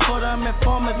 Watch out for them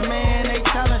informers, man, they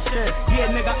tellin' shit.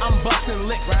 Yeah, nigga, I'm bustin'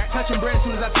 lick, right? Touching bread as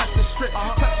soon as I touch the strip.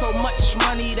 Touch so much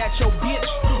money that your bitch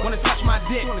wanna touch my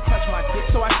dick.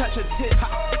 So I touch her tit.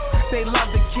 They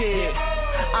love the kid.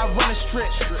 I run a strip,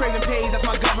 craving pays, that's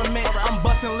my government. I'm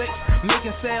busting licks,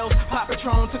 making sales. Pop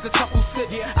Patron, took a couple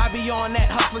sips. I be on that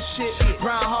hustler shit.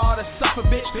 Grind hard to suffer,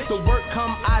 bitch. The work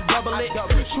come, I double it.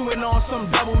 Chewing on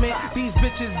some double mint. These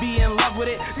bitches be in love with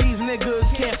it. These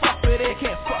niggas can't fuck with it.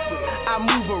 I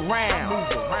move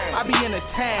around. I be in the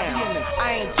town.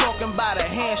 I ain't talking about a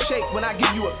handshake when I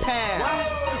give you a pound.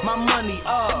 My money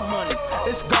up,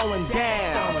 it's going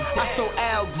down. I saw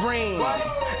Al Green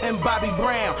and Bobby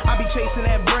Brown. I be chasing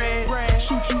that bread,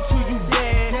 shoot you till you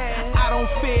dead. I don't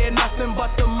fear nothing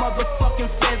but the motherfucking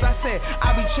feds. I said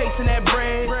I be chasing that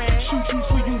bread, shoot you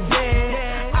till you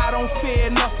dead. I don't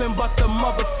fear nothing but the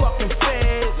motherfucking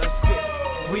feds.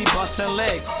 We bustin'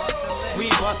 legs, we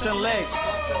bustin' legs.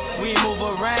 We move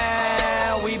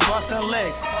around, we bustin'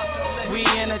 legs. We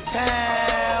in the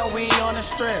town, we on the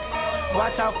strip.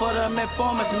 Watch out for them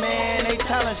informers, man, they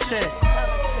tellin' shit.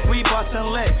 We bustin'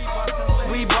 legs,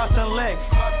 we bustin' legs.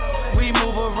 We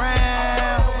move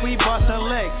around, we bustin'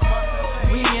 legs.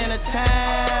 We in the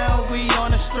town, we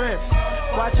on the strip.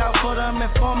 Watch out for them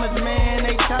informers, man,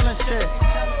 they tellin' shit.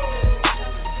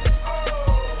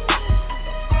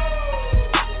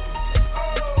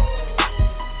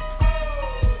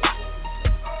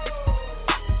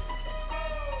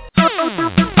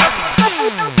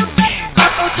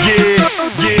 Yeah.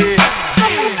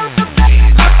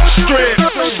 Strip.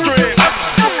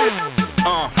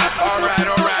 Alright.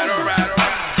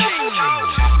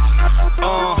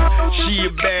 She a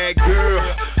bad girl,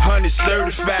 100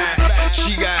 certified.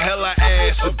 She got hella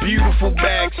ass, a beautiful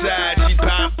backside. She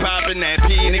poppin' that P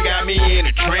and it got me in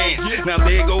a trance. Now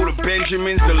they go to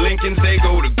Benjamins, the Lincolns, they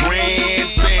go to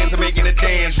grandstands. I'm making a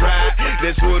dance right,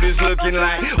 that's what it's looking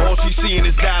like. All she seeing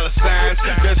is dollar signs,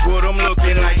 that's what I'm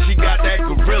looking like. She got that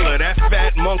gorilla, that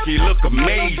fat monkey look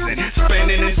amazing.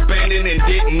 Spending and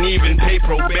didn't even pay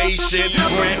probation.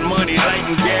 Rent money, light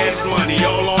and gas money,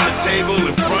 all on the table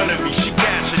in front of me. She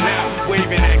cashing out,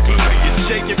 waving that glitter, you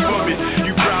shake it for me.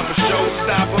 You proper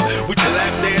showstopper with your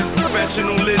lap dance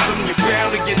professionalism. You're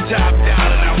bound to get top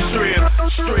dollar. Now strip.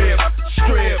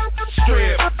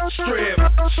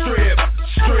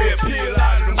 Peel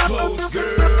out of them clothes,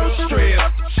 girl. Strip.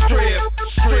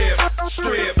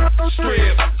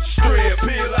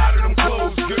 Peel out of them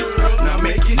clothes, girl. Now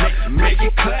make it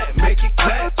clap. Now make it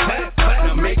clap.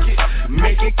 Now make it clap. Now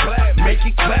make it clap. Now make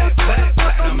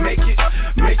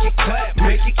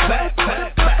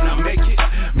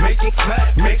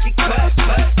it clap.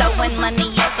 Throwing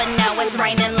money up and now it's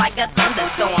raining like a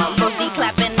thunderstorm. Booty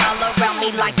clapping all around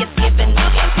me like it's giving me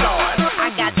applause.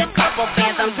 I got a couple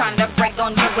bands I'm trying to break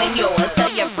on you and yours.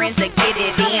 Tell your friends to get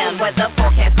it in where the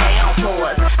forecast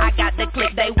downpours. I got the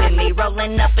click, they with me,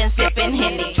 rolling up and sipping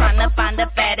Henny. Trying to find the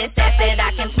fattest ass that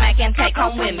I can smack and take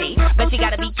home with me. But you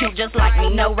gotta be cute just like me,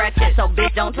 no ratchet, so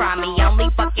bitch don't try me. Only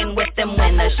fucking with them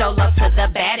winners, show love to the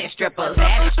baddest strippers.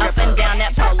 Up and down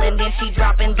that pole and then she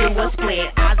drop and do a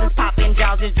split. Eyes is popping,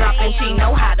 jaws is dropping, she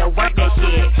know how to work that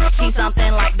shit. She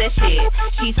something like the shit,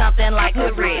 she something like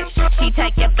hood rich. She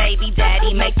take your baby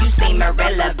daddy, make you seem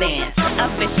irrelevant.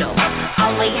 Official,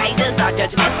 only haters are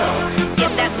judgmental.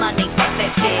 Get that money, fuck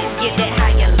that shit, get it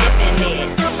how you living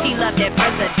it. She love that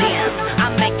president,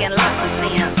 I'm making lots of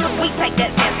sense. We take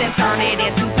that sense and turn it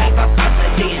into paper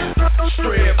president.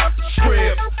 Strip.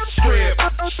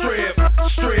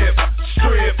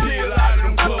 Peel out of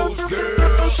them clothes,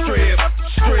 girl. Strip.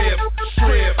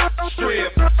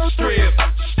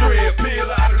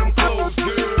 Peel out of them clothes,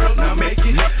 girl. Now make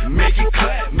it clap. Now make it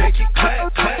clap. Now make it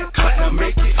clap. Now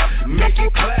make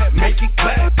it clap.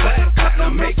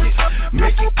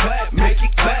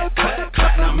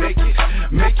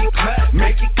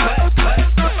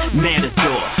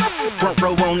 Matador, front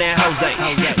row on that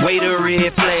Jose. Wait a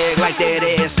red flag like that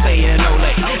ass saying ole.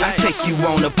 I take you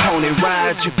on a pony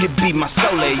ride, you can be my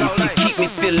soul. If you keep me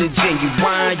feeling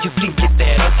genuine, you can get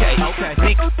that, okay.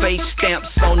 Big face stamps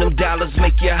on them dollars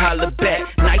make you holler back.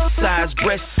 Nice size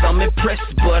breasts, I'm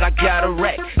impressed, but I got a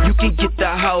rack. You can get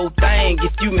the whole thing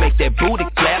if you make that booty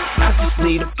clap. I just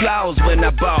need applause when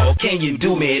I ball. Can you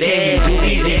do me that?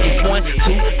 Easy, 1,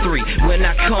 2, 3. When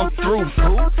I come through,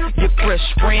 your fresh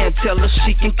friend tell her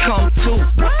she can come too.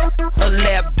 A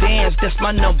lap dance, that's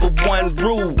my #1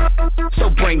 rule. So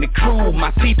bring the crew,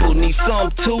 my people need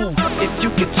some too. If you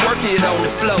can twerk it on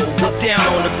the floor, put down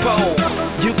on the pole,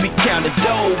 you be counting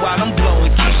dough while I'm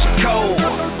blowing Keisha Cole.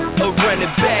 Or run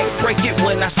it back, break it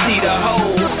when I see the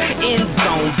hole. End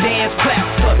zone, dance, clap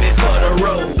for me for the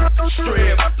road.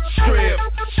 Strip, strip,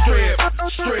 strip,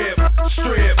 strip,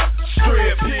 strip,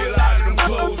 strip. Peel out of them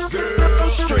clothes,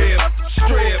 girl. Strip,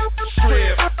 strip,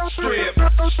 strip, strip,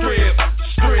 strip,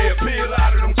 strip. Peel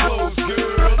out of them clothes,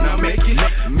 girl. Now make it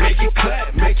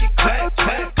clap, make it clap,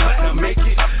 clap, clap. Now make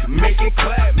it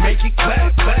clap, make it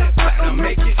clap, clap, clap. Now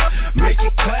make it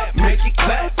clap, make it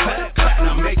clap, clap, clap.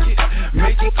 Now make it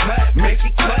clap, make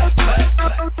it clap, clap,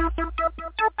 clap.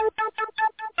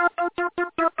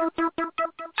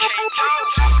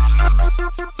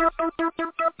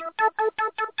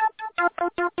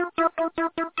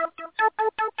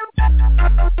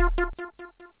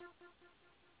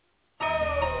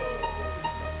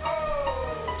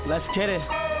 Let's get it.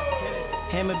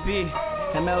 Hammer B,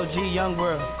 MLG, Young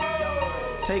World.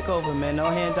 Take over, man.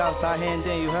 No handouts, I hand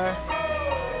in, you heard?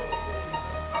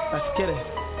 Let's get it.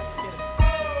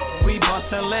 We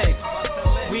bustin' legs.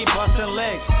 We bustin'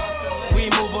 legs. We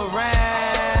move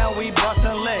around. We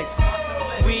bustin' legs.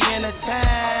 We in the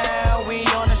town. We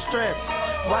on the strip.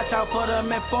 Watch out for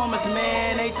them informers,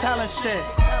 man. They tellin' shit.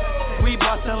 We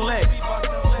bustin' legs.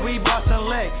 We bustin'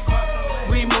 legs.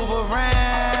 We move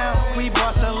around. We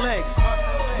bustin' legs.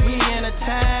 We in the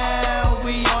town.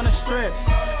 We on the strip.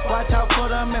 Watch out for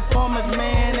them informers,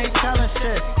 man. They tellin'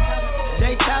 shit.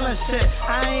 They tellin' shit.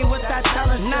 I ain't with that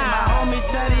tellin' shit. My homie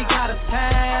said he got a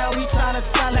pound. We tryna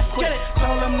sell it quick.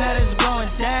 Told him that it's going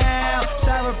down.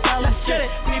 Sarah Ballard shit.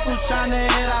 People tryna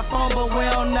hit our phone, but we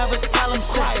don't never tell them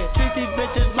shit. Treat these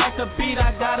bitches like a beat.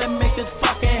 I gotta make his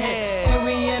fucking head. And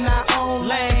we in our own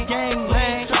lane, gang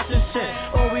lane, trustin' shit.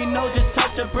 All we know, just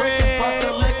touch a brick and bust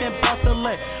a lick and bust a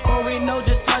lick. All we know,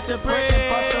 just touch a brick and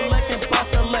bust a lick and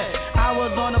bust a lick. I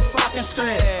was on the fucking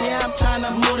street. Yeah, I'm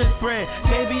tryna move this bread.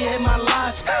 JB hit my line.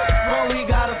 Bro, we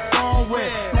got a phone with.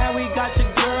 Now we got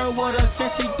your girl with us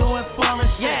since she doing foreign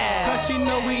shit. Cause she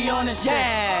know we on this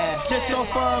shit. Just go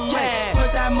for a lick.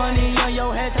 Put that money on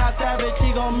your head, how savage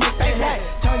he gon' make that hit.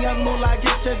 Tell young Moolah,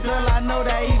 get your girl, I know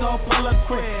that he gon' pull her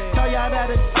quick. Tell y'all that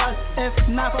it's us, if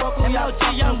not fuck who y'all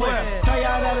young with. Tell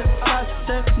y'all that it's us,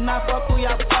 if not fuck who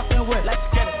y'all fucking with. Let's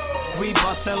get it. We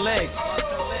bustin' legs.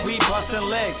 We bustin'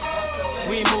 legs.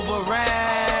 We move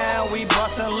around, we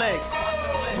bustin' legs.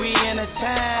 We in the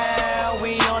town,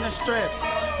 we on the strip.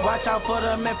 Watch out for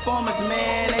them informers,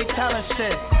 man, they tellin'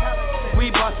 shit. We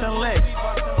bustin' legs,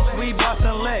 we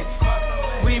bustin' legs.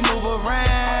 We move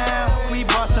around, we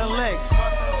bustin' legs.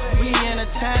 We in the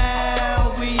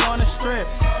town, we on the strip.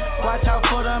 Watch out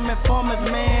for them informers,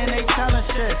 man, they tellin'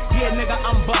 shit. Yeah, nigga,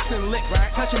 I'm bustin' licks. Right.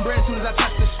 Touching bread as soon as I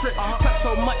touch the strip. Touch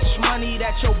so much money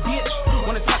that your bitch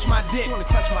wanna touch my dick.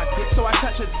 So I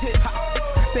touch her tit.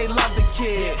 They love the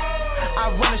kid.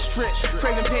 I run a strip,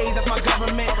 craving pays, that's my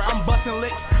government. I'm busting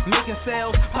licks, making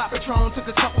sales. Pop Patron, took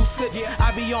a couple sips.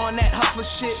 I be on that hustler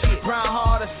shit. Grind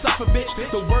hard to suffer, bitch.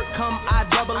 The work come, I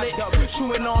double it.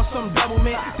 Chewing on some double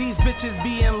mint. These bitches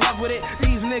be in love with it.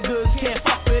 These niggas can't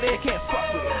fuck with it.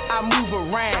 I move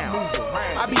around.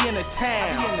 I be in the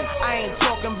town. I ain't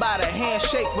talking about a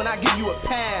handshake when I give you a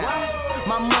pound.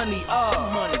 My money up,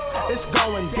 it's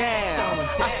going down.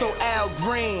 I saw Al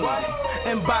Green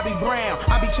and Bobby Brown.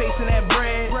 I be chasing that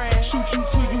bread, shoot you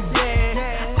till you dead.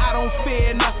 I don't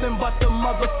fear nothing but the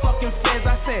motherfucking feds.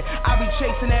 I said I be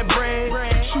chasing that bread,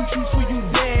 shoot you till you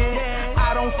dead.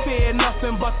 I don't fear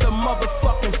nothing but the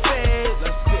motherfucking feds.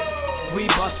 We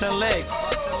bustin' legs,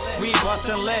 we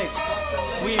bustin' legs.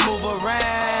 We move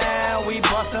around, we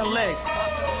bustin' legs.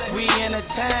 We in the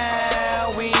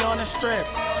town, we on the strip.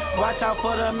 Watch out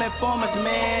for them informers,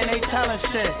 man, they tellin'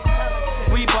 shit.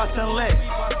 We bustin' legs,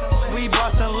 we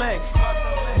bustin' legs.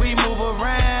 We move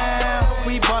around,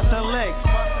 we bustin' legs.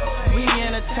 We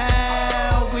in the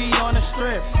town, we on the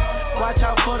strip. Watch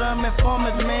out for them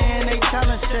informers, man, they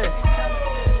tellin' shit.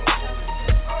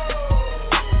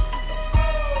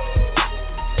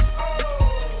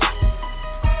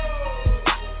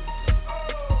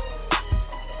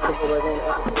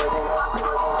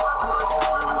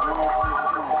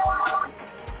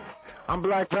 I'm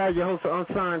Black Val, your host of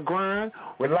Unsigned Grind.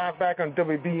 We're live back on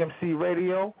WBMC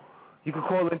Radio. You can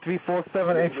call in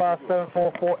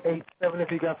 347-857-4487 if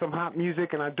you got some hot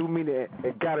music, and I do mean it.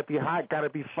 It gotta be hot, gotta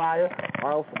be fire,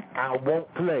 or else I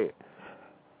won't play it.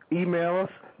 Email us,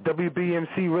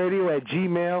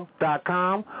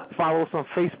 WBMCRadio@gmail.com. Follow us on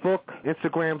Facebook,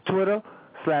 Instagram, Twitter,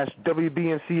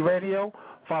 /WBMC Radio.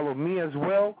 Follow me as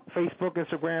well, Facebook,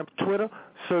 Instagram, Twitter.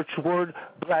 Search word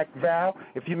Black Val.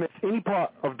 If you miss any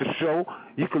part of the show,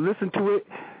 you can listen to it.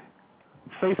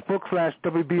 Facebook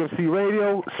 /WBMC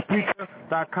Radio,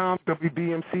 Spreaker.com,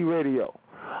 WBMC Radio.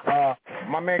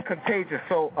 My man Contagious.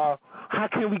 So, how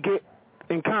can we get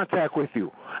in contact with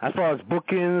you as far as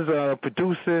bookings,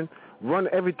 producing? Run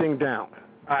everything down.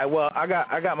 All right. Well, I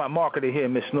got my marketer here,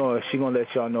 Miss Nora. She gonna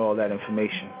let y'all know all that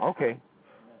information. Okay.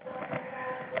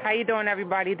 How you doing,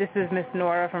 everybody? This is Miss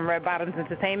Nora from Red Bottoms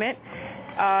Entertainment.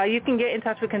 You can get in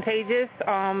touch with Contagious.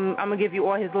 I'm gonna give you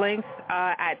all his links.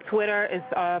 At Twitter is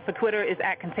for Twitter is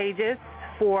 @Contagious.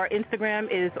 For Instagram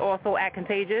is also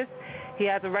 @Contagious. He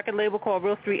has a record label called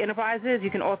Real Street Enterprises. You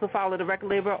can also follow the record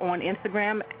label on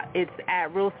Instagram. It's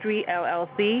 @Real Street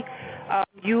LLC.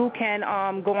 You can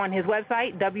go on his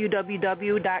website,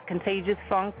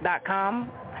 www.contagiousfunk.com.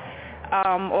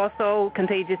 Also,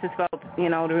 Contagious is spelled,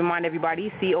 to remind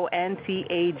everybody,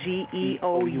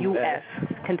 CONTAGEOUS,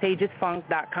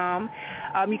 contagiousfunk.com.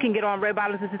 You can get on Red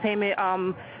Bottoms Entertainment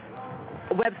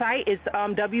website. It's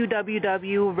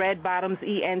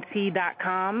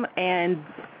www.redbottomsent.com, and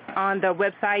on the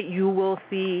website you will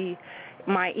see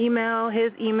my email,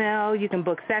 his email. You can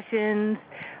book sessions,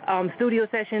 studio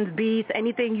sessions, beats,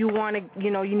 anything you want to,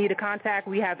 you need to contact.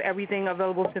 We have everything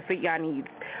available to fit your needs.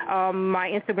 My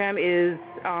Instagram is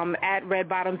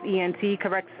 @RedBottomsENT,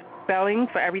 correct spelling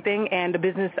for everything, and the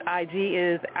business IG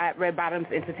is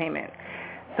 @RedBottomsEntertainment.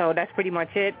 So that's pretty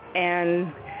much it.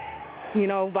 And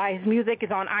buy his music.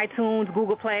 It's on iTunes,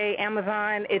 Google Play,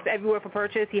 Amazon. It's everywhere for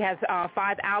purchase. He has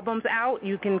 5 albums out.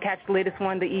 You can catch the latest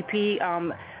one, the EP,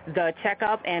 the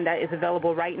Checkup, and that is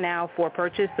available right now for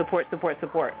purchase. Support.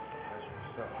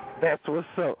 That's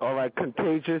what's up. All right,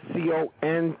 Contagious,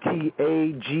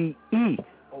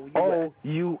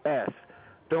 CONTAGEOUS.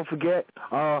 Don't forget,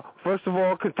 first of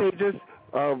all, Contagious,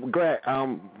 glad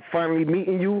finally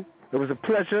meeting you. It was a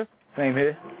pleasure. Same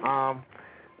here.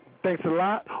 Thanks a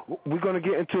lot. We're going to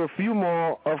get into a few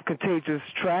more of Contagious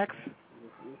tracks.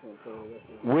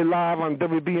 We're live on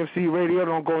WBMC Radio.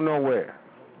 Don't go nowhere.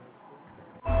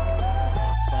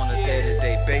 It's on a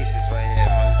day-to-day basis right here,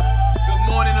 man. Good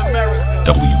morning, America.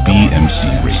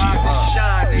 WBMC Radio.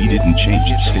 We didn't change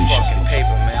the station.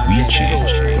 We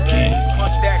changed the game.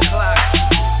 Punch that clock.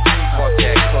 Fuck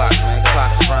that clock, man.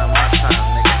 Clock's around my time,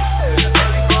 nigga.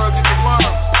 Early bird get the worm.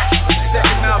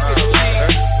 Second mouth get the cheese.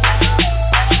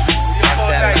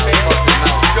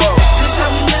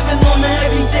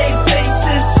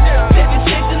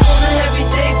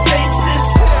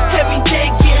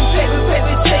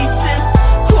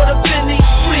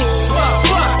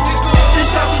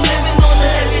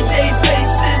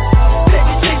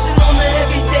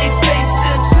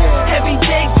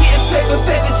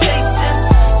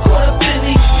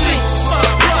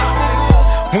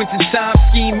 Wintertime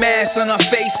ski masks on our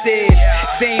faces.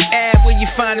 Same ad where you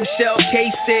find them shell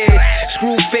cases.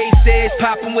 Screw faces,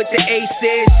 popping with the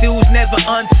aces. Dudes never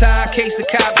untied, case of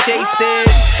cop chases.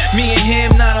 Me and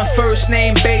him not on first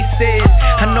name basis.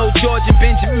 I know George and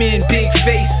Benjamin, big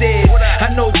faces. I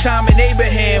know Tom and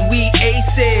Abraham, we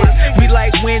aces. We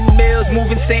like windmills,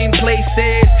 moving same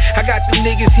places. I got them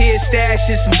niggas here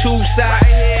stashing some tube socks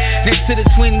next to the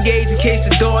twin gauge in case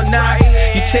the door knocks.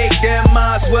 You take them,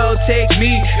 might as well take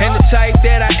me. And the type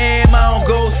that I am, I don't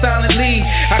go silently.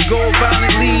 I go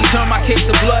violently, turn my case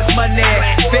to blood money.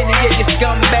 Finna get your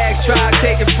scumbags, try to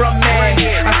take it from me.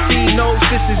 I see no,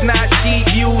 this is not cheap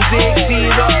music. See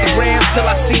it off the gram till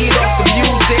I see it off the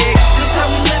music. This how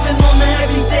we living on a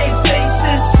everyday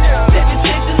basis. Paper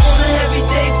chasing on a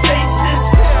everyday basis.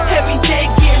 Every day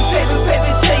getting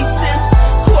paper chasing.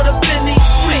 Caught up in these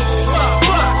streets.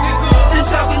 This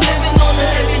how we living on a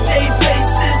everyday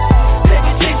basis.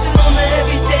 Paper chasing on a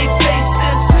everyday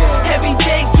basis. Every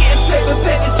day getting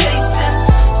paper chasing.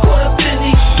 Caught up in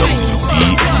these streets.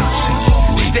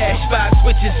 Stash spot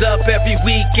switches up every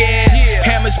weekend.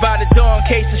 Hammers by the door in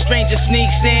case a stranger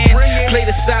sneaks in. Play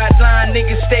the sideline,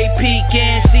 niggas stay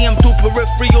peeking. See them through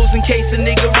peripherals in case a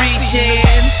nigga reach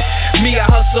in. Me, I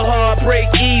hustle hard,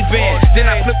 break even. Then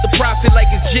I flip the profit like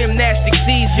it's gymnastic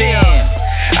season.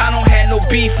 I don't have no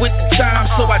beef with the time,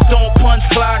 so I don't punch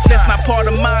clocks. That's not part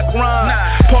of my grind.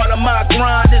 Part of my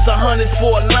grind is 100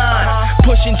 for a line.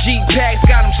 Pushing G-Packs,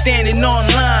 got them standing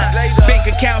online. Bank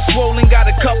account swollen, got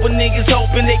a couple niggas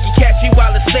hoping they can catch me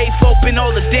the safe open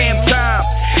all the damn time.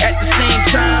 At the same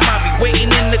time, I be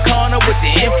waiting in the corner with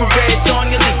the infrared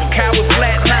on you, leaving coward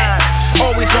flatline.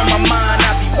 Always on my mind,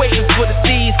 I be waiting for the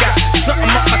thieves. Got something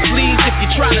up my sleeves if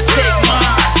you're trying to take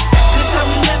mine. This how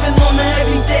we living on an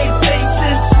everyday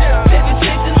basis. Paper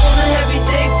chasing on an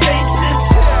everyday basis.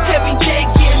 Every day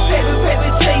getting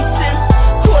paper chasing.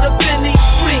 Caught up in these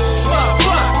streets.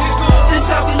 This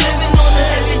how we living on an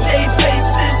everyday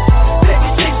basis.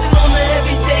 Paper chasing on an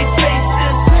everyday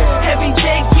basis. Every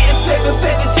day getting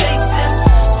paper chasing.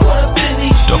 Caught up in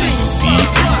these streets.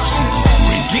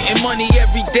 Getting money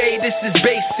every day, this is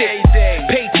basic.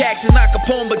 Pay taxes, knock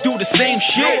Capone, but do the same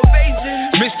shit.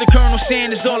 Mr. Colonel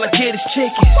Sanders, all I get is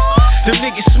chickens. Them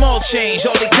niggas small change,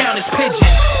 all they count is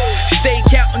pigeons. Stay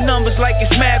counting numbers like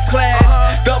it's math class.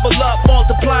 Double up,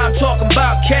 multiply, I'm talking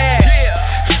about cash.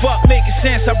 Fuck making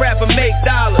sense, I rap and make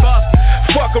dollars.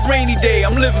 Fuck a rainy day,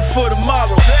 I'm living for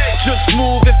tomorrow. Just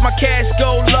move if my cash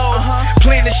go low.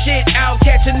 Plan the shit out,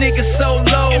 catch a nigga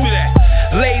solo.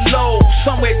 Lay low,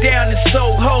 somewhere down in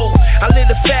Soho. I live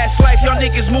a fast life, y'all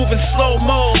niggas moving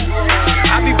slow-mo.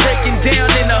 I be breaking down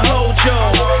in a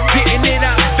hojo, getting it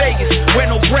out in Vegas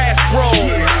where no grass grow.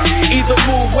 Either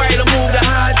move right or move the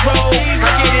hydro.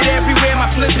 I get it everywhere,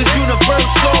 my flip is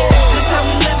universal. This how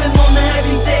we living on an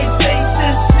everyday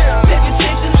basis. Paper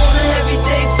chasing on an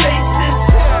everyday basis.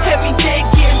 Every day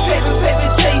getting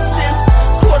paper chasing.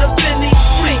 Caught up in these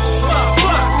streets.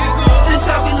 This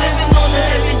how we living on an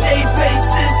everyday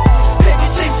basis. Paper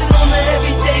chasing on an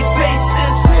everyday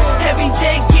basis. Every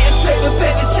day getting paper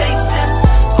chasing.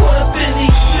 Caught up in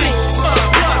these streets.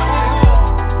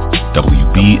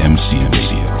 WBMC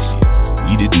Radio.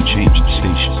 We didn't change the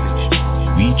station.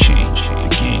 We changed the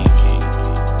game.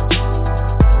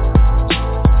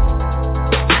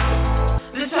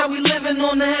 This how we living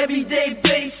on an everyday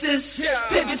basis.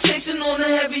 Paper chasing on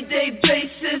an everyday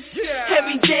basis.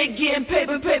 Every day getting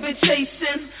paper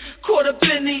chasing. Caught up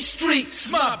in these streets.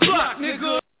 My block,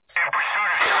 nigga.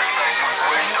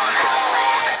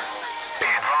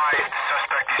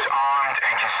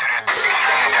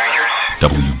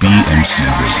 WBMC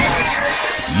Radio.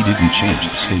 We didn't change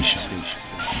the station.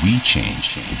 We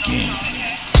changed the game.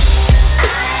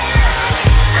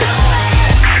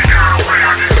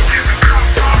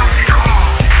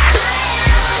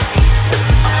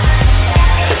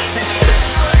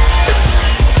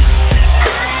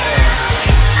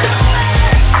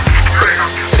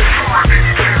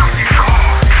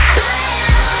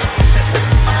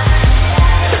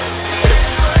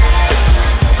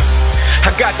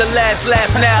 Got the last laugh,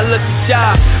 now look at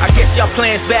y'all. I guess y'all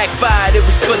plans backfired, it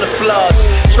was full of flaws.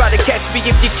 Try to catch me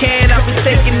if you can, I'll be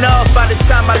taking off. By the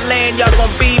time I land, y'all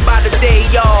gon' be by the day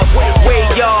off. Way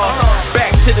y'all,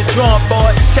 back to the drawing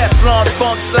board. Teflon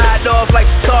funk slide off like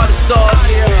tartar sauce.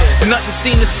 Nothing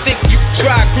seem to stick, you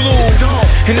try glue.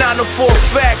 And I know for a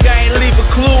fact I ain't leave a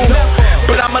clue.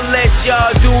 But I'ma let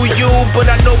y'all do you. But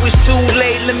I know it's too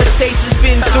late, limitations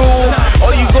been through.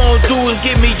 All you gon' do is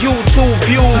give me YouTube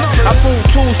views. I move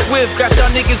too swift, got y'all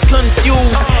niggas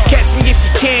confused. Catch me if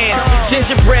you can,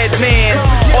 gingerbread man.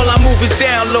 All I move is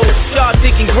down low, y'all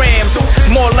thinking grams.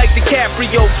 More like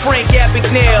DiCaprio, Frank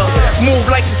Abagnale. Move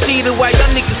like a cheetah while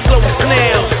y'all niggas slow as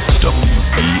snails.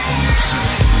 WBMC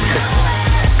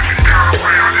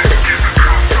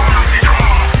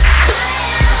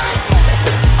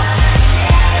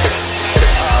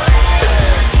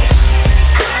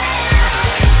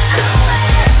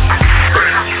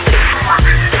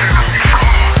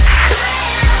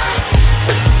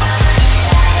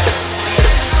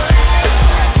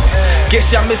Guess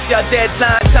y'all missed y'all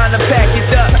deadline, time to pack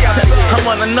it up. I'm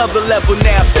on another level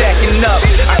now, stacking up.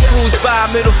 I cruise by,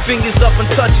 middle fingers up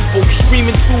untouchable.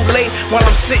 Screaming too late while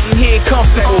I'm sitting here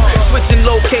comfortable. Switching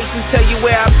locations, tell you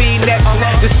where I be next.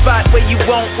 The spot where you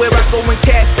want, where I go and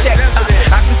cash checks.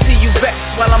 I can see you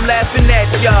vexed while I'm laughing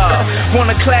at y'all.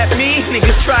 Wanna clap me?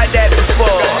 Niggas tried that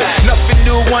before. Nothing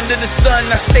new under the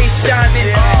sun, I stay shining.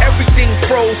 Everything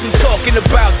froze, I'm talking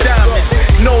about diamonds.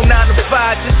 No 9 to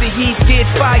 5, just the heat get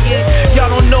fired. Y'all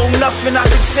don't know nothing, I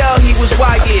can tell he was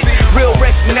wired. Real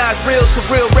recognize real, so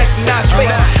real recognize fake.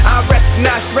 I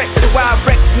recognize wreck, so I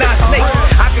recognize snakes.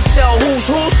 I can tell who's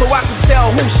who, so I can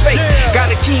tell who's fake.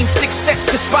 Got a keen 6 sets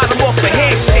to spot him off a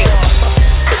handshake.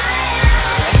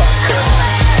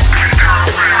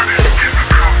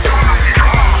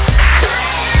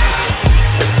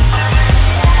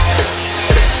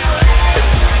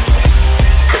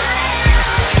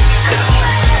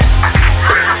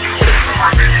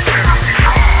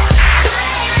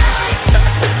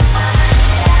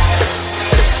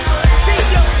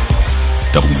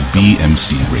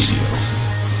 WBMC Radio.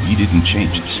 We didn't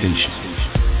change the station.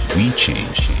 We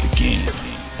changed the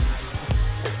game.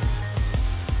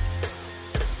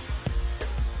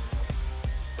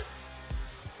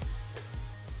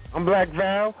 I'm Black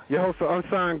Val, your host of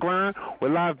Unsigned Grind. We're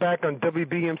live back on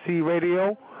WBMC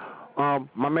Radio.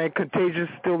 My man Contagious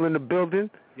still in the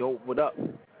building. Yo, what up?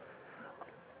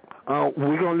 We're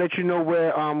going to let you know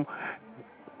where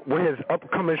his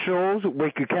upcoming shows, where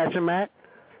you can catch him at.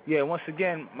 Yeah, once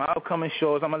again, my upcoming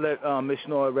shows, I'm going to let Miss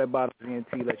Nora, Red Bottoms,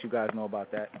 ENT, let you guys know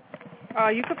about that.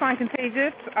 You can find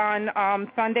Contagious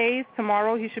on Sundays.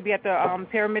 Tomorrow he should be at the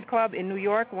Pyramid Club in New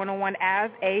York, 101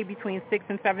 Ave, A, between 6th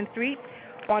and 7th Street.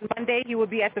 On Monday, he will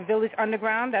be at the Village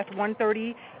Underground. That's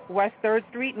 130 West 3rd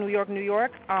Street, New York, New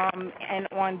York. And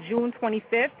on June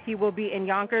 25th, he will be in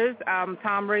Yonkers.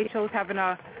 Tom Ray's having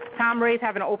an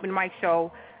open mic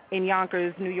show in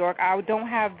Yonkers, New York. I don't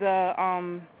have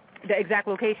the exact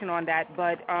location on that,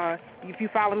 but if you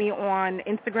follow me on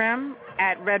Instagram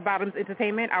at Red Bottoms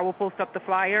Entertainment, I will post up the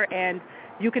flyer, and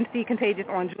you can see Contagious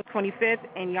on June 25th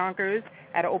in Yonkers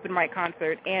at an open mic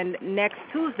concert. And next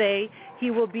Tuesday,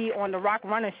 he will be on the Rock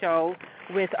Runner show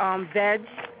with Veg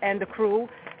and the crew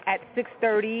at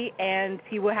 6:30, and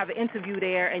he will have an interview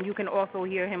there, and you can also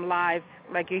hear him live,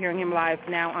 like you're hearing him live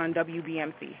now on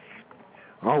WBMC.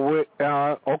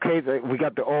 Okay, we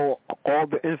got all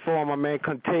the info on my man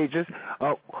Contagious.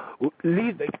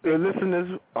 Leave the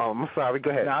listeners. I'm sorry,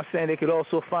 go ahead. Now, I'm saying they could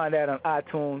also find that on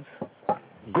iTunes.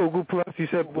 Google Plus, you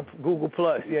said? Google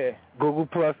Plus, yeah. Google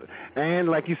Plus, and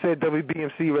like you said,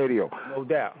 WBMC Radio. No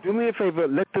doubt. Do me a favor,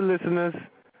 let the listeners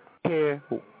hear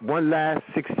one last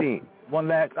 16. I'm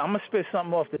going to spit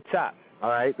something off the top. All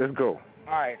right, let's go.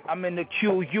 All right, I'm in the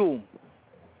QU,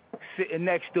 sitting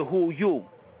next to who you.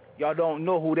 Y'all don't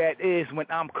know who that is when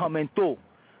I'm coming through.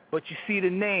 But you see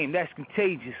the name, that's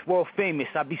Contagious, world famous.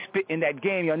 I be spitting that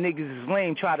game, y'all niggas is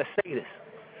lame, try to say this.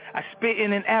 I spit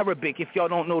in Arabic if y'all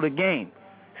don't know the game.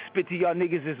 Spit to y'all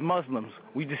niggas as Muslims,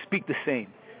 we just speak the same.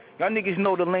 Y'all niggas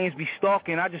know the lanes be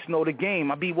stalking, I just know the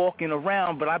game. I be walking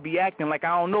around, but I be acting like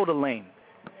I don't know the lane.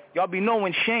 Y'all be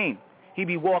knowing Shane, he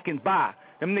be walking by.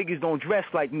 Them niggas don't dress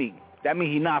like me, that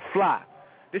mean he not fly.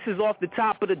 This is off the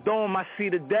top of the dome, I see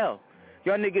the Dell.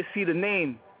 Y'all niggas see the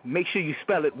name, make sure you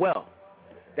spell it well.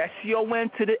 That's C-O-N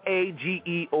to the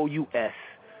A-G-E-O-U-S.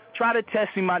 Try to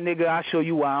test me, my nigga, I'll show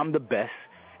you why I'm the best.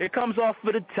 It comes off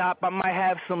of the top, I might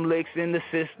have some licks in the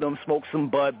system, smoke some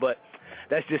bud, but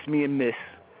that's just me and Miss.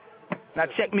 Now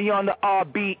check me on the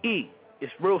RBE.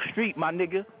 It's real street, my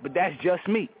nigga, but that's just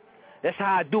me. That's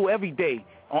how I do every day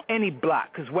on any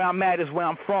block, because where I'm at is where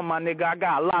I'm from, my nigga. I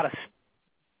got a lot of...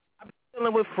 I be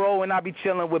chilling with Fro and I be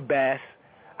chilling with Bass.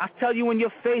 I tell you in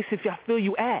your face if y'all feel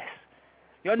you ass.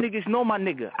 Y'all niggas know my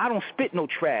nigga. I don't spit no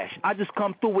trash. I just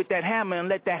come through with that hammer and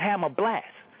let that hammer blast.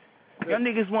 Y'all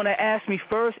niggas want to ask me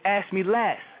first, ask me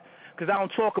last. Because I don't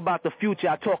talk about the future,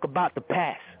 I talk about the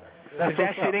past. Because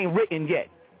that shit ain't written yet.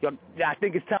 I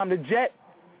think it's time to jet.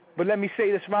 But let me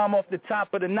say this rhyme off the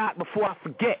top of the knot before I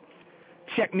forget.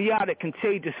 Check me out at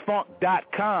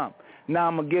contagiousfunk.com. Now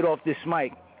I'm going to get off this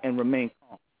mic and remain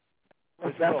calm.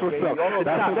 That's what's up.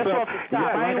 That's off the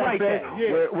top. Like I said,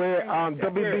 we're on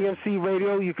WBMC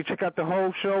Radio. You can check out the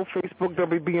whole show. Facebook,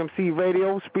 WBMC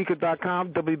Radio. Speaker.com,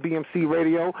 WBMC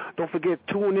Radio. Don't forget,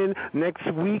 tune in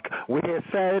next week. We're here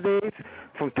Saturdays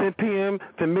from 10 p.m.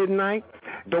 to midnight.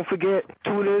 Don't forget,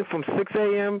 tune in from 6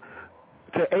 a.m.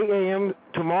 to 8 a.m.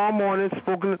 tomorrow morning,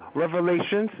 Spoken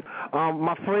Revelations.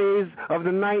 My phrase of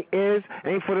the night is,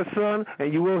 aim for the sun,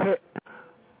 and you will hit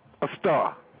a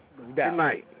star. Good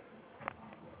night.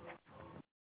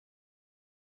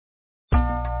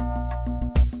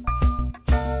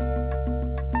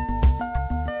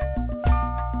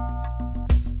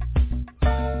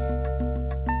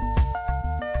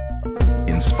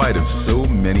 In spite of so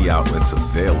many outlets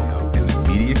available in the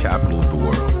media capital of the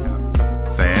world,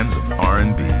 fans of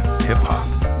R&B,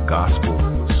 hip-hop, gospel,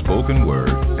 spoken word,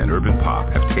 and urban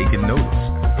pop have taken notice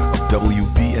of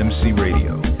WBMC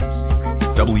Radio.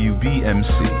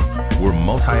 WBMC, we're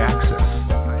multi-access.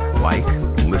 Like,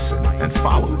 listen, and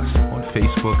follow us on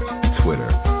Facebook, Twitter,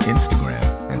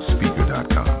 Instagram, and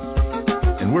Speaker.com.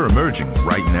 And we're emerging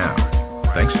right now,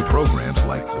 thanks to programs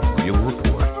like The Real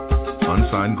Report,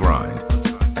 Unsigned Grind,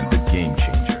 and The Game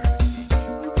Changer.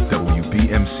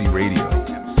 WBMC Radio.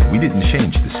 We didn't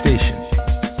change the station.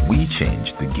 We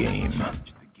changed the game.